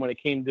point. But then when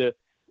it came to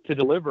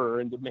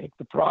deliver and to make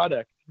the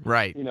product,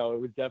 right, it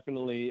was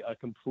definitely a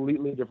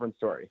completely different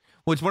story.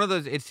 Well, it's one of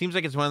those, it seems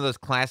like it's one of those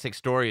classic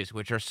stories,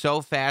 which are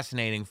so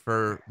fascinating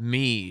for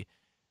me,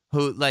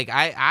 who like,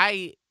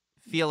 I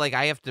feel like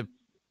I have to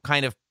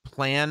kind of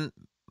plan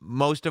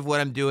most of what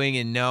I'm doing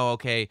and know,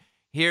 okay,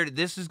 here,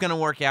 this is going to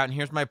work out, and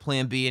here's my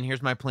plan B, and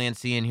here's my plan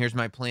C, and here's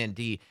my plan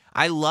D.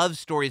 I love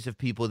stories of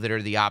people that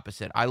are the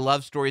opposite. I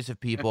love stories of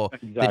people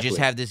that just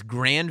have this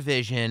grand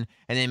vision,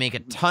 and they make a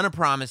ton of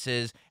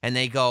promises, and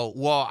they go,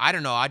 well, I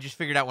don't know, I just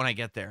figured out when I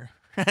get there.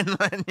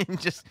 and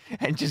just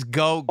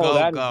go.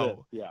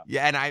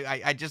 Yeah, and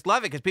I just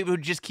love it because people who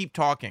just keep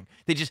talking,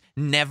 they just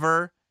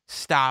never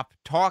stop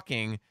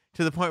talking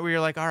to the point where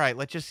you're like, all right,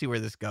 let's just see where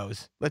this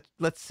goes.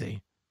 Let's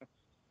see.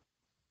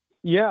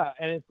 Yeah,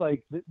 and it's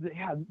like,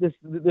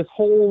 this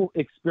whole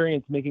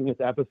experience making this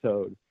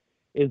episode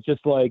is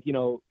just like,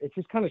 it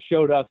just kind of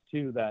showed us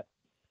too that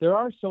there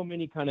are so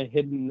many kind of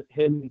hidden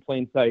in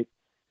plain sight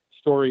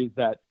stories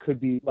that could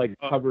be like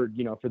covered,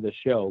 for this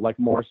show, like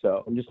more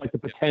so, and just like the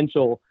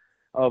potential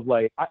of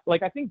like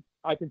I think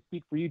I can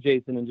speak for you,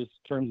 Jason, in just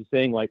terms of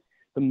saying like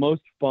the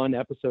most fun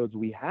episodes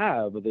we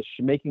have of this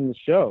making the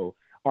show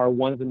are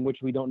ones in which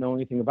we don't know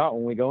anything about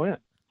when we go in.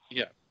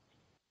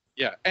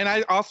 Yeah, and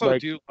I also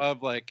do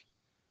love like,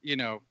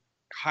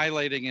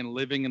 highlighting and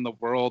living in the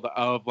world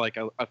of like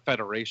a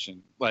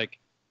federation, like,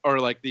 or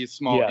like these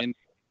small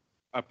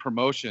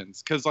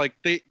promotions, because like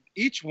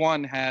each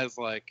one has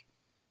like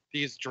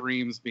these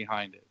dreams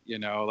behind it,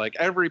 like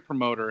every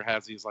promoter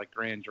has these like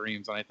grand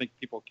dreams, and I think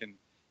people can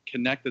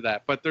connect to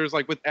that. But there's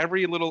like with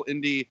every little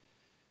indie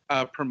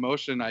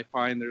promotion, I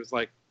find there's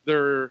like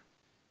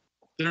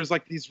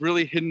these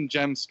really hidden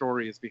gem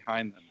stories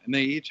behind them, and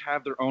they each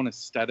have their own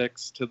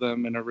aesthetics to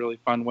them in a really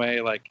fun way.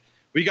 Like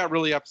we got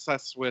really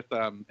obsessed with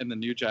in the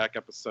New Jack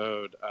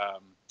episode,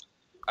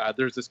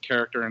 there's this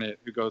character in it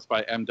who goes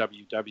by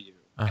MWW,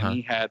 and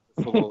he had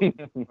this little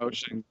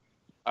promotion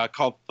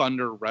called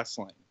Thunder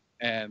Wrestling,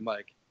 and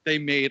like they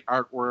made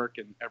artwork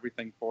and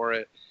everything for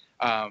it.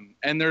 And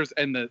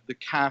the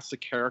cast of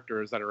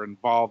characters that are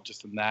involved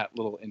just in that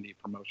little indie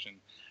promotion,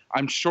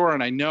 I'm sure,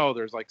 and I know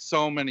there's like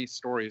so many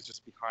stories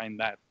just behind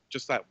that,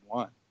 just that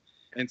one.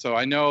 And so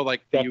I know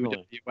like the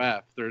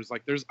UWF, there's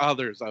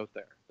others out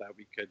there that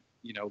we could,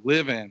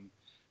 live in,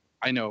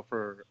 I know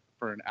for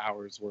an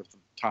hour's worth of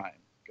time,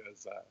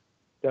 because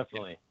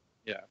definitely.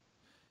 Yeah.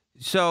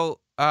 So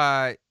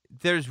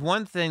there's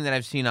one thing that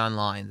I've seen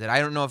online that I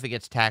don't know if it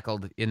gets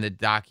tackled in the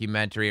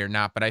documentary or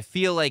not, but I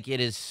feel like it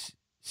is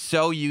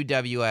so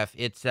UWF.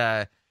 It's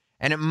and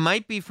it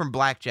might be from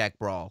Blackjack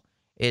Brawl.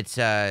 It's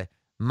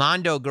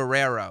Mando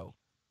Guerrero,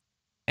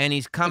 and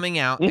he's coming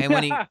out, and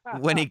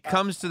when he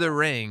comes to the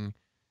ring,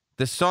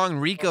 the song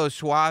Rico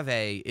Suave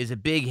is a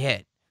big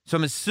hit. So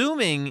I'm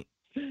assuming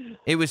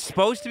it was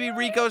supposed to be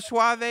Rico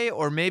Suave,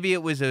 or maybe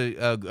it was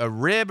a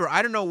rib, or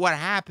I don't know what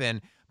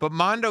happened, but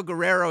Mando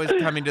Guerrero is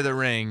coming to the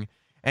ring,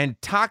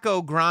 and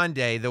Taco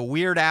Grande, the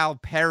Weird Al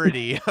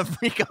parody of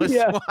Rico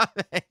Suave,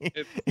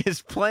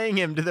 is playing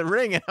him to the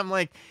ring. And I'm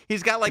like,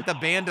 he's got like the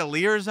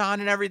bandoliers on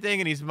and everything,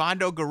 and he's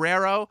Mando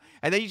Guerrero.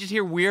 And then you just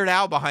hear Weird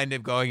Al behind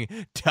him going,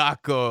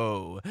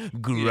 Taco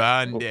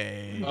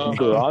Grande.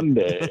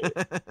 Grande.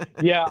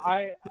 Yeah,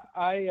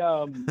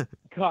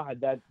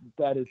 God,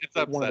 that is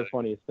one of the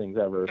funniest things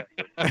ever.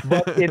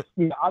 But it's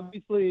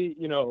obviously,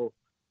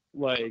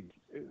 like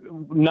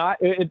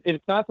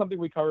it's not something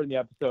we covered in the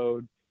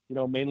episode.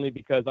 Mainly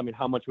because,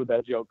 how much would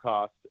that joke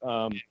cost?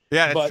 Yeah,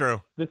 that's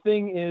true. The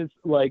thing is,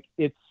 like,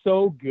 it's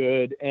so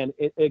good. And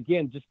it,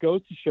 again, just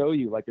goes to show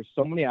you, like, there's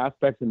so many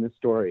aspects in this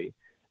story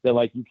that,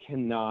 like, you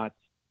cannot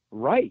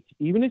write.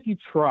 Even if you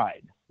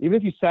tried, even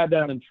if you sat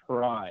down and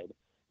tried,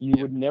 you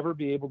would never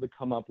be able to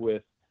come up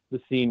with the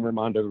scene where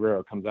Mando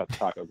Guerrero comes out to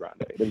Taco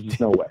Grande. There's just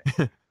no way.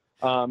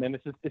 And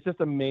it's just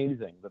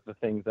amazing that the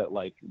things that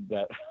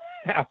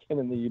happen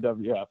in the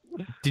UWF.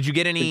 Did you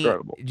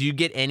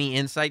get any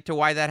insight to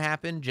why that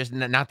happened? Just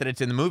not that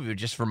it's in the movie, but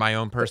just for my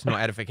own personal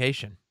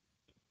edification.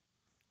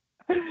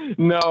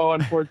 No,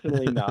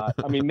 unfortunately not.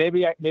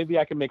 Maybe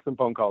I can make some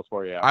phone calls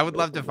for you. I would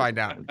love to find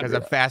out, because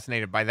I'm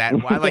fascinated by that.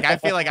 Like, I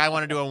feel like I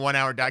want to do a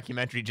 1-hour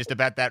documentary just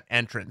about that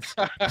entrance.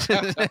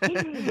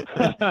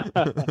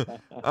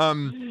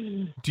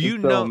 Do you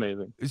know?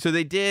 Amazing. So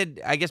they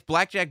did, I guess,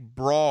 Blackjack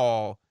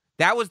Brawl.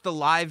 That was the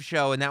live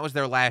show, and that was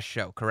their last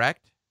show,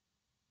 correct?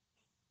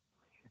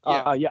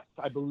 Yes,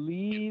 I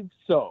believe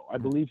so.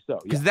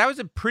 Because that was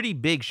a pretty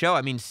big show.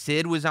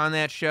 Sid was on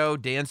that show.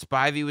 Dan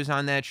Spivey was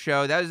on that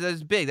show. That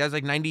was big. That was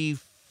like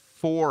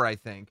 94, I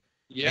think.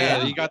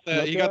 Yeah, you got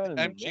the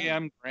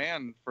MGM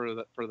Grand for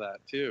that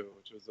too,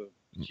 which was a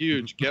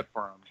huge get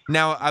for him.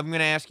 Now, I'm going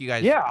to ask you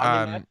guys, Yeah,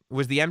 I mean,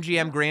 was the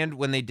MGM Grand,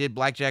 when they did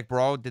Blackjack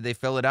Brawl, did they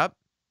fill it up?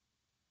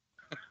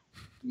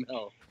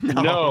 No.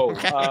 No,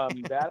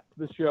 Okay. that's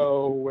the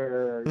show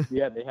where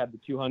they had the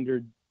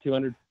 200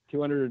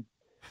 to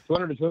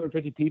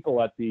 250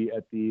 people at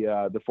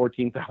the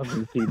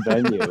 14,000 seat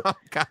venue, Oh,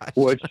 gosh.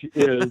 which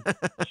is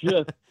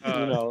just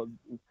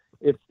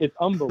it's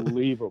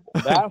unbelievable.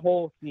 That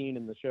whole scene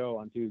in the show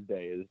on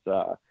Tuesday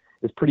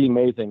is pretty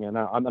amazing, and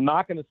I'm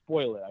not going to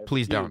spoil it.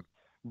 Please don't.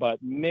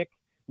 But Mick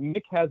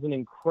has an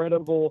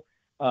incredible.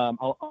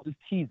 I'll just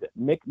tease it.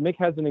 Mick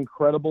has an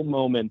incredible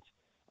moment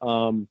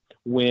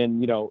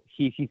when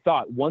he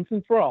thought once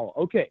and for all,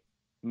 okay,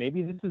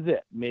 maybe this is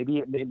it.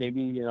 Maybe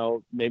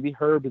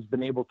Herb has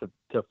been able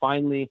to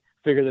finally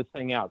figure this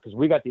thing out because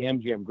we got the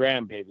MGM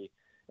Grand, baby.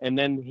 And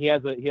then he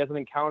has an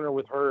encounter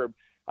with Herb,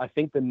 I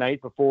think the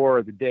night before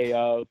or the day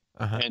of,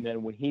 and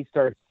then when he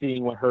starts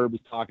seeing what Herb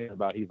is talking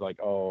about, he's like,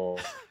 oh,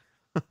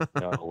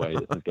 no way,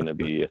 this is going to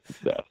be a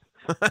success.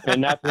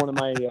 And that's one of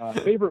my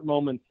favorite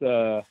moments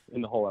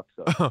in the whole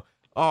episode.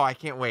 Oh, I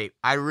can't wait.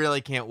 I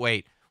really can't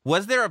wait.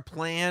 Was there a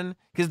plan?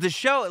 Because the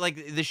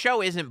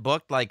show isn't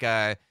booked like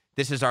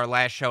this is our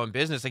last show in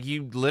business. Like,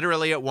 you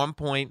literally at one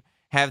point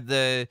have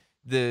the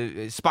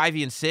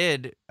Spivey and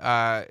Sid,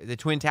 the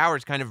Twin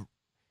Towers, kind of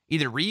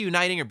either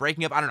reuniting or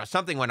breaking up. I don't know.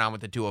 Something went on with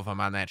the two of them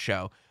on that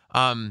show.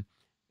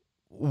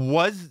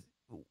 Was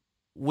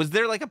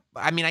there like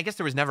I guess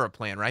there was never a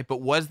plan, right?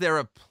 But was there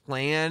a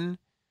plan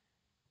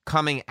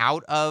coming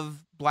out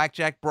of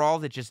Blackjack Brawl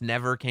that just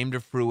never came to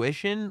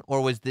fruition?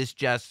 Or was this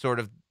just sort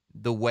of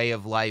the way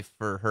of life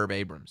for Herb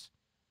Abrams?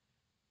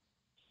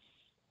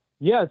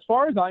 Yeah, as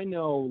far as I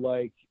know,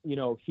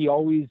 he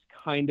always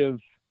kind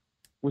of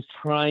was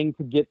trying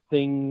to get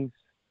things,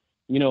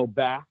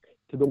 back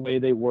to the way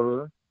they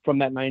were from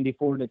that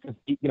 94. Because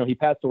he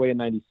passed away in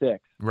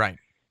 96. Right.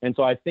 And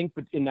so I think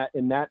in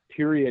that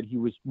period, he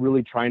was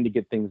really trying to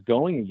get things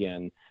going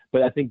again.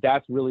 But I think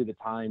that's really the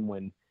time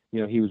when,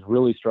 he was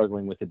really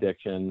struggling with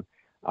addiction,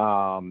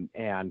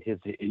 and his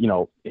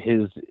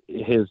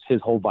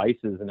whole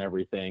vices and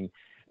everything.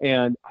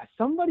 And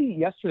somebody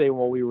yesterday,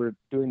 while we were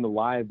doing the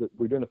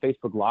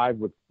Facebook Live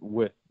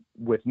with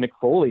Mick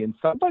Foley, and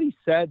somebody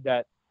said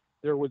that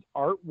there was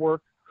artwork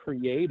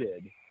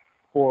created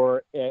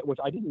for, which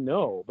I didn't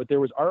know, but there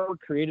was artwork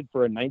created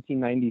for a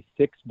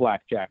 1996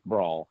 Blackjack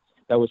Brawl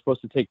that was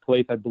supposed to take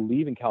place, I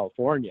believe, in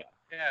California.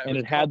 Yeah, and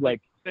it had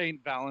like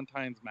St.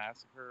 Valentine's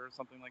Massacre or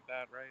something like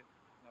that, right?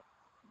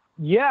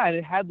 Yeah, and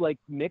it had like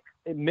Mick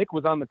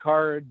was on the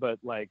card, but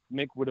like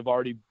Mick would have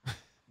already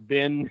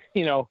been,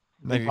 in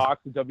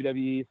talks with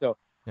WWE. So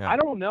yeah. I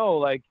don't know,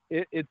 like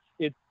it's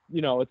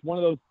one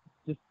of those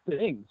just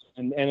things.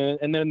 And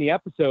then in the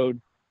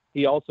episode,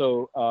 he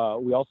also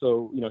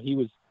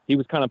he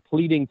was kind of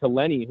pleading to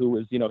Lenny, who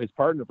was his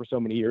partner for so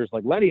many years,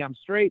 like, Lenny, I'm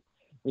straight,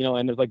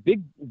 and there's like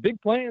big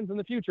plans in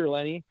the future,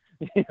 Lenny,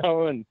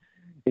 and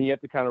you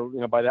have to kind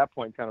of, by that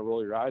point, kind of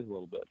roll your eyes a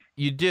little bit.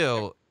 You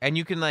do. And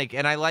you can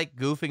and I like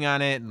goofing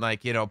on it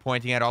and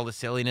pointing out all the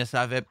silliness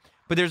of it.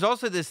 But there's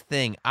also this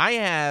thing. I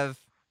have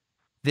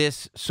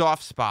this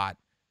soft spot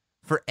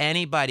for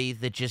anybody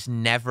that just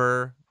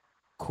never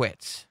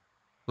quits.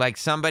 Like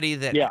somebody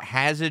that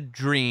has a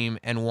dream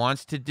and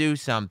wants to do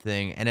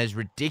something, and as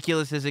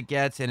ridiculous as it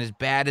gets and as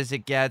bad as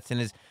it gets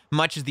and as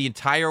much as the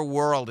entire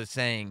world is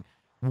saying,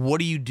 what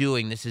are you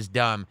doing? This is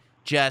dumb.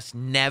 Just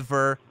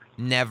never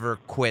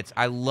quits.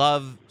 I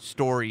love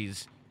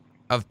stories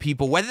of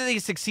people, whether they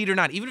succeed or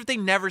not, even if they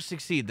never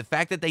succeed, the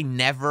fact that they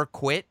never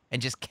quit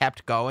and just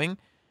kept going.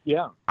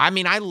 Yeah. I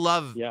mean, I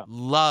love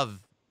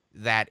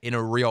that in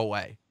a real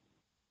way.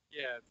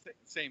 Yeah,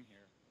 same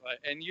here.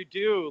 And you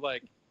do,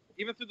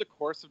 even through the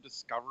course of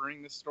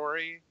discovering the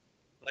story,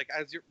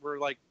 as we're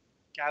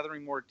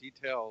gathering more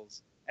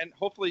details, and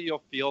hopefully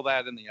you'll feel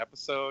that in the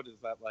episode, is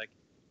that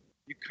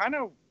you kind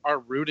of are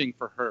rooting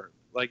for Herb.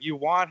 You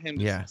want him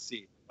to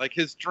succeed.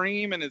 His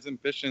dream and his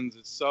ambitions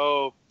is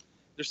so,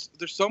 there's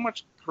so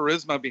much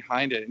charisma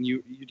behind it, and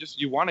you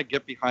want to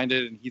get behind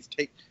it, and he's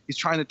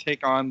trying to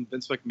take on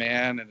Vince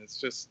McMahon, and it's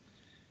just,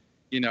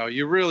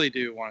 you really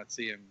do want to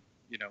see him,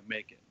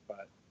 make it,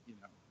 but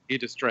he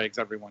just drags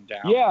everyone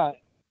down.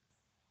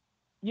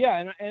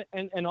 Yeah,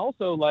 and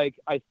also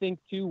I think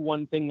too,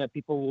 one thing that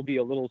people will be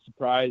a little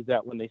surprised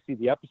at when they see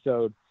the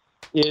episode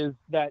is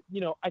that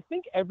I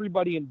think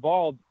everybody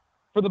involved,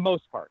 for the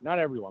most part, not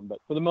everyone, but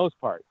for the most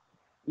part,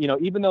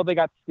 even though they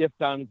got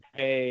stiffed on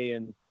pay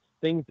and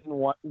things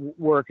didn't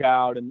work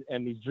out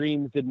and these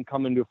dreams didn't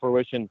come into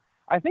fruition,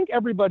 I think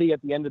everybody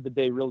at the end of the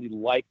day really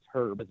liked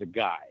Herb as a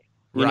guy,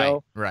 you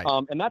know? Right.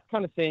 And that's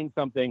kind of saying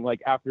something,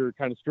 after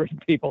kind of screwing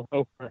people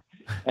over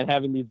and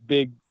having these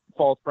big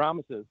false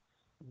promises.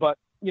 But,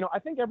 I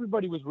think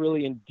everybody was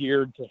really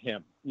endeared to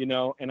him,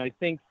 and I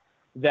think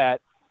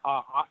that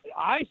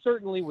I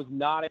certainly was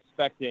not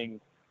expecting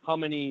how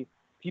many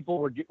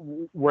people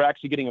were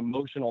actually getting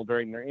emotional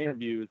during their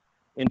interviews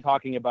in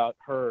talking about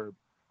Herb,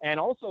 and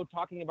also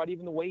talking about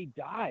even the way he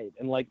died.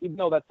 And even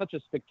though that's such a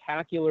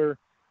spectacular,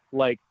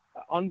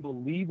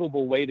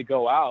 unbelievable way to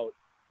go out,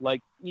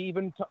 Like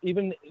even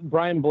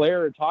Brian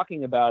Blair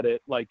talking about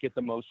it, like, gets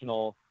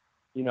emotional,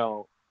 you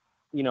know,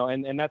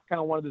 and that's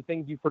kind of one of the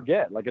things you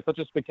forget. Like, it's such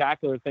a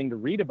spectacular thing to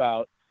read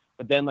about,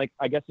 but then, like,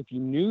 I guess if you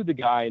knew the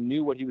guy and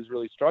knew what he was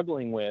really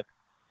struggling with,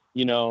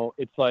 you know,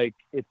 it's like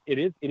it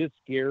is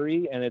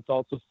scary, and it's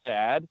also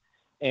sad.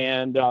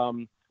 And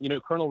you know,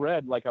 Colonel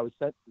Red, like I was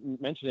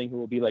mentioning, who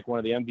will be like one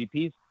of the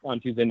MVPs on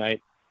Tuesday night,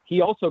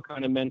 he also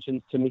kind of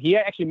mentions to me. He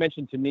actually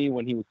mentioned to me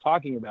when he was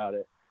talking about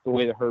it, the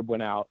way that Herb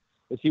went out,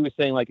 is he was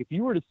saying, like, if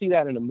you were to see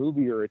that in a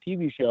movie or a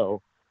TV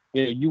show,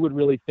 you know, you would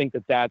really think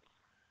that that's,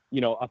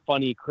 you know, a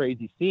funny,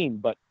 crazy scene.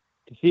 But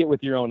to see it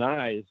with your own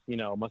eyes, you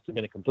know, must have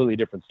been a completely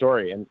different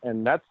story.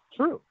 And that's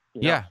true.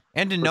 You know? Yeah.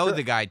 And to know sure.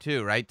 the guy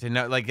too, right? To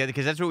know, like,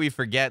 because that's what we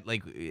forget,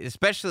 like,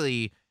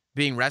 especially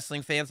being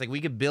wrestling fans, like,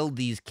 we could build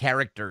these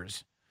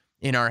characters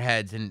in our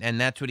heads, and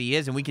that's what he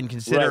is. And we can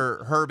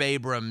consider Herb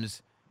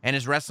Abrams and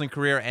his wrestling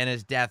career and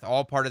his death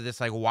all part of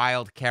this, like,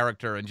 wild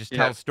character, and just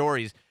tell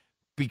stories,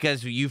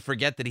 because you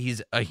forget that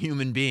he's a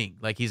human being.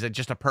 Like, he's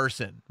just a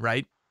person,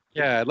 right?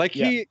 Yeah, like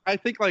I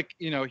think, like,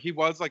 you know, he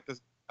was like a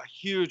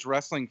huge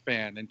wrestling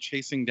fan and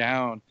chasing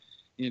down,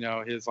 you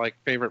know, his like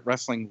favorite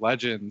wrestling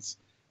legends,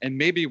 and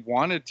maybe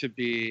wanted to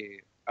be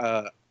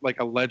like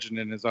a legend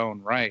in his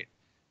own right.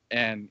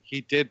 And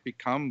he did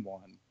become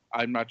one.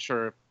 I'm not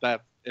sure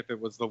if it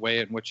was the way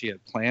in which he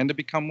had planned to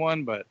become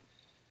one, but,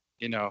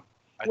 you know,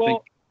 I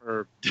think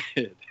Herb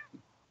did.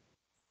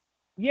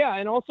 Yeah,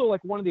 and also,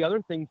 like, one of the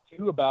other things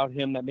too about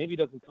him that maybe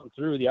doesn't come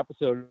through the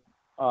episode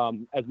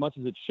as much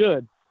as it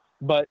should,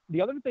 but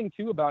the other thing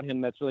too about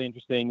him that's really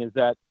interesting is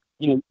that,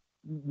 you know,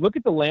 look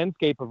at the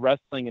landscape of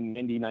wrestling in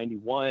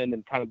 1991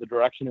 and kind of the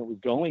direction it was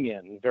going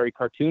in, very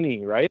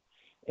cartoony, right?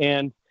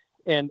 And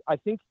I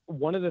think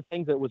one of the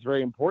things that was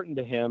very important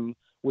to him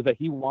was that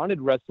he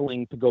wanted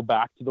wrestling to go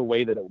back to the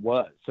way that it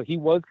was. So he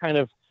was kind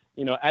of,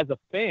 you know, as a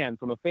fan,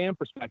 from a fan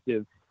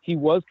perspective, he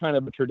was kind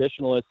of a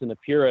traditionalist and a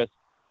purist.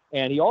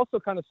 And he also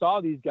kind of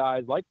saw these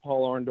guys like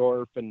Paul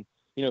Orndorff and,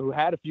 you know, who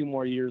had a few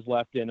more years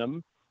left in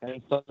them,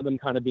 and some of them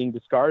kind of being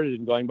discarded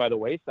and going by the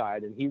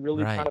wayside. And he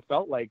really kind of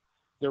felt like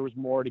there was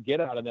more to get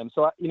out of them.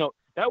 So, you know,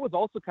 that was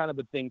also kind of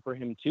a thing for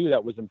him too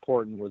that was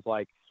important, was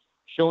like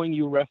showing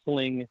you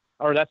wrestling,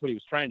 or that's what he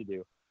was trying to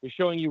do, is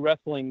showing you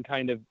wrestling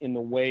kind of in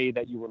the way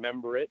that you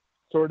remember it,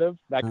 sort of,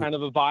 that kind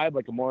of a vibe,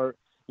 like a more,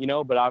 you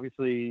know, but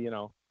obviously, you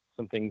know,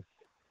 some things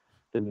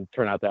didn't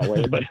turn out that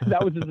way, but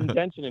that was his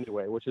intention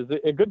anyway, which is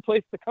a good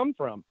place to come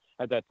from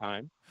at that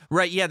time.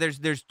 Right. Yeah.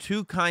 There's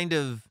two kind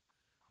of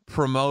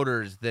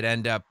promoters that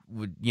end up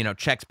with, you know,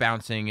 checks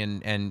bouncing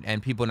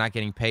and people not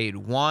getting paid.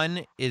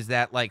 One is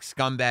that, like,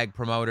 scumbag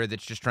promoter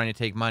that's just trying to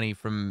take money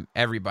from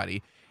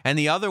everybody. And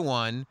the other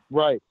one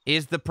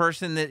is the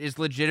person that is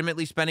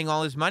legitimately spending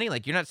all his money.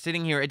 Like, you're not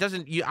sitting here.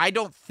 I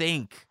don't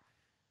think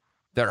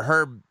that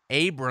Herb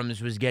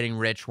Abrams was getting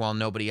rich while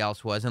nobody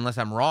else was, unless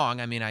I'm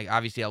wrong. I mean,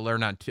 I'll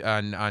learn on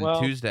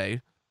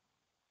Tuesday.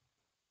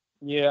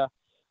 Yeah.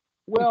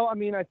 Well, I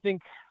mean, I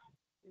think,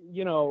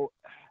 you know,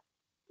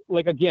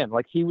 like, again,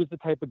 like, he was the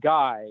type of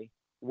guy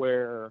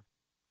where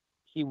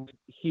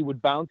he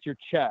would bounce your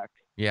check.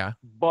 Yeah.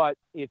 But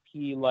if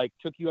he, like,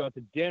 took you out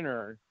to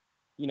dinner,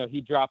 you know,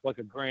 he dropped like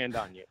 $1,000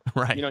 on you.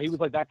 Right. You know, he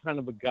was like that kind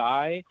of a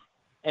guy.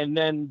 And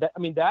then,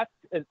 that's,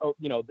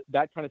 you know,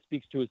 that kind of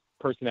speaks to his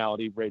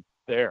personality right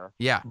there.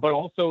 Yeah. But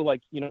also,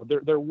 like, you know,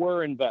 there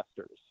were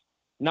investors.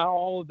 Not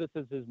all of this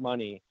is his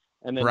money.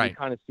 And then you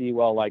kind of see,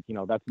 well, like, you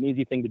know, that's an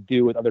easy thing to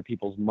do with other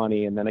people's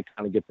money. And then it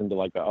kind of gets into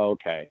like,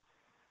 okay,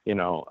 you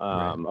know,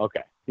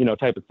 okay, you know,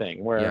 type of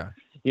thing where,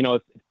 you know,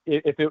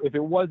 if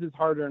it was his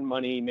hard-earned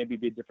money, maybe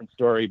it'd be a different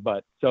story.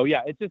 But so,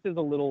 yeah, it just is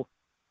a little,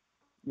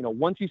 you know,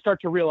 once you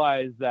start to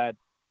realize that,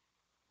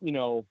 you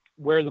know,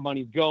 where the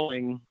money's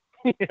going,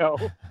 you know,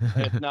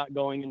 and it's not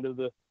going into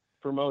the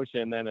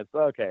promotion, then it's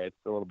okay. It's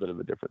a little bit of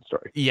a different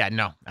story. Yeah,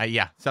 no.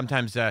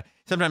 Sometimes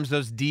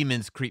those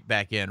demons creep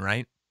back in,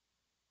 right?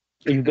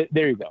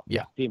 There you go.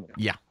 Yeah. Demons.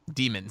 Yeah.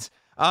 Demons.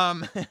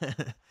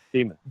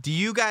 Demons. Do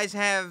you guys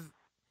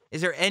is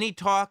there any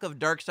talk of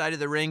Dark Side of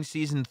the Ring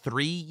season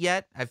 3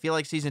 yet? I feel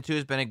like season 2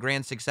 has been a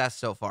grand success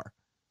so far.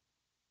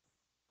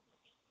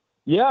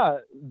 Yeah,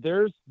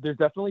 there's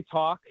definitely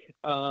talk.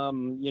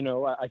 You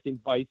know, I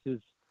think Vice has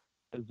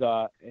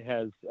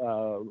you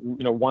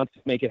know, wants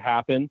to make it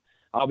happen.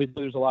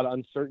 Obviously, there's a lot of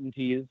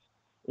uncertainties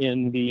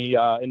in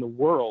the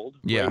world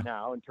right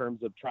now in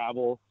terms of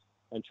travel,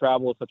 and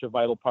travel is such a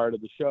vital part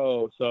of the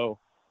show. So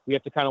we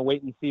have to kind of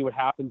wait and see what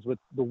happens with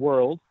the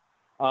world.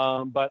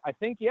 But I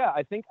think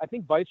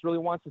Vice really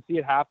wants to see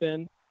it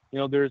happen. You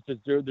know, there's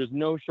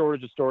no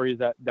shortage of stories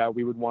that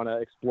we would want to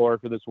explore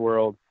for this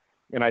world.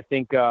 And I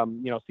think, you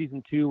know,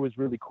 season 2 was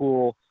really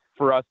cool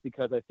for us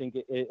because I think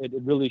it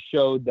really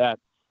showed that,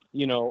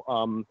 you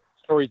know,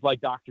 stories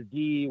like Dr.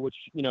 D, which,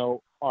 you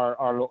know,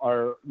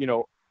 are you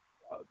know,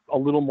 a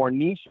little more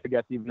niche, I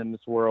guess, even in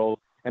this world,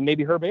 and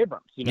maybe Herb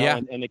Abrams, you know,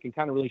 and it can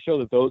kind of really show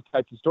that those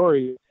types of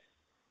stories,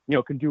 you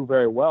know, can do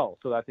very well.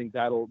 So I think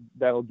that'll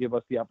give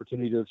us the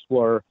opportunity to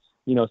explore,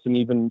 you know, some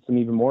even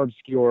more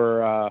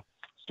obscure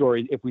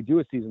stories if we do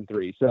a season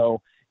 3.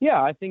 So,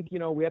 yeah, I think,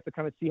 we have to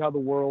kind of see how the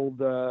world,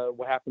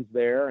 what happens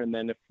there. And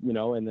then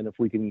if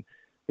we can,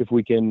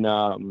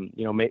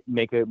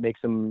 make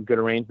some good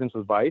arrangements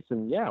with Vice,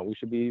 and yeah, we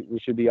should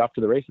be off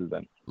to the races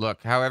then.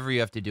 Look, however you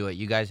have to do it,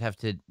 you guys have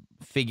to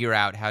figure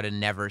out how to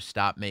never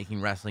stop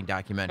making wrestling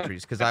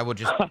documentaries, because I will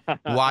just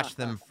watch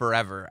them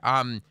forever.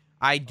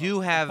 I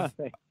do have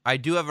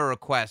a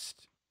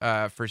request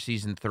for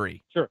season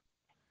 3. Sure.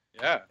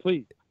 Yeah.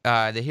 Please.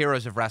 The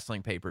Heroes of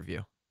Wrestling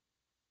pay-per-view.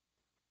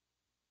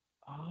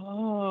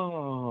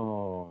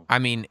 Oh. I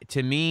mean,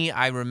 to me,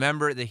 I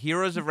remember the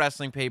Heroes of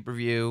Wrestling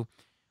pay-per-view.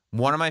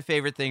 One of my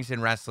favorite things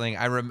in wrestling.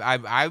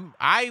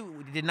 I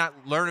did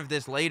not learn of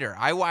this later.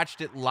 I watched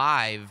it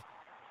live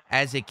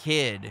as a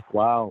kid.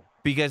 Wow.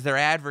 Because they're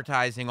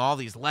advertising all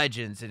these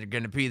legends that are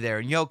going to be there,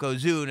 and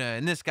Yokozuna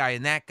and this guy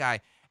and that guy,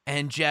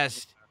 and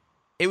just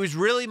it was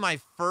really my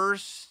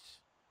first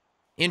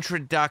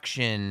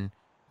introduction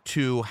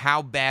to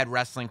how bad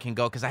wrestling can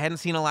go, because I hadn't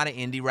seen a lot of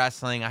indie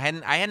wrestling. I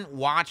hadn't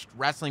watched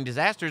Wrestling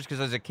Disasters because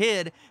I was a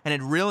kid and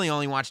had really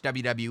only watched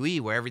WWE,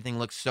 where everything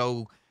looks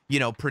so,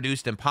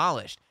 produced and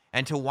polished.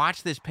 And to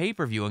watch this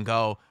pay-per-view and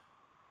go,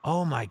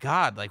 oh my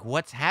God, like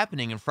what's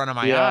happening in front of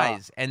my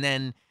eyes? And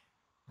then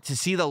to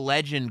see the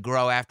legend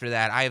grow after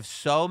that, I have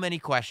so many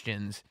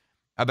questions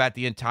about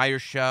the entire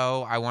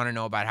show. I want to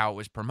know about how it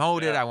was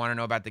promoted. I want to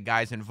know about the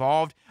guys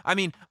involved. I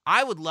mean,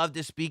 I would love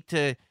to speak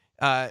to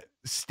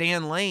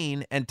Stan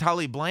Lane and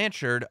Tully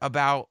Blanchard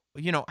about,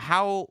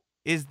 how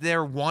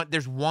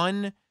there's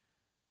one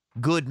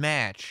good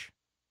match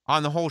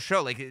on the whole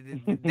show. Like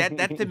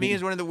that to me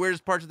is one of the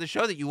weirdest parts of the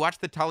show, that you watch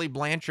the Tully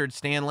Blanchard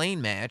Stan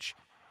Lane match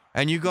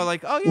and you go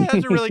like, oh yeah,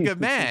 that's a really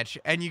good match.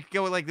 And you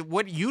go like,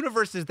 what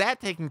universe is that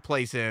taking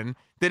place in,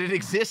 that it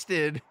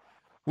existed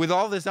with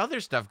all this other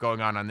stuff going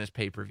on this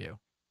pay-per-view?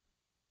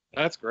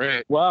 That's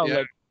great. Wow.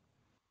 Yeah.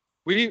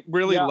 We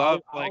really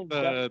love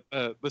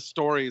the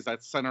stories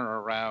that center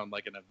around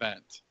like an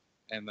event,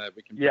 and that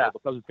we can. Yeah, I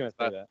was just gonna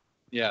say that.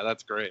 Yeah,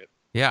 that's great.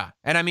 Yeah,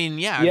 and I mean,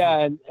 yeah.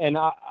 Yeah, and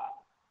I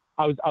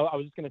was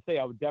just gonna say,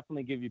 I would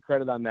definitely give you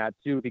credit on that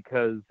too,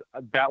 because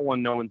that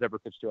one no one's ever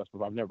pitched to us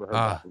before. I've never heard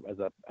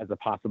that as a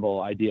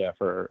possible idea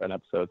for an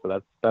episode.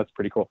 So that's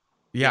pretty cool.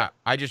 Yeah,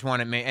 I just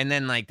want to and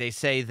then like they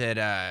say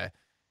that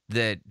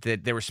that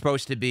they were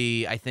supposed to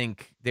be, I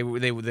think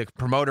the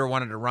promoter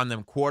wanted to run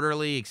them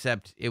quarterly,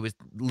 except it was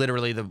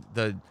literally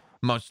the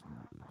most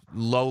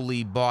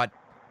lowly bought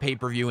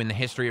pay-per-view in the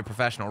history of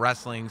professional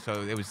wrestling.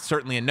 So it was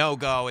certainly a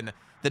no-go, and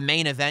the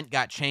main event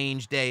got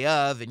changed day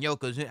of, and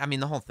Yokozuna. I mean,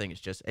 the whole thing is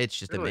just really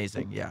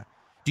amazing. Yeah.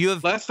 Do you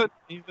have less than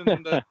even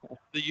the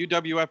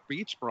UWF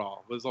Beach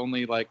Brawl was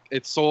only like,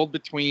 it sold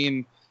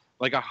between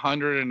like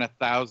 100 and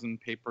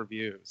 1,000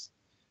 pay-per-views.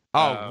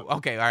 Oh,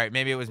 okay, all right.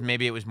 Maybe it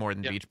was more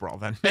than Beach Brawl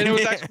then. And it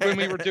was actually when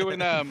we were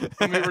doing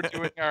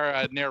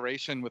our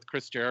narration with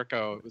Chris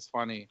Jericho. It was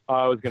funny. Oh,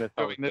 I was gonna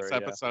say in this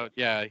episode.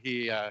 Yeah,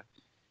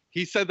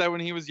 he said that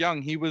when he was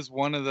young, he was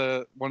one of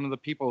the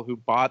people who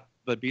bought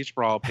the Beach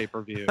Brawl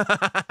pay-per-view.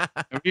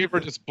 And we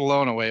were just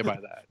blown away by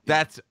that.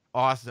 That's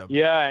awesome.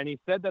 Yeah, and he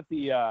said that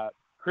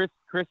Chris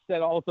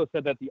also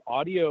said that the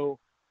audio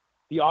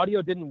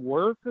didn't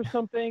work or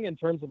something, in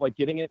terms of like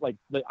getting it like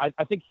I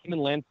think him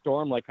and Lance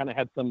Storm like kind of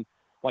had some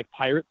like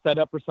pirate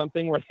setup or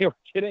something where they were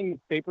getting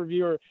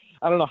pay-per-view, or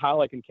I don't know how,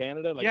 like in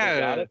Canada, like they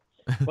got it,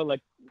 but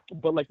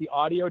like the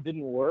audio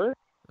didn't work.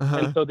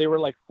 And so they were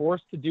like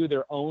forced to do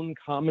their own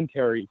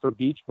commentary for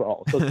Beach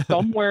Brawl. So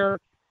somewhere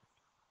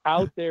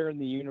out there in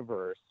the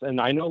universe, and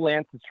I know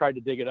Lance has tried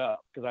to dig it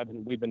up because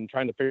we've been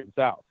trying to figure this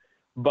out,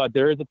 but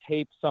there is a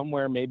tape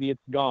somewhere, maybe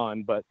it's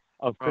gone, but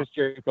of Chris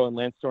Jericho and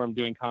Lance Storm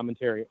doing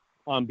commentary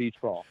on Beach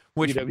Brawl.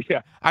 Which,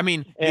 I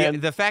mean,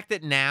 the fact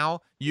that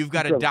now you've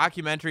got a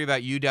documentary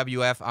about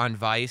UWF on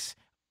Vice,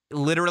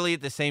 literally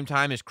at the same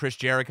time as Chris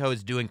Jericho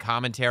is doing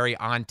commentary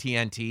on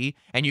TNT,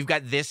 and you've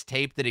got this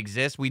tape that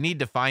exists, we need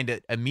to find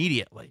it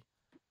immediately.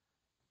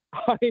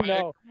 I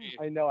know.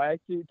 I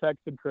actually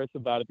texted Chris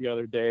about it the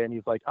other day, and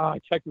he's like, I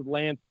checked with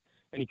Lance,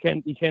 and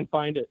he can't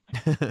find it.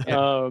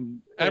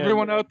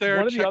 Everyone out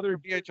there, check your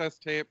VHS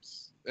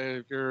tapes.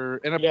 If you're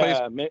in a place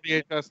with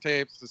VHS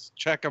tapes, just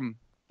check them.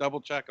 Double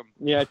check them.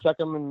 Yeah, check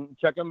them and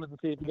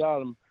see if you got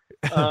them.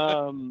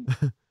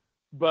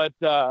 But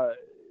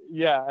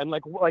and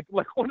like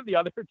one of the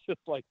other just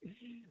like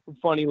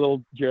funny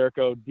little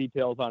Jericho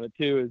details on it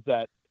too is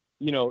that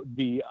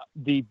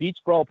the Beach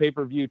Brawl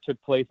pay-per-view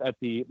took place at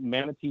the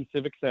Manatee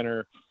Civic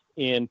Center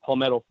in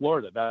Palmetto,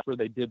 Florida. That's where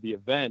they did the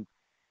event,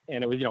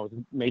 and it was it was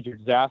a major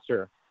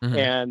disaster. Mm-hmm.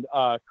 And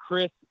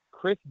Chris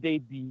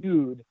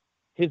debuted.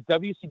 His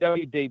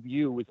WCW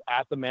debut was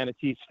at the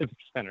Manatee Civic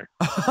Center,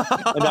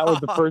 and that was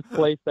the first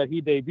place that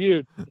he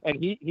debuted. And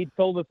he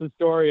told us a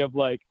story of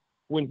like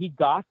when he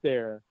got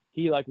there,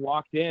 he like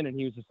walked in and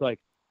he was just like,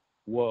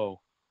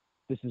 "Whoa,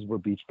 this is where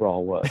Beach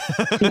Brawl was."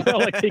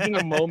 Like taking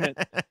a moment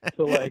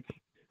to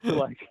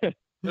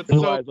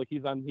realize like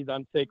he's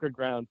on sacred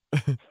ground.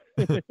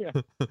 Yeah.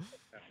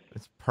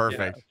 It's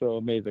perfect. Yeah, so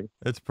amazing.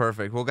 It's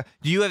perfect. Well,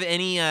 do you have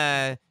any?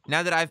 Now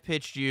that I've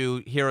pitched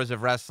you Heroes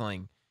of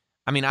Wrestling,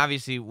 I mean,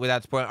 obviously,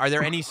 without spoiling, are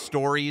there any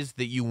stories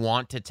that you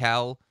want to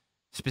tell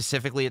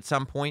specifically at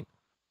some point?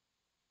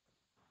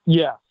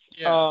 Yeah.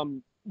 Yeah.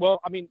 Well,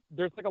 I mean,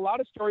 there's like a lot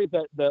of stories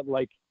that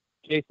like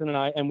Jason and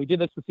I, and we did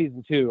this with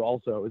season 2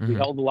 also, is we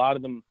held a lot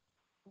of them.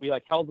 We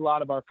like held a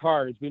lot of our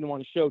cards. We didn't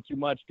want to show too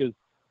much because,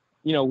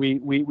 you know, we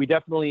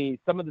definitely,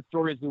 some of the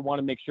stories we want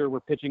to make sure we're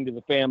pitching to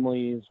the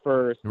families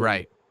first.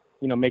 Right. And,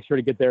 you know, make sure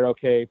to get there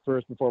okay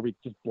first before we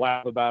just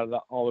blab about it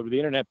all over the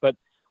internet. But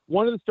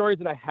one of the stories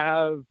that I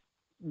have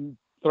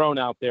thrown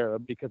out there,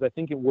 because I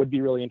think it would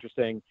be really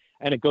interesting,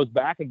 and it goes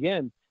back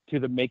again to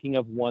the making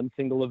of one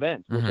single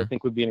event, which I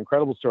think would be an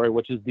incredible story,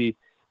 which is the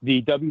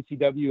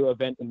WCW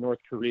event in North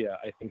Korea.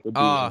 I think would be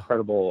an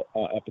incredible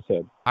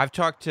episode. I've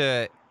talked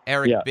to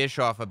Eric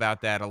Bischoff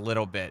about that a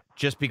little bit,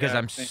 just because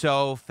I'm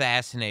so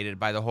fascinated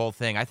by the whole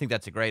thing. I think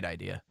that's a great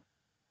idea.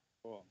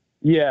 Cool.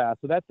 Yeah,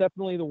 so that's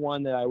definitely the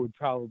one that I would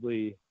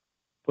probably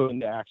put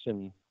into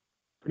action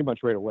pretty much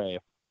right away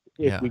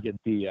if we get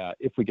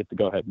the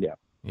go ahead. Yeah.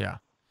 Yeah.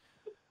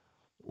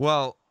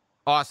 Well,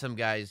 awesome,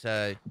 guys.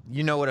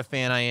 You know what a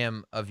fan I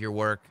am of your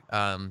work.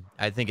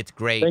 I think it's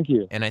great. Thank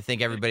you. And I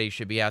think everybody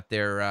should be out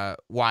there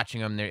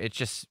watching them. It's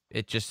just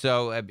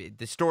so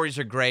the stories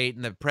are great,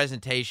 and the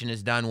presentation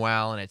is done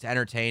well, and it's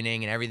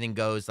entertaining, and everything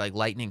goes like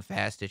lightning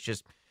fast.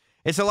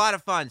 It's a lot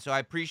of fun. So I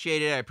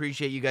appreciate it. I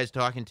appreciate you guys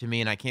talking to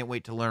me, and I can't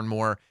wait to learn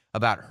more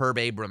about Herb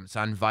Abrams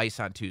on Vice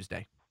on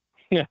Tuesday.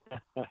 Yeah.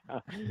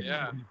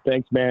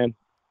 Thanks, man.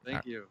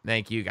 Thank you.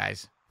 Thank you,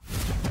 guys.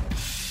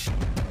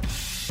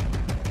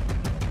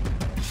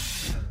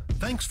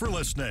 Thanks for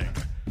listening.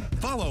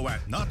 Follow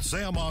at Not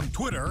Sam on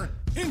Twitter,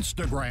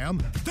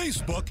 Instagram,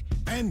 Facebook,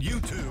 and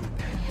YouTube.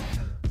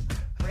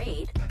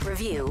 Rate,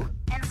 review,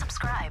 and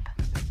subscribe.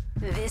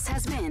 This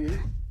has been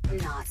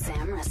Not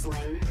Sam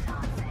Wrestling.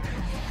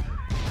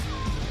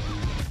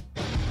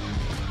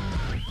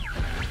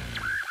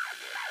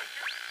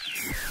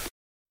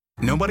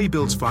 Nobody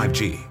builds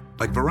 5G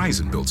like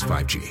Verizon builds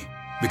 5G.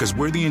 Because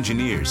we're the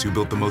engineers who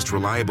built the most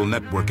reliable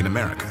network in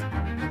America.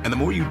 And the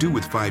more you do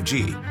with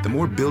 5G, the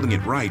more building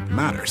it right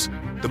matters.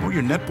 The more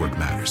your network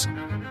matters.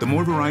 The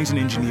more Verizon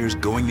engineers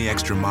going the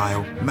extra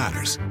mile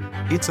matters.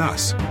 It's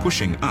us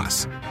pushing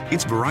us.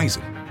 It's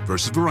Verizon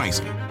versus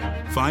Verizon.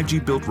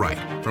 5G built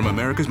right from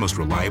America's most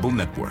reliable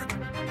network.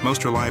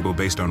 Most reliable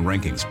based on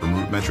rankings from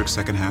RootMetrics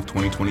second half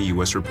 2020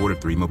 U.S. report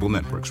of 3 mobile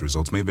networks.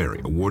 Results may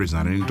vary. Award is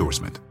not an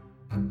endorsement.